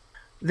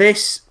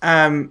 This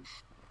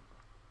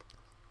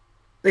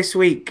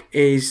week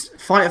is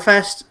Fighter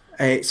Fest.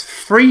 It's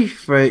free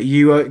for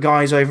you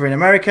guys over in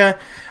America.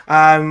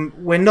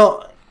 We're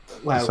not.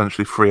 Well,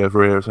 essentially free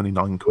over here. It's only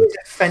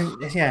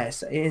 £9.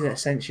 Yes, it is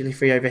essentially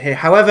free over here.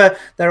 However,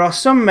 there are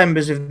some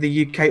members of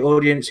the UK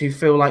audience who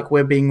feel like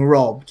we're being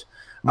robbed.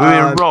 We're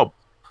being robbed.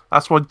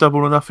 That's why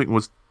Double or Nothing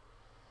was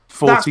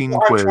 14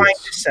 quid.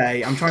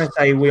 I'm trying to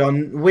say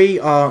we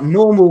are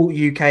normal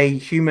UK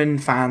human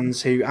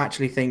fans who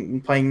actually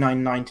think paying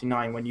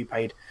 £9.99 when you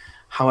paid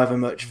however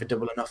much for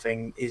Double or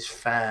Nothing is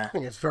fair. I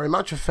think it's very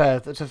much a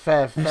fair. It's a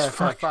fair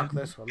fuck.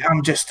 This one.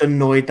 I'm just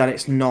annoyed that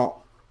it's not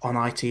on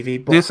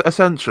ITV. But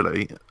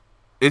Essentially,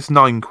 it's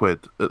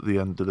 £9 at the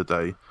end of the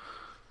day.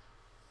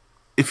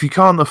 If you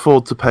can't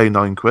afford to pay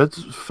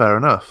 £9, fair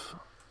enough.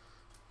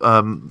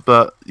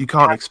 But you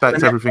can't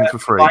expect everything for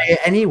free. Buy it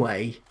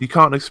anyway. You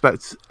can't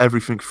expect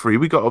everything free.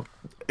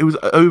 It was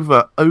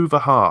over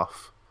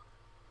half.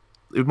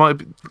 It might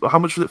be, how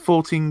much was it?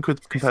 14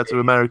 quid compared to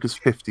America's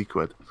 50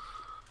 quid,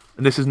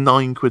 and this is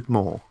 £9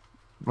 more.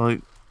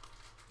 Like,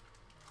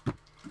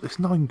 it's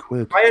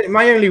 £9.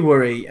 My only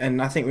worry,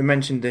 and I think we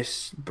mentioned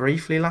this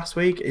briefly last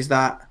week, is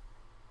that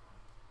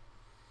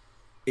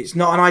it's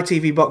not an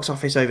ITV box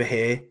office over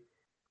here.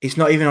 It's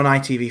not even on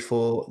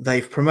ITV4.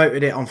 They've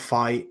promoted it on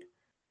Fight.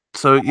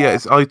 So yeah,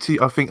 it's I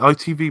think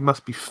ITV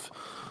must be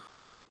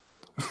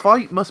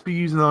Fight must be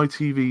using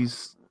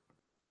ITV's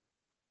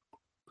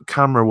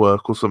camera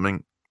work or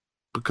something,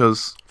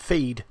 because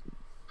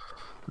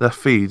their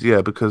feed,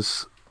 yeah,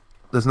 because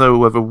there's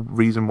no other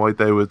reason why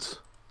they would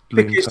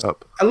link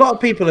up. A lot of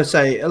people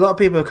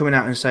are coming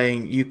out and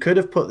saying you could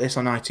have put this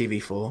on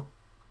ITV4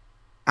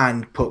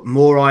 and put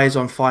more eyes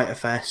on Fighter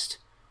Fest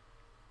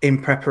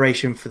in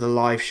preparation for the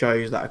live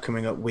shows that are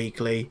coming up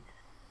weekly.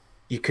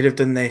 You could have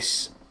done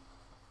this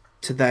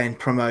to then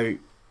promote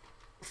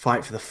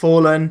Fight for the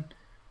Fallen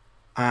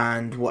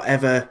and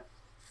whatever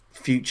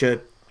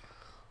future.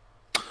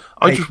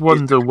 I just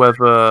wonder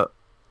whether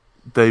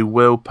they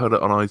will put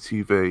it on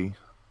ITV,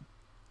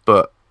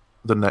 but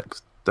the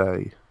next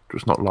day,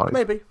 just not live.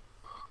 Maybe.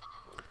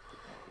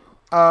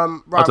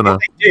 Right, I don't know.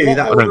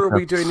 What order are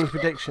we doing these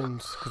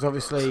predictions? Because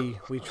obviously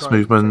we try.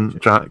 Smoothman,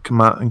 Jack,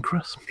 Matt, and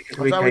Chris.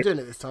 We're doing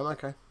it this time.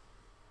 Okay.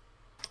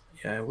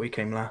 Yeah, we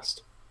came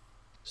last,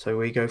 so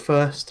we go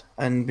first.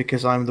 And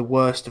because I'm the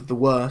worst of the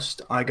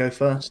worst, I go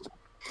first.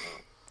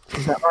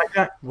 Is that right,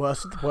 Jack?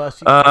 Worst of the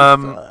worst. You go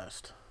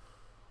first.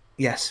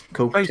 Yes,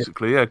 cool.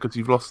 Basically, yeah, because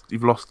you've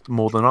lost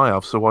more than I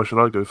have, so why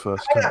should I go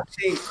first?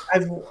 I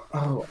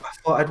thought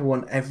I'd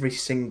won every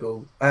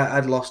single.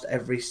 I'd lost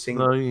every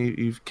single. No,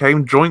 you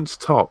came joint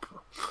top.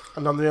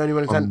 And I'm the only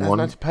one who hasn't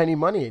had to pay any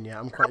money in yet.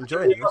 I'm quite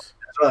enjoying this.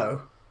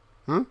 Hello.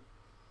 Did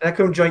I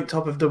come joint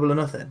top of Double or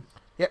Nothing?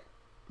 Yep.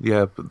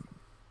 Yeah, but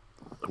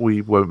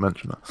we won't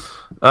mention that.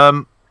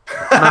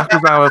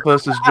 Nakazawa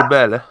versus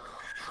Jabele.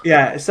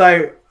 Yeah,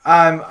 so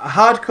a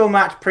hardcore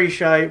match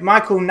pre-show.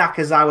 Michael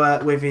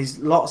Nakazawa with his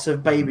lots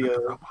of baby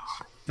oil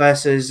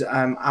versus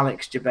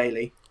Alex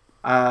Jabali.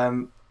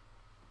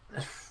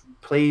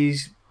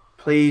 Please,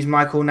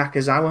 Michael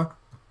Nakazawa.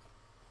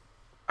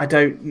 I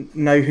don't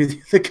know who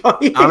the guy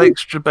is.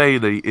 Alex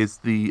Jabali is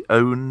the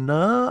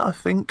owner, I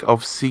think,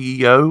 of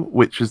CEO,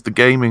 which is the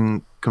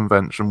gaming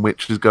convention,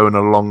 which is going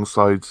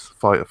alongside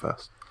Fighter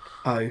Fest.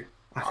 Oh,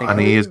 I think.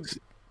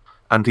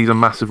 And he's a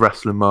massive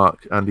wrestling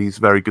mark, and he's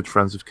very good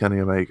friends with Kenny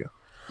Omega.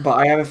 But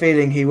I have a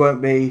feeling he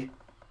won't be.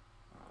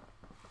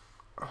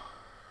 Are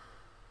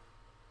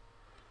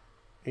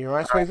you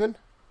alright, Swayzen?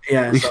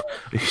 Yeah.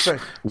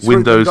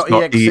 Windows,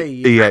 not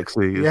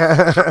EXE.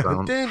 Yeah.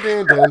 Dun,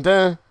 dun,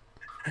 dun.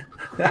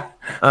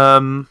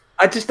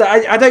 I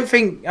don't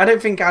think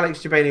Alex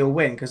Jabali will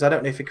win because I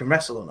don't know if he can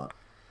wrestle or not.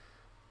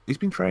 He's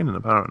been training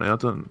apparently. I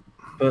don't.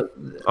 But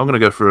I'm going to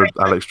go for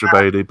Alex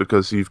Jabali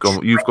because you've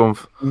gone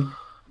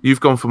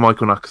for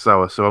Michael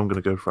Nakazawa, so I'm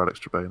going to go for Alex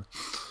Jabali,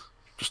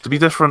 just to be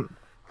different.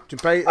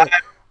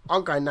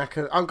 I'm going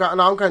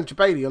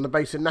Jabali on the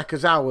basis that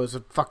Nakazawa's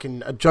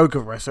a joke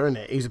of a wrestler, isn't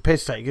it? He's a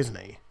piss take, isn't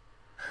he?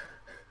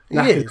 He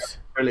is.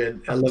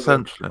 Brilliant. I love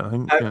Essentially, it. I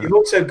think. Yeah. You've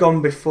also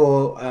gone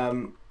before.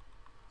 Do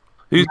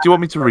you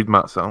want me to read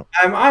Matt's out?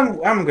 I'm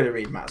going to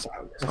read Matt's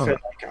out because I feel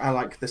like I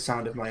like the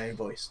sound of my own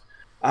voice.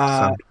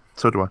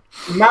 So do I.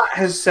 Matt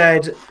has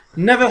said,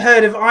 never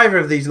heard of either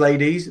of these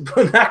ladies,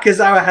 but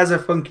Nakazawa has a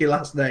funky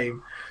last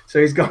name. So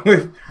he's gone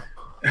with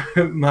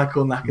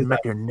Michael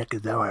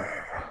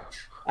Nakazawa.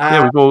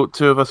 Yeah,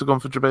 two of us have gone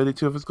for Jabali,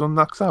 two of us have gone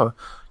Nakazawa.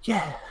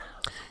 Yeah.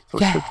 That's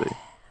what it should be.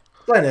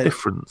 Splendid.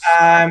 Difference.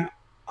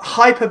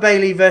 Hyper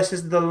Bailey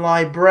versus the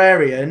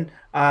Librarian,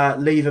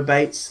 Lever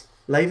Bates.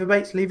 Lever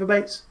Bates?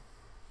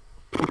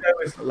 We'll go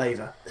with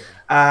Lever.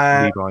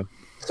 Levi.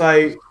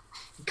 So,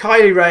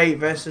 Kylie Ray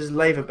versus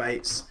Lever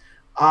Bates.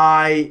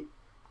 I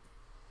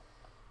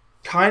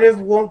kind of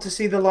want to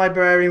see the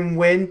Librarian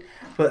win,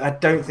 but I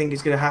don't think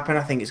it's going to happen.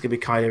 I think it's going to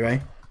be Kylie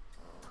Ray.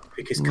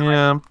 Because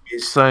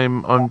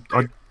Same.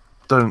 I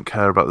don't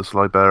care about this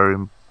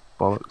Librarian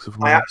bollocks.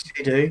 Of I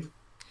actually do.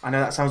 I know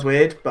that sounds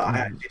weird, but I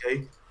actually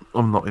do.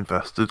 I'm not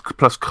invested.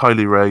 Plus,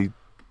 Kylie Ray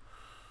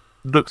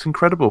looks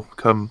incredible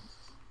come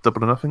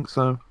Double or Nothing,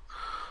 so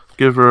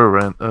give her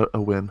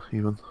a win,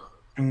 even.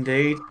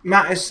 Indeed.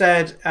 Matt has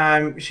said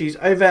she's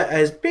over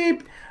as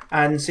Bib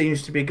and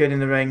seems to be good in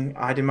the ring.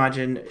 I'd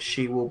imagine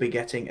she will be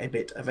getting a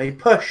bit of a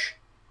push.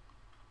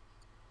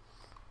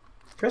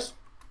 Chris?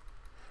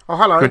 Oh,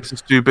 hello. Chris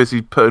is too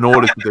busy putting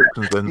all his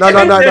predictions in. No.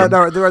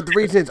 The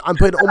reason is I'm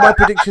putting all my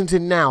predictions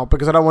in now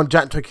because I don't want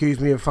Jack to accuse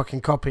me of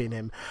fucking copying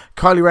him.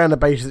 Kylie Ray on the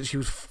basis that she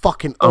was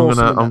fucking awesome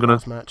in that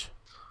last match.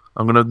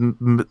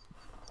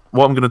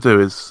 What I'm gonna do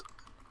is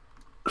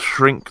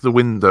shrink the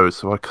window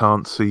so I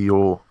can't see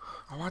your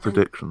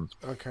predictions.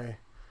 Okay.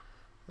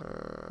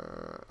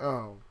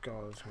 Oh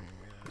god.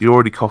 You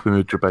already copied me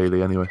with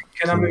Jabali anyway.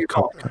 Can I move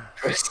on?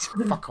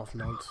 Fuck off,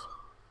 nods.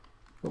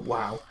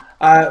 Wow.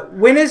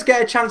 Winners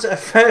get a chance at a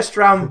first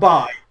round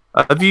bye.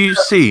 Have you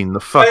seen the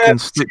fucking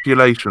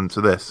stipulation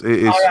to this?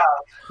 It is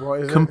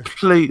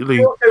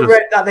completely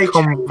just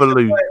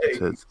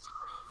convoluted.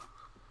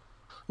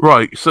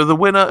 Right, so the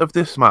winner of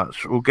this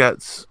match will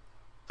get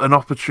an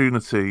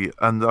opportunity,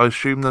 and I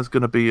assume there's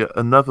going to be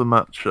another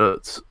match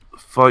at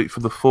Fight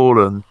for the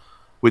Fallen,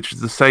 which is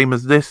the same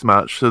as this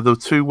match. So the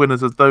two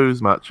winners of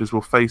those matches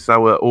will face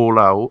our All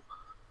Out,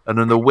 and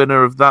then the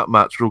winner of that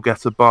match will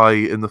get a bye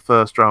in the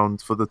first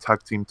round for the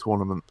tag team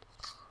tournament.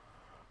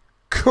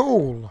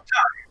 Cool.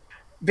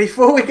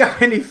 Before we go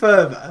any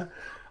further,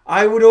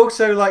 I would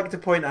also like to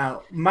point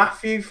out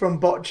Matthew from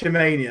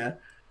Botchamania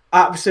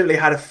absolutely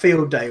had a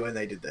field day when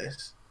they did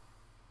this.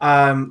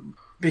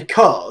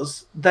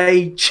 Because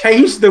they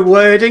changed the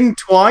wording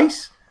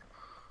twice.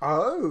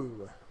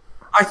 Oh.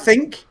 I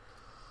think.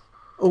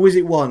 Or was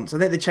it once? I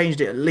think they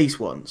changed it at least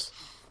once.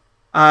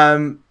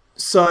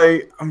 So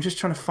I'm just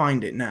trying to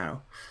find it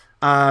now.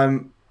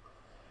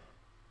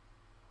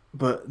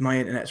 But my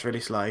internet's really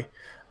slow.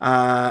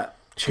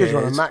 Cheers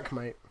on a Mac,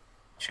 mate.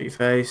 Shoot your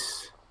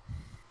face.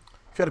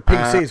 If you had a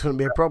PC, this wouldn't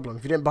be a problem.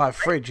 If you didn't buy a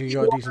fridge, you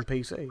got a decent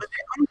PC. Put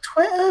it on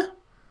Twitter?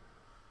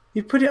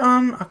 You put it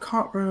on? I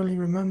can't really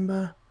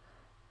remember.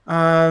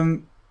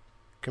 Can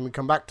we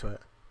come back to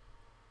it?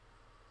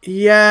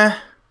 Yeah.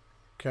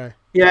 Okay.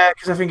 Yeah,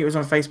 because I think it was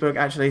on Facebook,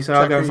 actually, so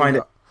I'll go and find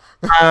it.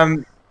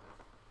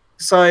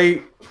 So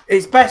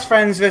it's Best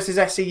Friends versus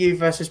SCU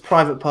versus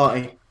Private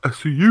Party.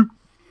 SCU?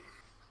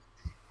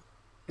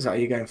 Is that what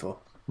you're going for?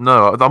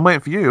 No, I'm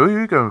waiting for you. Who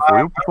are you going for?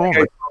 You're before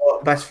me.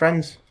 Best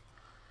Friends.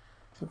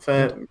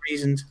 For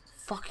reasons.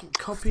 Fucking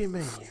copy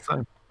me.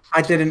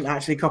 I didn't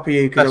actually copy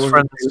you because Best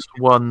Friends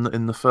won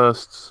in the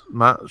first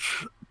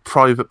match.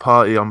 Private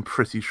Party, I'm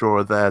pretty sure,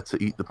 are there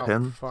to eat the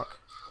pin. Fuck.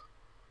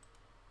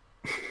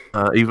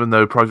 Even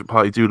though Private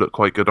Party do look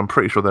quite good, I'm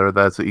pretty sure they're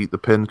there to eat the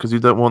pin because you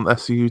don't want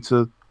SCU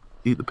to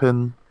eat the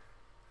pin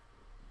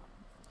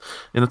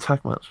in a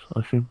tag match, I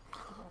assume.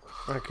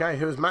 Okay,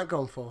 who has Matt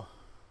gone for?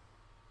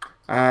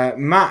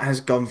 Matt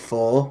has gone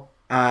for.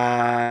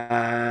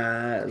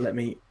 Let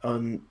me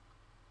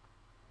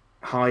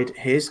hide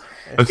his.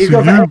 He's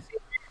gone for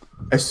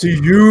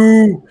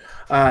SCU.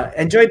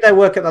 Enjoyed their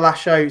work at the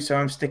last show, so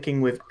I'm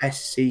sticking with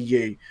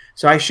SCU.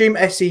 So I assume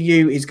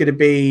SCU is going to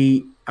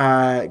be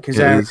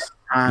Kazarian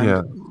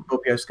and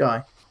Scorpio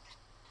Sky.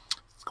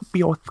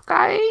 Scorpio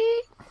Sky.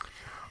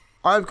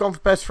 I've gone for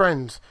Best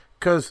Friends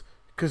because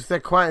they're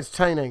quite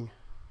entertaining.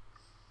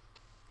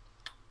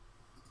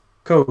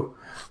 Cool.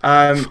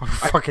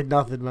 Fucking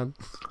nothing, man.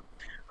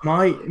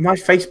 My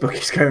Facebook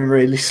is going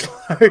really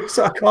slow,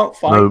 so I can't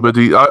find.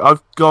 Nobody.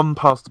 I've gone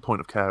past the point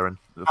of caring.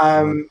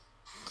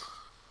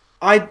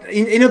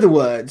 In other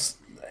words,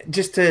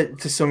 just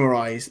to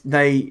summarize,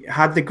 they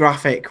had the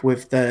graphic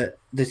with the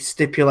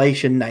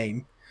stipulation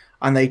name,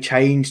 and they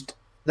changed.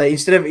 They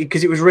instead of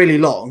because it was really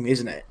long,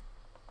 isn't it?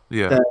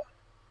 Yeah.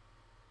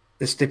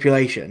 The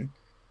stipulation.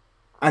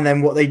 And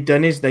then what they'd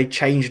done is they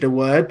changed a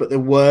word, but the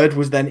word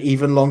was then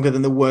even longer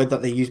than the word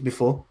that they used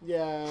before.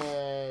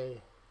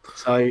 Yay.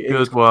 So it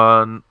was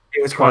one.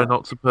 It was try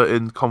not to put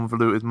in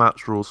convoluted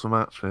match rules for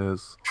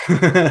matches.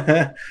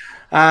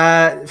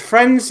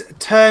 Friends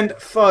turned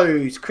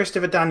foes.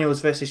 Christopher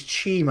Daniels versus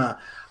Chima.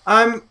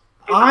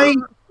 I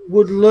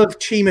would love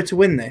Chima to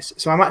win this,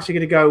 so I'm actually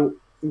going to go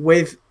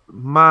with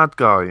Mad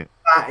Guy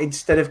that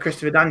instead of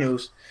Christopher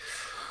Daniels.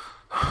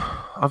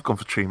 I've gone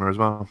for Chima as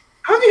well.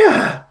 Have you?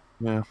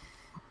 Yeah.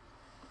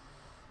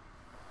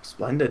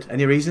 Splendid.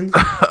 Any reasons?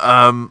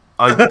 I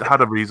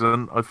had a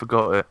reason. I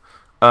forgot it.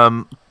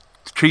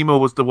 Chima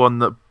was the one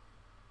that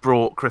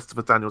brought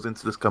Christopher Daniels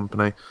into this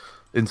company,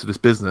 into this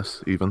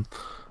business even.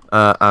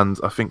 And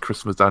I think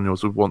Christopher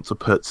Daniels would want to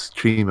put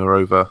Chima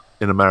over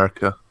in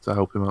America to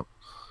help him out.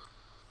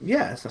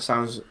 Yes, that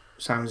sounds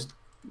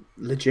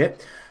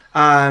legit.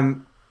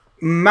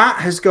 Matt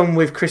has gone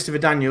with Christopher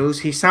Daniels.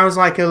 He sounds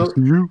like a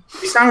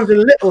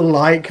little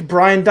like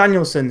Bryan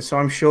Danielson, so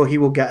I'm sure he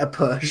will get a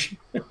push.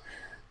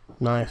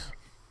 Nice.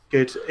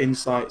 Good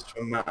insights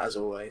from Matt, as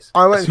always.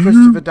 I went with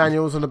Christopher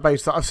Daniels on the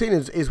base that I've seen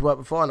his work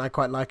before, and I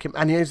quite like him.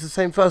 And he has the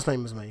same first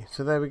name as me,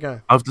 so there we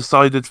go. I've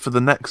decided for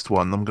the next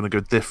one, I'm going to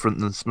go different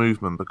than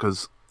Smoothman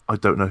because I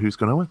don't know who's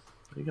going to win.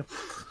 There you go.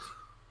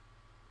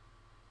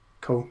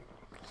 Cool.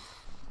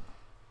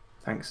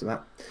 Thanks for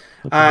that.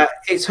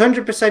 It's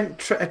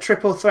 100% a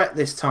triple threat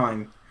this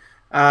time.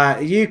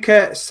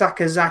 Yuka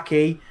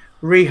Sakazaki,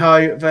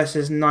 Riho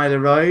versus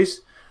Nyla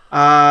Rose.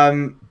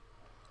 I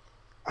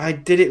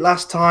did it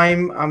last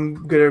time.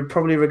 I'm going to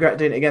probably regret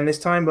doing it again this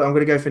time, but I'm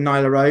going to go for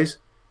Nyla Rose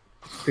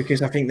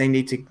because I think they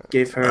need to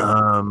give her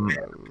a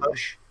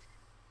push.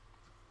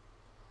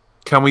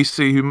 Can we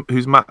see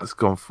who's Matt's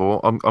gone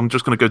for? I'm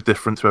just going to go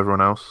different to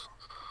everyone else.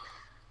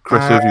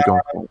 Chris, who have you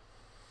gone for?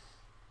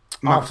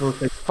 Oh, for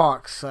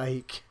fuck's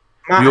sake.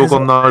 You're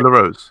gone Nyla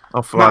Rose.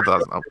 I'll find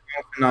that out.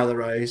 Nyla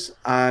Rose.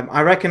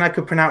 I reckon I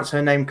could pronounce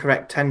her name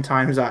correct 10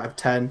 times out of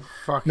 10.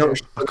 I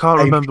can't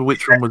remember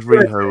which one was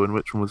Riho and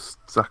which one was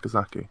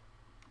Sakazaki.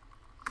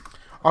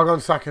 I've gone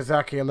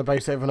Sakazaki on the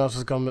base. Everyone else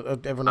has gone.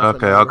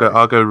 Okay, I'll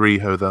go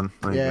Riho then.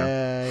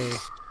 Yay!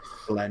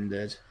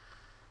 Blended.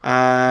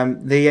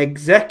 The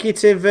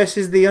executive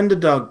versus the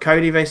underdog.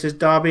 Cody versus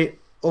Darby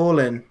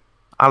Allin.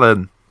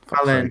 Allen.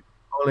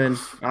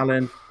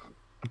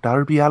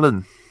 Darby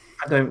Allin.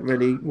 I don't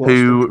really watch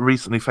who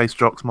recently faced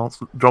John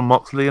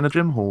Moxley in a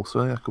gym hall,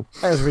 so yeah, cool.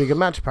 That was a really good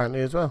match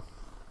apparently as well.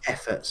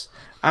 Efforts.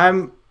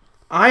 I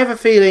have a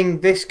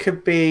feeling this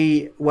could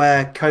be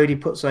where Cody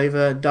puts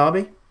over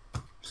Darby.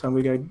 So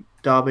we go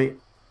Darby.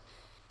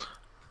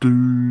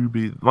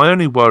 My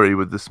only worry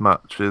with this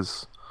match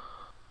is,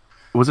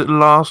 was it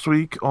last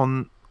week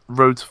on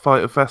Road to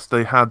Fighter Fest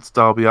they had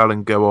Darby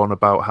Allin go on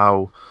about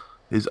how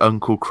his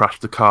uncle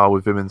crashed a car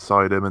with him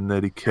inside him and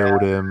nearly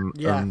killed him.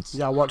 Yeah,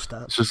 I watched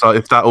that. It's just like,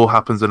 if that all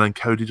happens and then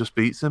Cody just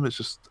beats him, it's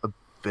just a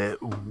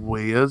bit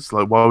weird.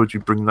 Like, why would you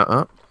bring that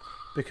up?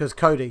 Because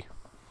Cody.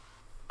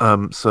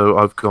 So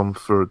I've gone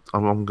for.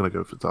 I'm going to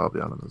go for Darby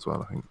Allin as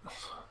well, I think.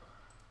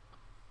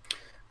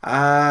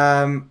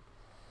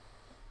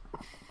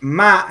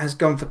 Matt has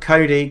gone for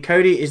Cody.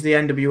 Cody is the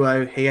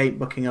NWO. He ain't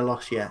booking a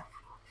loss yet.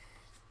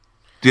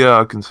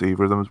 Yeah, I can see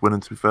either of them as winning,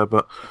 to be fair.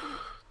 But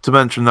to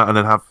mention that and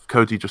then have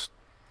Cody just.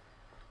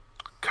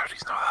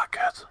 Cody's not that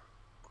good.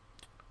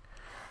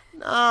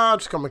 No, I've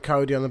just gone with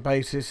Cody on the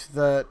basis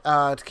that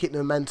to keep the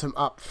momentum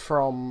up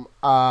from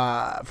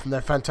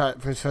his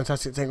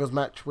fantastic singles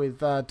match with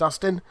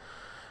Dustin.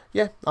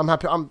 Yeah, I'm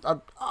happy.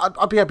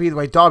 I'd be happy either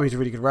way. Darby's a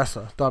really good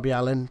wrestler. Darby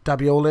Allin,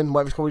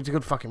 whatever it's called, he's a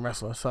good fucking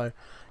wrestler. So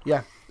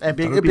yeah, it'd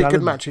be a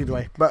good match either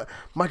way. But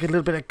might get a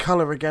little bit of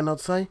colour again, I'd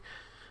say.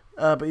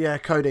 But yeah,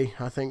 Cody,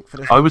 I think for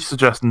this. I would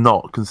suggest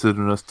not,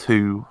 considering us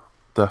 2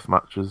 death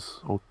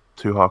matches or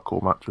 2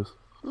 hardcore matches.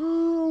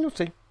 We'll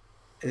see.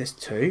 There's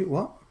 2.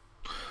 What?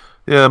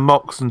 Yeah,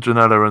 Mox and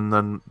Janela, and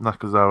then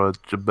Nakazawa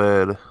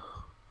Jabir.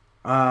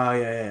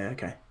 Yeah,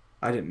 okay.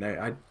 I didn't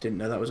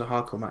know that was a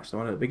hardcore match. The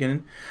one at the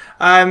beginning.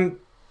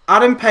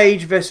 Adam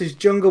Page versus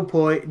Jungle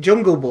Boy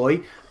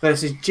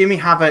versus Jimmy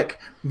Havoc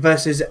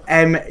versus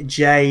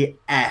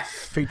MJF,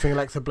 featuring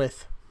Alexa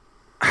Bliss.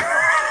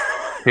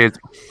 Here's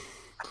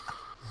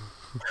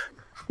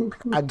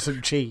and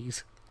some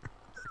cheese.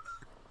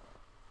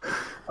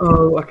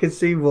 Oh, I can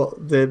see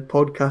what the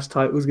podcast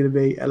title was going to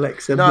be.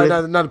 Alexa Bliss.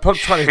 No, the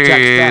podcast title is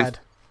Jack's dad.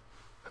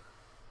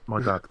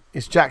 My dad.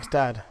 It's Jack's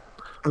dad.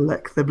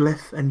 Alexa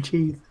Bliss and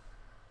cheese.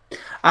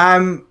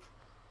 I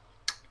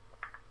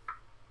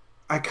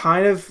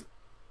kind of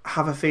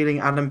have a feeling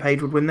Adam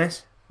Page would win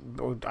this.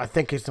 I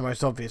think it's the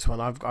most obvious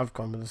one. I've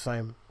gone with the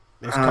same.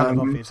 It's kind of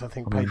obvious. I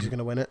think Page is going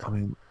to win it.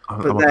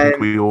 I think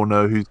we all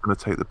know who's going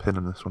to take the pin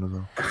in this one as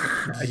well.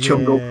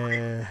 Jungle.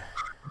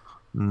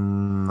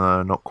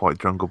 No, not quite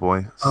Jungle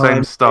Boy.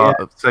 Same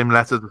same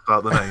letter to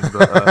start the name,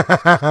 but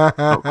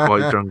not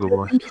quite Jungle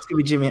Boy. I think it's going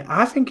to be Jimmy.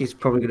 I think he's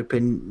probably going to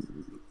pin.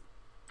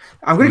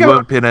 He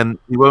won't pin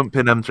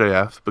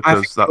MJF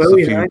because that's a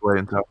few way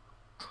into.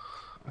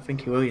 I think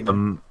he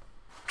will.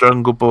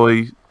 Jungle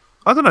Boy.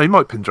 I don't know. He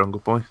might pin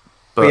Jungle Boy,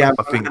 but yeah,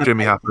 I think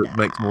Jimmy Havoc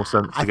makes more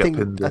sense to get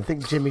pinned. I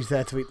think Jimmy's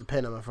there to eat the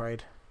pin. I'm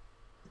afraid.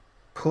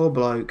 Poor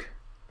bloke.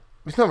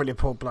 He's not really a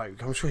poor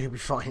bloke. I'm sure he'll be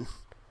fine.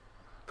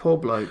 Poor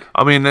bloke.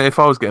 I mean, if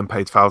I was getting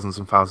paid thousands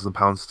and thousands of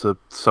pounds to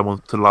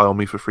someone to lie on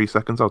me for 3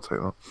 seconds, I'll take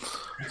that.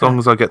 As long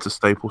as I get to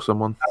staple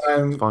someone,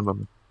 it's fine by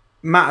me.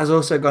 Matt has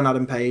also gone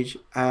Adam Page.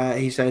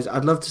 He says,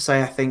 I'd love to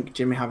say I think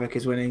Jimmy Havoc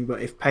is winning,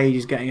 but if Page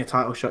is getting a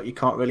title shot, you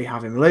can't really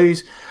have him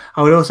lose.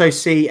 I would also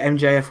see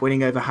MJF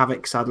winning over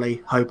Havoc,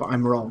 sadly. Hope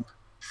I'm wrong.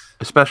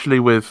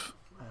 Especially with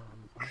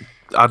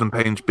Adam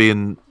Page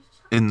being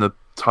in the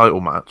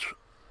title match.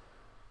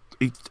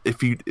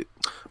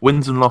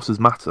 Wins and losses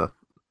matter.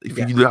 If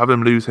you have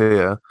him lose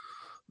here,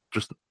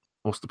 just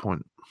what's the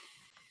point?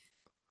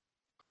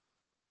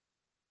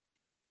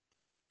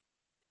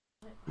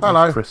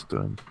 Hello. What's Chris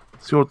doing?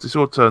 It's your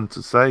turn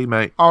to say,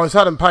 mate. Oh, it's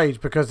Adam Page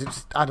because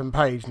it's Adam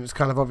Page, and it's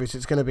kind of obvious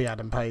it's going to be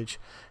Adam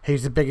Page.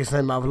 He's the biggest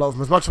name out of a lot of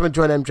them. As much as I'm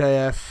enjoying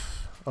MJF,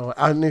 or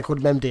I only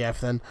called him MDF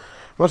then.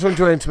 As much as I'm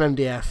enjoying some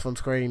MDF on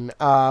screen,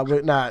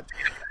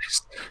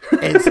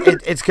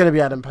 it's going to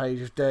be Adam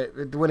Page. If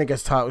the winner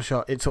gets title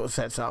shot, it sort of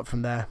sets it up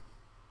from there.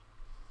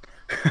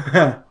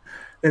 The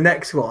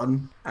next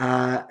one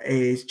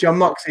is John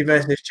Moxley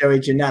versus Joey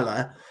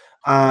Janela.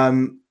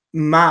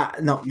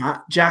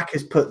 Jack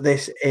has put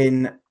this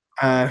in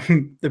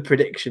the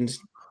predictions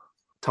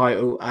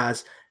title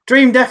as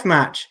Dream Death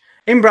Match,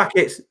 in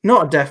brackets,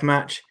 not a death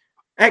match,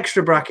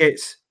 extra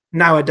brackets,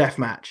 now a death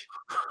match.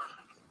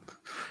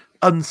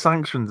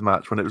 Unsanctioned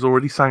match when it was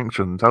already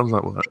sanctioned. How does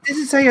that work? It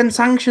doesn't say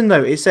unsanctioned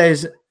though. It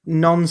says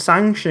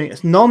non-sanctioned.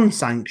 It's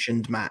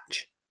non-sanctioned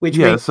match. Which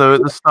means so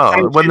at the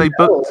start when they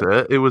booked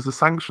it, it was a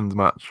sanctioned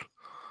match.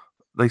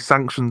 They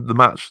sanctioned the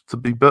match to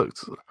be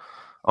booked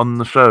on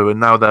the show,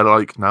 and now they're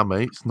like, "Nah,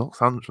 mate, it's not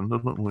sanctioned. I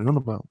don't know what you're on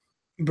about."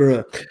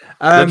 Bruh.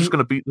 They're just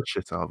going to beat the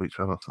shit out of each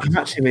other. I'm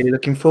actually really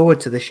looking forward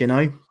to this,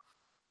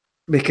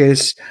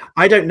 because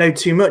I don't know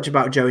too much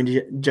about Joey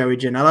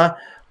Janela,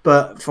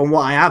 but from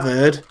what I have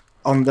heard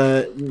on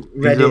the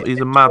Reddit,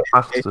 he's a mad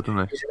bastard, isn't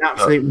he? He's an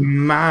absolute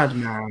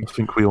madman. I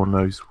think we all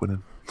know he's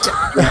winning.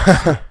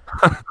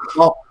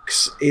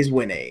 Mox is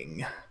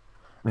winning.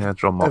 Yeah,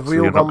 John Moxley.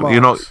 You're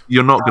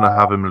not going to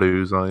have him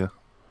lose, are you?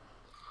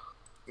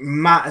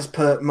 Matt has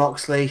put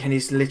Moxley, and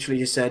he's literally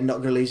just said not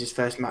going to lose his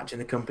first match in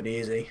the company,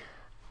 is he?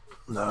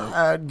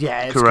 No.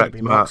 Yeah, it's going to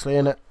be Moxley,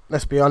 isn't it?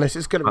 Let's be honest,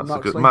 it's going to be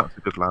Moxley. Matt's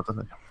a good lad,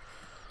 isn't he?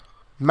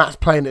 Matt's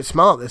playing it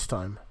smart this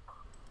time.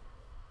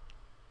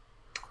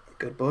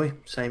 Good boy,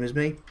 same as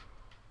me,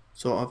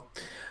 sort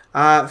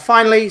of.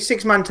 Finally,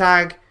 6-man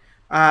tag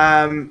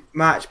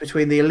match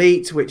between the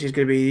Elite, which is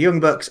going to be the Young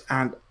Bucks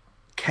and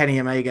Kenny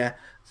Omega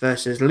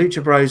versus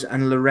Lucha Bros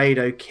and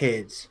Laredo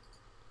Kids.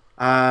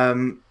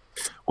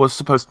 Was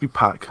supposed to be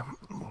Pac.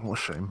 What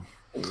a shame.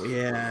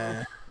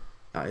 Yeah,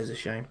 that is a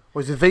shame.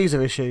 Was it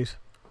visa issues?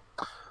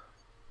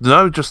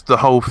 No, just the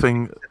whole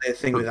thing,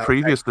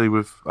 previously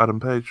with Adam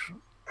Page.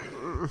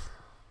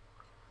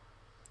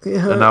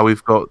 Yeah. And now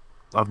we've got...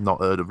 I've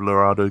not heard of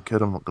Laredo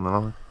Kid, I'm not going to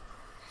lie.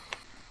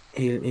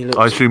 He looks...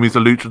 I assume he's a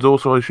luchador,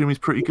 so I assume he's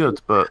pretty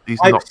good, but he's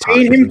not... I've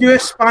seen him do a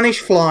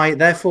Spanish fly,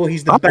 therefore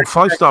he's the best...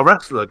 5-star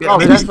wrestler.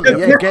 Definitely.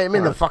 Yeah, get him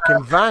in the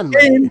fucking van.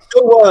 In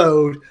the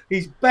world.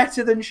 He's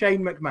better than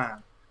Shane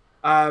McMahon.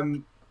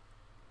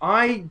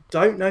 I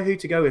don't know who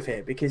to go with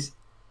here, because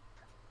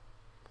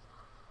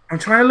I'm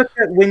trying to look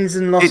at wins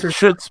and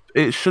losses.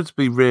 It should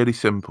be really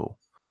simple.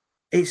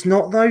 It's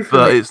not, though,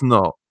 but it's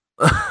not.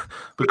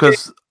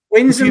 Because...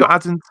 If you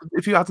add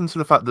into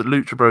the fact that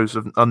Lucha Bros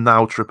are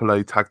now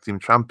AAA Tag Team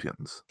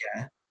Champions,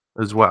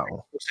 as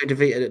well, also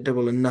defeated at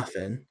Double or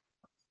Nothing,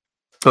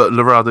 but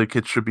Laredo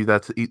Kid should be there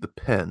to eat the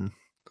pin.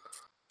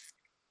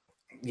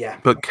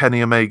 Yeah, but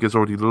Kenny Omega's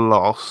already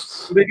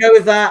lost. I'm going to go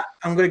with that.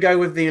 I'm going to go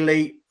with the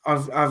Elite.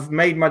 I've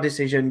made my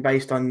decision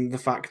based on the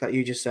fact that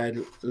you just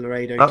said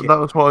Laredo Kid. That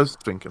was what I was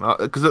thinking.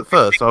 Because at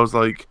first I was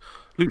like,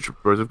 Lucha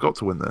Bros have got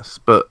to win this,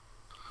 but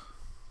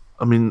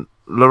I mean,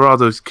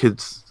 Laredo's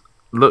Kids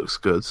looks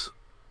good.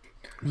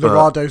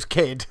 Laredo's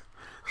kid.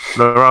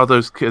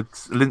 Laredo's kid.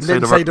 Lindsay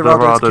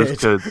Dorado's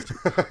kid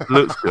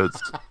looks good,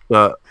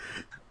 but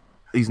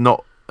he's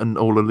not an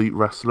all elite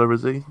wrestler,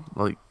 is he?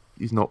 Like,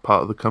 he's not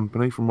part of the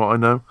company, from what I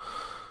know.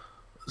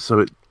 So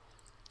it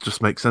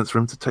just makes sense for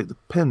him to take the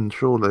pin,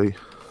 surely.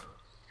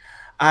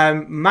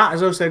 Matt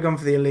has also gone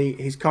for the Elite.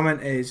 His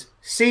comment is,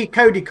 see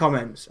Cody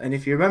comments. And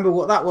if you remember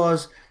what that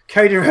was,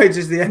 Cody Rhodes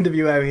is the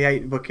NWO. He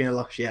ain't booking a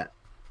loss yet.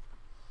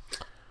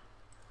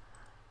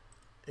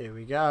 Here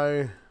we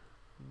go.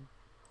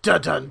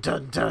 Dun dun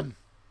dun dun.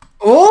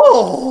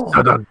 Oh!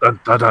 Dun dun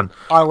dun dun.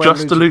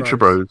 Just the Lucha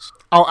Bros.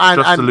 Oh,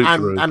 and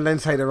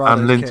Lindsay Dorado's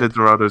and Lindsay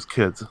Dorado's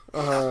kid.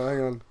 Oh,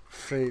 hang on.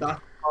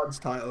 That's Pod's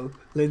title.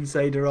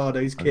 Lindsay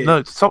Dorado's kid.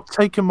 No, stop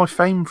taking my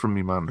fame from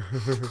me, man.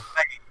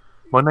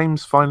 My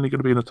name's finally going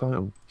to be in a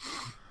title.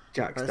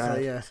 Jack's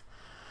dad. Yes.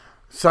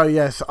 So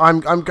yes,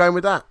 I'm going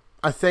with that.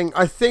 I think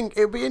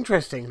it'll be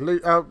interesting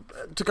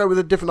to go with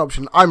a different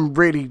option. I'm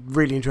really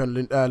enjoying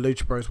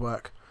Lucha Bros'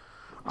 work.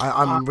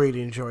 I'm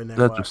really enjoying their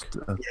work. They're just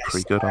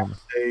pretty good, aren't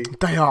they?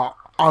 They are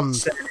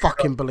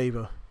unfucking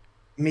believable.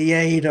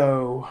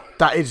 Miedo.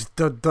 That is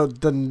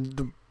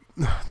the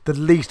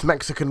least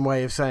Mexican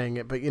way of saying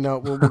it, but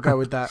we'll go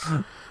with that.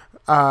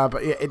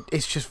 But yeah,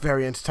 it's just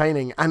very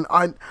entertaining, and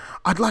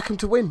I'd like them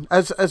to win.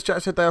 As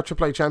Jack said, they are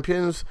AAA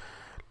champions.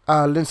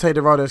 Lindsay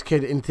Dorado's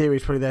kid, in theory,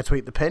 is probably there to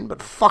eat the pin,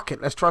 but fuck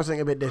it, let's try something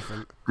a bit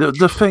different.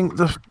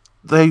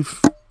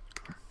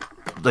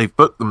 They've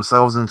booked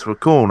themselves into a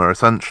corner,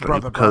 essentially,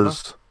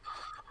 because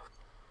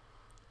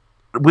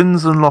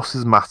wins and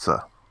losses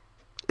matter.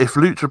 If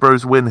Lucha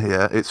Bros win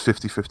here, it's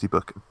 50-50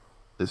 booking.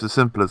 It's as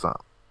simple as that.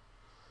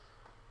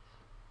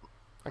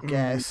 I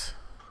guess.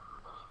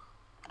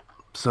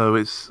 So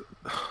it's...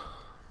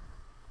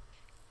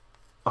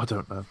 I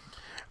don't know.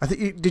 I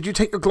think did you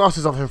take your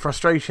glasses off in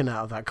frustration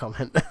out of that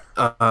comment?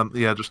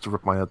 Yeah, just to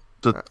rub my head,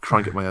 to try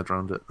and get my head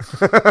around it.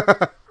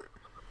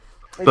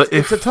 But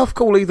it's a tough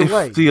call either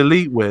way. If the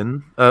Elite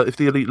win, if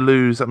the Elite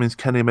lose, that means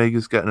Kenny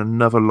Omega's getting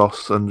another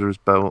loss under his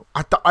belt.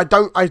 I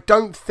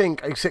don't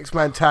think a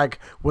 6-man tag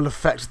will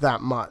affect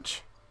that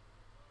much.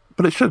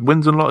 But it should.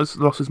 Wins and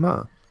losses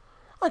matter.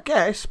 I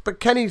guess, but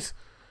Kenny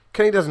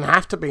doesn't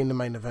have to be in the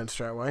main event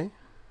straight away.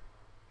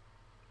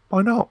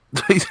 Why not?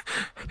 He's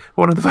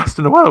one of the best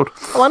in the world.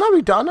 Oh, I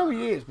know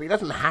he is, but he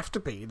doesn't have to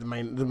be the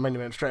main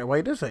event straight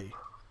away, does he?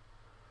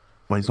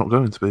 Well, he's not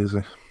going to be, is he?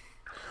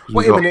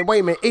 Wait a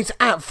minute. It's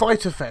at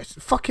Fighter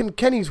Fest. Fucking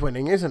Kenny's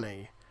winning, isn't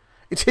he?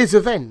 It's his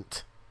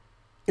event.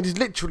 It is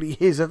literally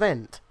his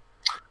event.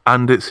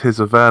 And it's his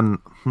event.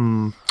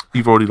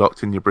 You've already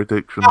locked in your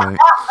prediction, mate.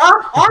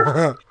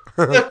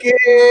 Okay.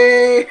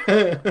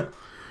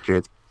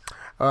 Cheers.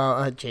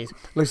 Jeez.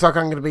 Looks like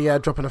I'm going to be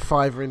dropping a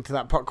 $5 into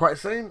that pot quite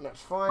soon.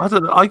 That's fine. I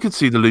don't know. I could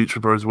see the Lucha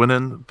Bros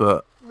winning,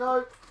 but...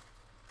 No.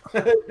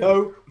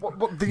 No.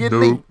 What the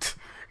Elite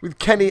with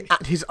Kenny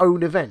at his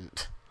own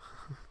event?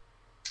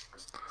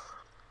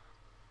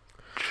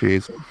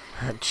 Cheers.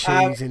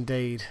 Cheese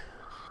indeed.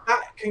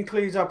 That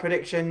concludes our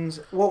predictions.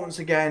 Once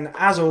again,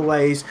 as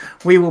always,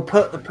 we will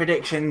put the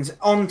predictions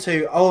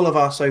onto all of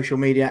our social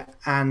media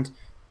and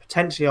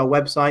potentially our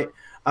website.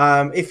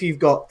 If you've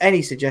got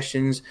any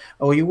suggestions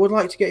or you would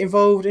like to get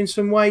involved in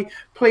some way,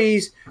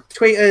 please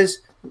tweet us,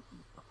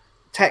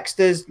 text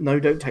us. No,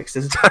 don't text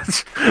us.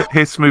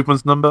 His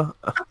Smoothman's number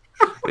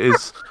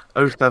is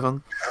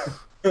 07.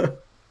 I've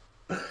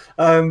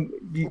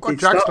got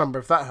Jack's number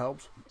if that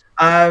helps.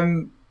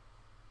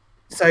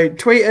 So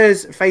tweet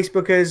us,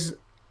 Facebook us.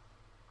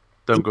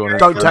 Don't go on.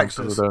 Don't text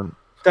us.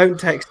 Don't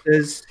text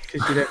us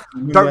because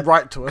you don't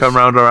write to us. Come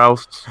round our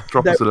house,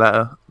 drop us a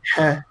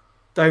letter.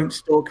 Don't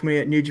stalk me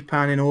at New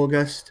Japan in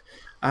August.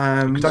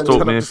 Don't turn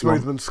up to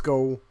Smoothman's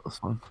school. That's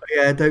fine.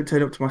 Yeah, don't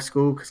turn up to my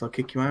school because I'll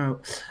kick you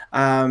out.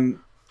 I'll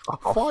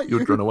fight you.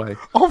 You'd run away.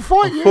 I'll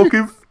fight you. I'll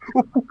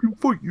fucking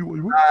fight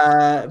you.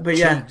 But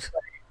yeah,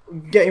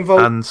 get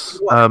involved.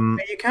 And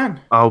you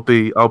can. I'll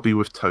be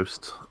with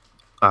Toast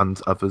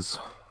and others.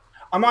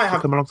 I might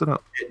have come along to that,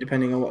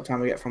 depending on what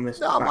time we get from this.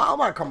 No, I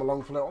might come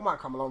along for a little. I might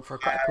come along for a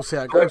crack. We'll see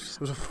how it goes.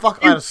 It was I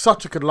had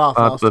such a good laugh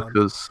last time.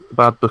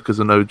 Bad bookers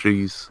and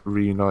OGs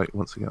reunite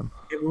once again.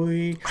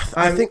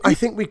 I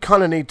think we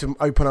kind of need to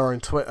open our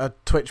own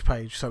Twitch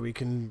page so we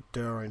can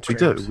do our own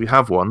streams. We do. We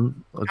have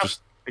one. We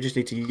just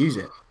need to use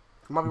it.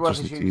 Might be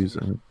worth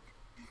using it.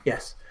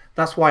 Yes,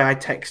 that's why I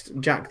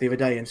texted Jack the other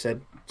day and said,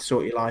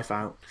 "Sort your life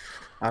out."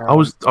 I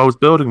was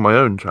building my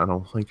own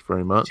channel. Thank you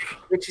very much.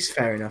 Which is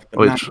fair enough.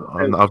 But which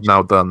I've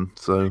now done.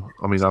 So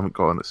I mean, I haven't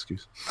got an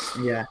excuse.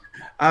 Yeah.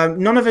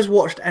 None of us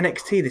watched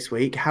NXT this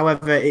week.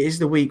 However, it is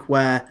the week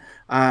where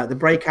the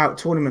breakout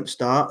tournament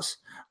starts,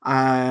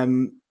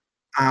 and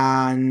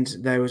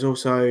there was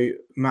also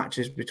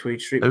matches between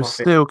Street Profits.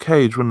 It was Steel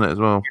Cage, wasn't it, as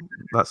well?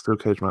 That Steel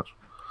Cage match.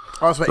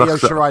 Oh, that's where Io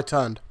Shirai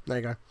turned. There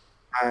you go.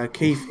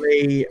 Keith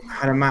Lee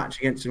had a match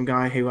against some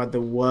guy who had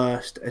the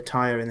worst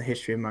attire in the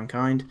history of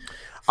mankind.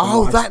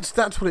 Oh, that's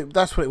what it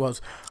was.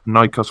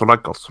 Nikos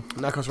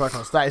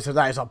Rakos. That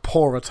is a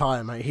poor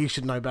attire, mate. He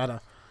should know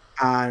better.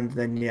 And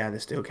then the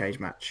Steel Cage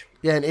match.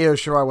 Yeah, and Io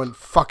Shirai went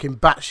fucking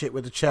batshit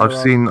with the chair. I've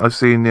seen. Io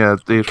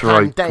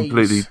Shirai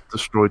completely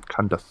destroyed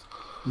Candace.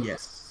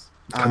 Yes.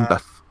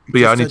 Candace.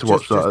 But I need to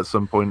watch that at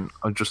some point.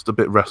 I'm just a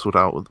bit wrestled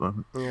out at the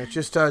moment. Yeah,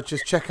 just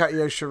check out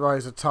Io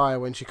Shirai's attire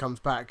when she comes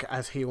back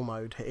as heel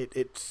mode.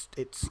 It's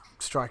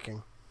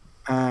striking.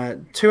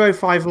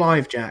 205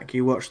 Live, Jack.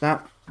 You watched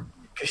that?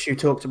 Just you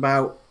talked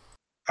about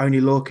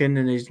Only Lorcan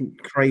and his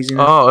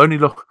craziness. Oh, Only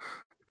Lorcan.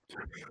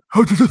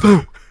 How did it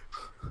know?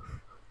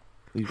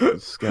 He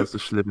scares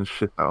the living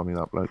shit out of me,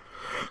 that bloke.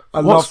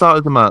 What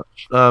started the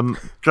match?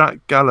 Jack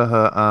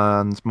Gallagher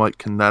and Mike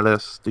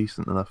Kanellis.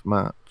 Decent enough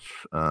match.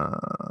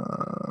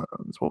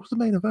 What was the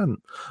main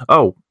event?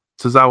 Oh,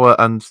 Tozawa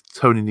and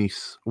Tony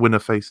Nese. Winner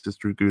faces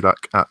Drew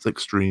Gulak at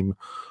Extreme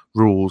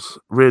Rules.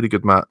 Really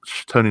good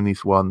match. Tony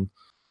Nese won.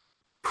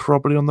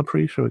 Probably on the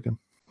pre-show again.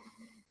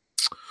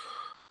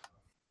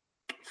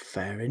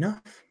 Fair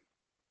enough.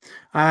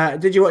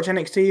 Did you watch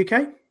NXT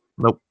UK?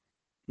 Nope.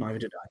 Neither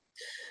did I.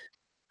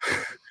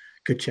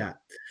 Good chat.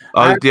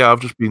 I've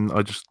just been.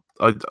 I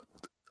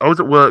was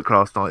at work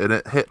last night and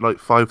it hit like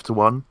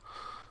 5-1.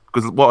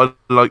 Because what I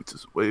liked,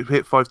 it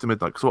hit 5 to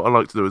midnight. Because what I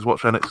like to do is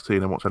watch NXT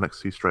and then watch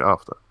NXT straight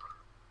after.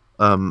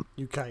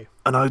 UK.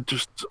 And I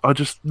just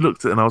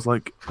looked at it and I was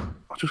like,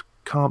 I just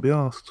can't be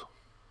asked.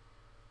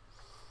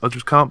 I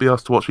just can't be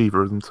asked to watch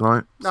either of them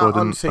tonight. No,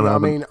 honestly, I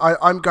mean,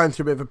 I'm going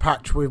through a bit of a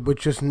patch with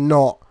just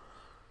not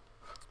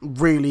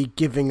really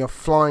giving a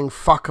flying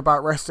fuck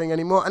about wrestling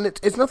anymore, and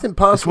it's nothing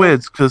personal. It's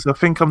weird because I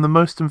think I'm the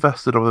most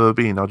invested I've ever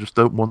been. I just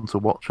don't want to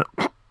watch it.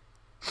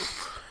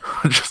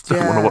 I just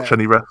don't want to watch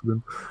any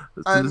wrestling,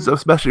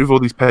 especially with all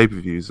these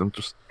pay-per-views.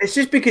 It's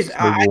just because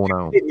I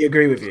completely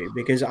agree with you,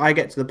 because I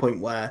get to the point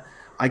where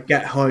I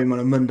get home on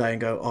a Monday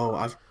and go, "Oh,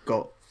 I've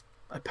got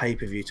a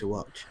pay-per-view to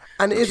watch."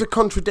 And it is a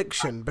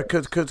contradiction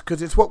because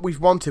it's what we've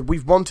wanted.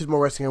 We've wanted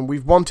more wrestling, and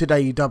we've wanted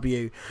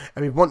AEW,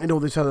 and we've wanted all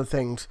these other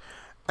things.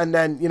 And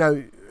then,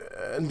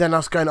 and then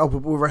us going, "Oh,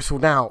 but we'll wrestle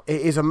now."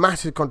 It is a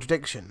massive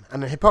contradiction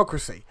and a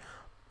hypocrisy.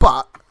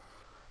 But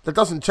that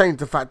doesn't change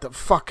the fact that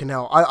fucking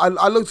hell,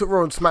 I looked at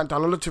Raw and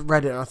SmackDown, I looked at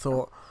Reddit, and I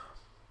thought,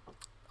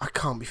 I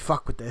can't be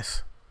fucked with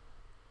this.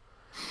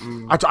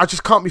 I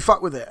just can't be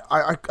fucked with it.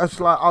 I just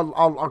like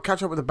I'll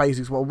catch up with the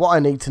basics. Well, what I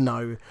need to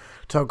know,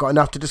 so I've got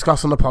enough to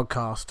discuss on the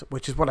podcast,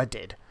 which is what I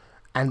did,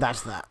 and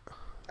that's that.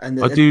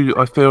 And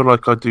I feel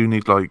like I do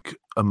need like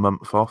a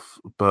month off,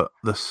 but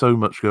there's so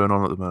much going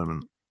on at the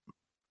moment.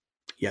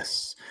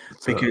 Yes,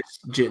 because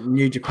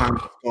New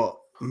Japan's got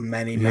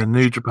many.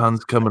 New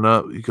Japan's coming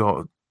up. You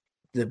got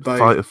the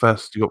Fighter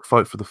Fest. You got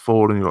Fight for the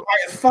Fallen. You got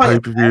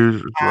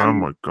pay-per-views. Oh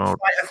my god!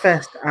 Fighter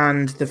Fest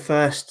and the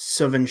first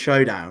Southern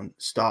Showdown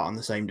start on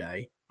the same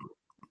day.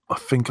 I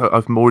think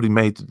I've already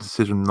made the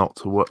decision not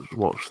to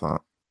watch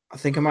that. I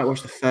think I might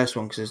watch the first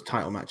one because there's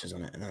title matches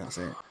on it, and then that's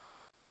it.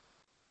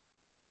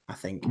 I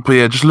think. But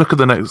yeah, just look at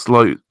the next,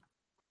 like,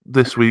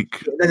 this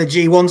week. Then the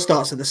G1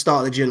 starts at the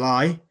start of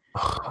July.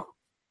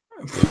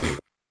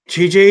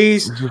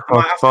 GG's.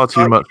 Far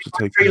too much to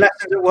take. 3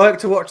 lessons at work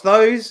to watch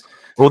those.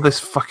 All this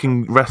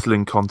fucking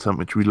wrestling content,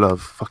 which we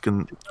love.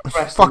 Fucking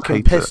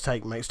piss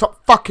take, mate.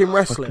 Stop fucking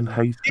wrestling.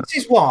 This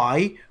is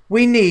why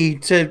we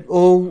need to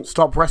all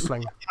stop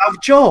wrestling. Have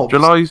jobs.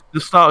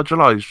 The start of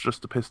July is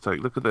just a piss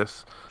take. Look at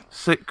this.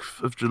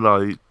 6th of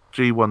July,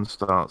 G1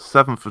 starts.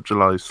 7th of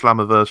July,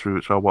 Slammiversary,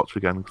 which I'll watch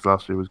again because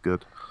last year was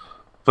good.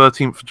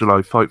 13th of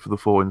July, Fight for the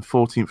Fallen.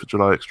 14th of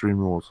July, Extreme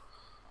Rules.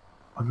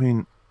 I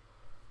mean,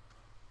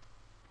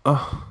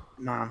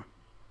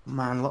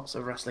 man, lots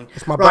of wrestling.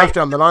 It's my birthday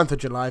on the 9th of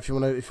July. If you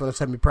want to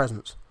send me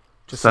presents,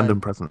 just send them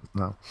presents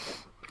now.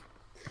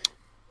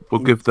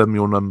 We'll give them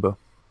your number.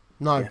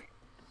 No, yeah.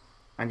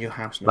 And your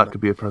house number. That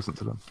could be a present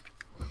to them.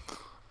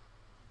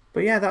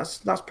 But yeah, that's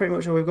pretty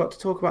much all we've got to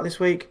talk about this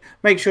week.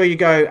 Make sure you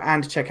go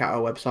and check out our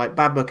website,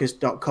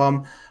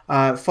 badbookers.com.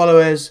 Follow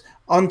us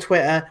on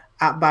Twitter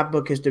at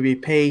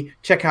badbookerswp.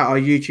 Check out our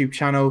YouTube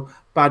channel,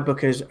 Bad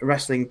Bookers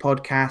Wrestling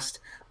Podcast.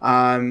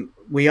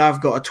 We have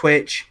got a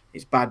Twitch.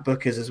 It's Bad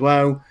Bookers as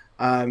well.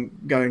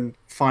 Go and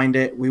find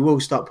it. We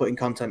will start putting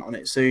content on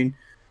it soon.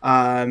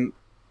 And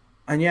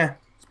yeah.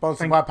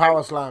 Sponsored by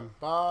Power Slam.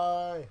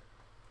 Bye.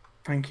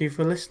 Thank you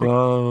for listening.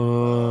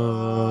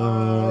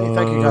 Bye.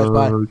 Thank you guys.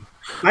 Bye.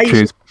 Bye.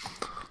 Cheers.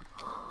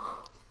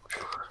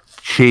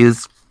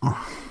 Cheers.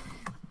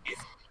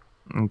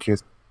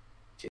 Cheers.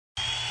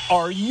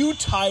 Are you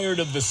tired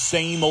of the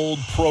same old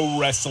pro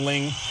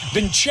wrestling?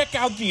 Then check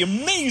out the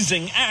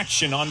amazing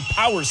action on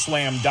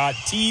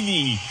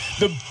Powerslam.tv,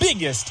 the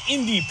biggest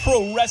indie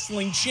pro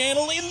wrestling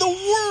channel in the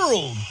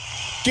world.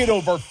 Get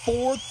over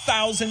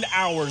 4,000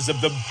 hours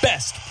of the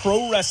best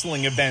pro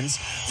wrestling events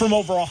from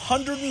over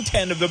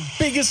 110 of the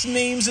biggest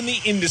names in the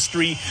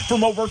industry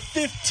from over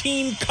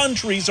 15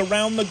 countries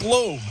around the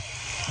globe.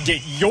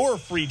 Get your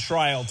free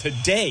trial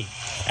today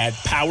at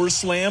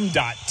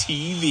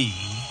Powerslam.tv.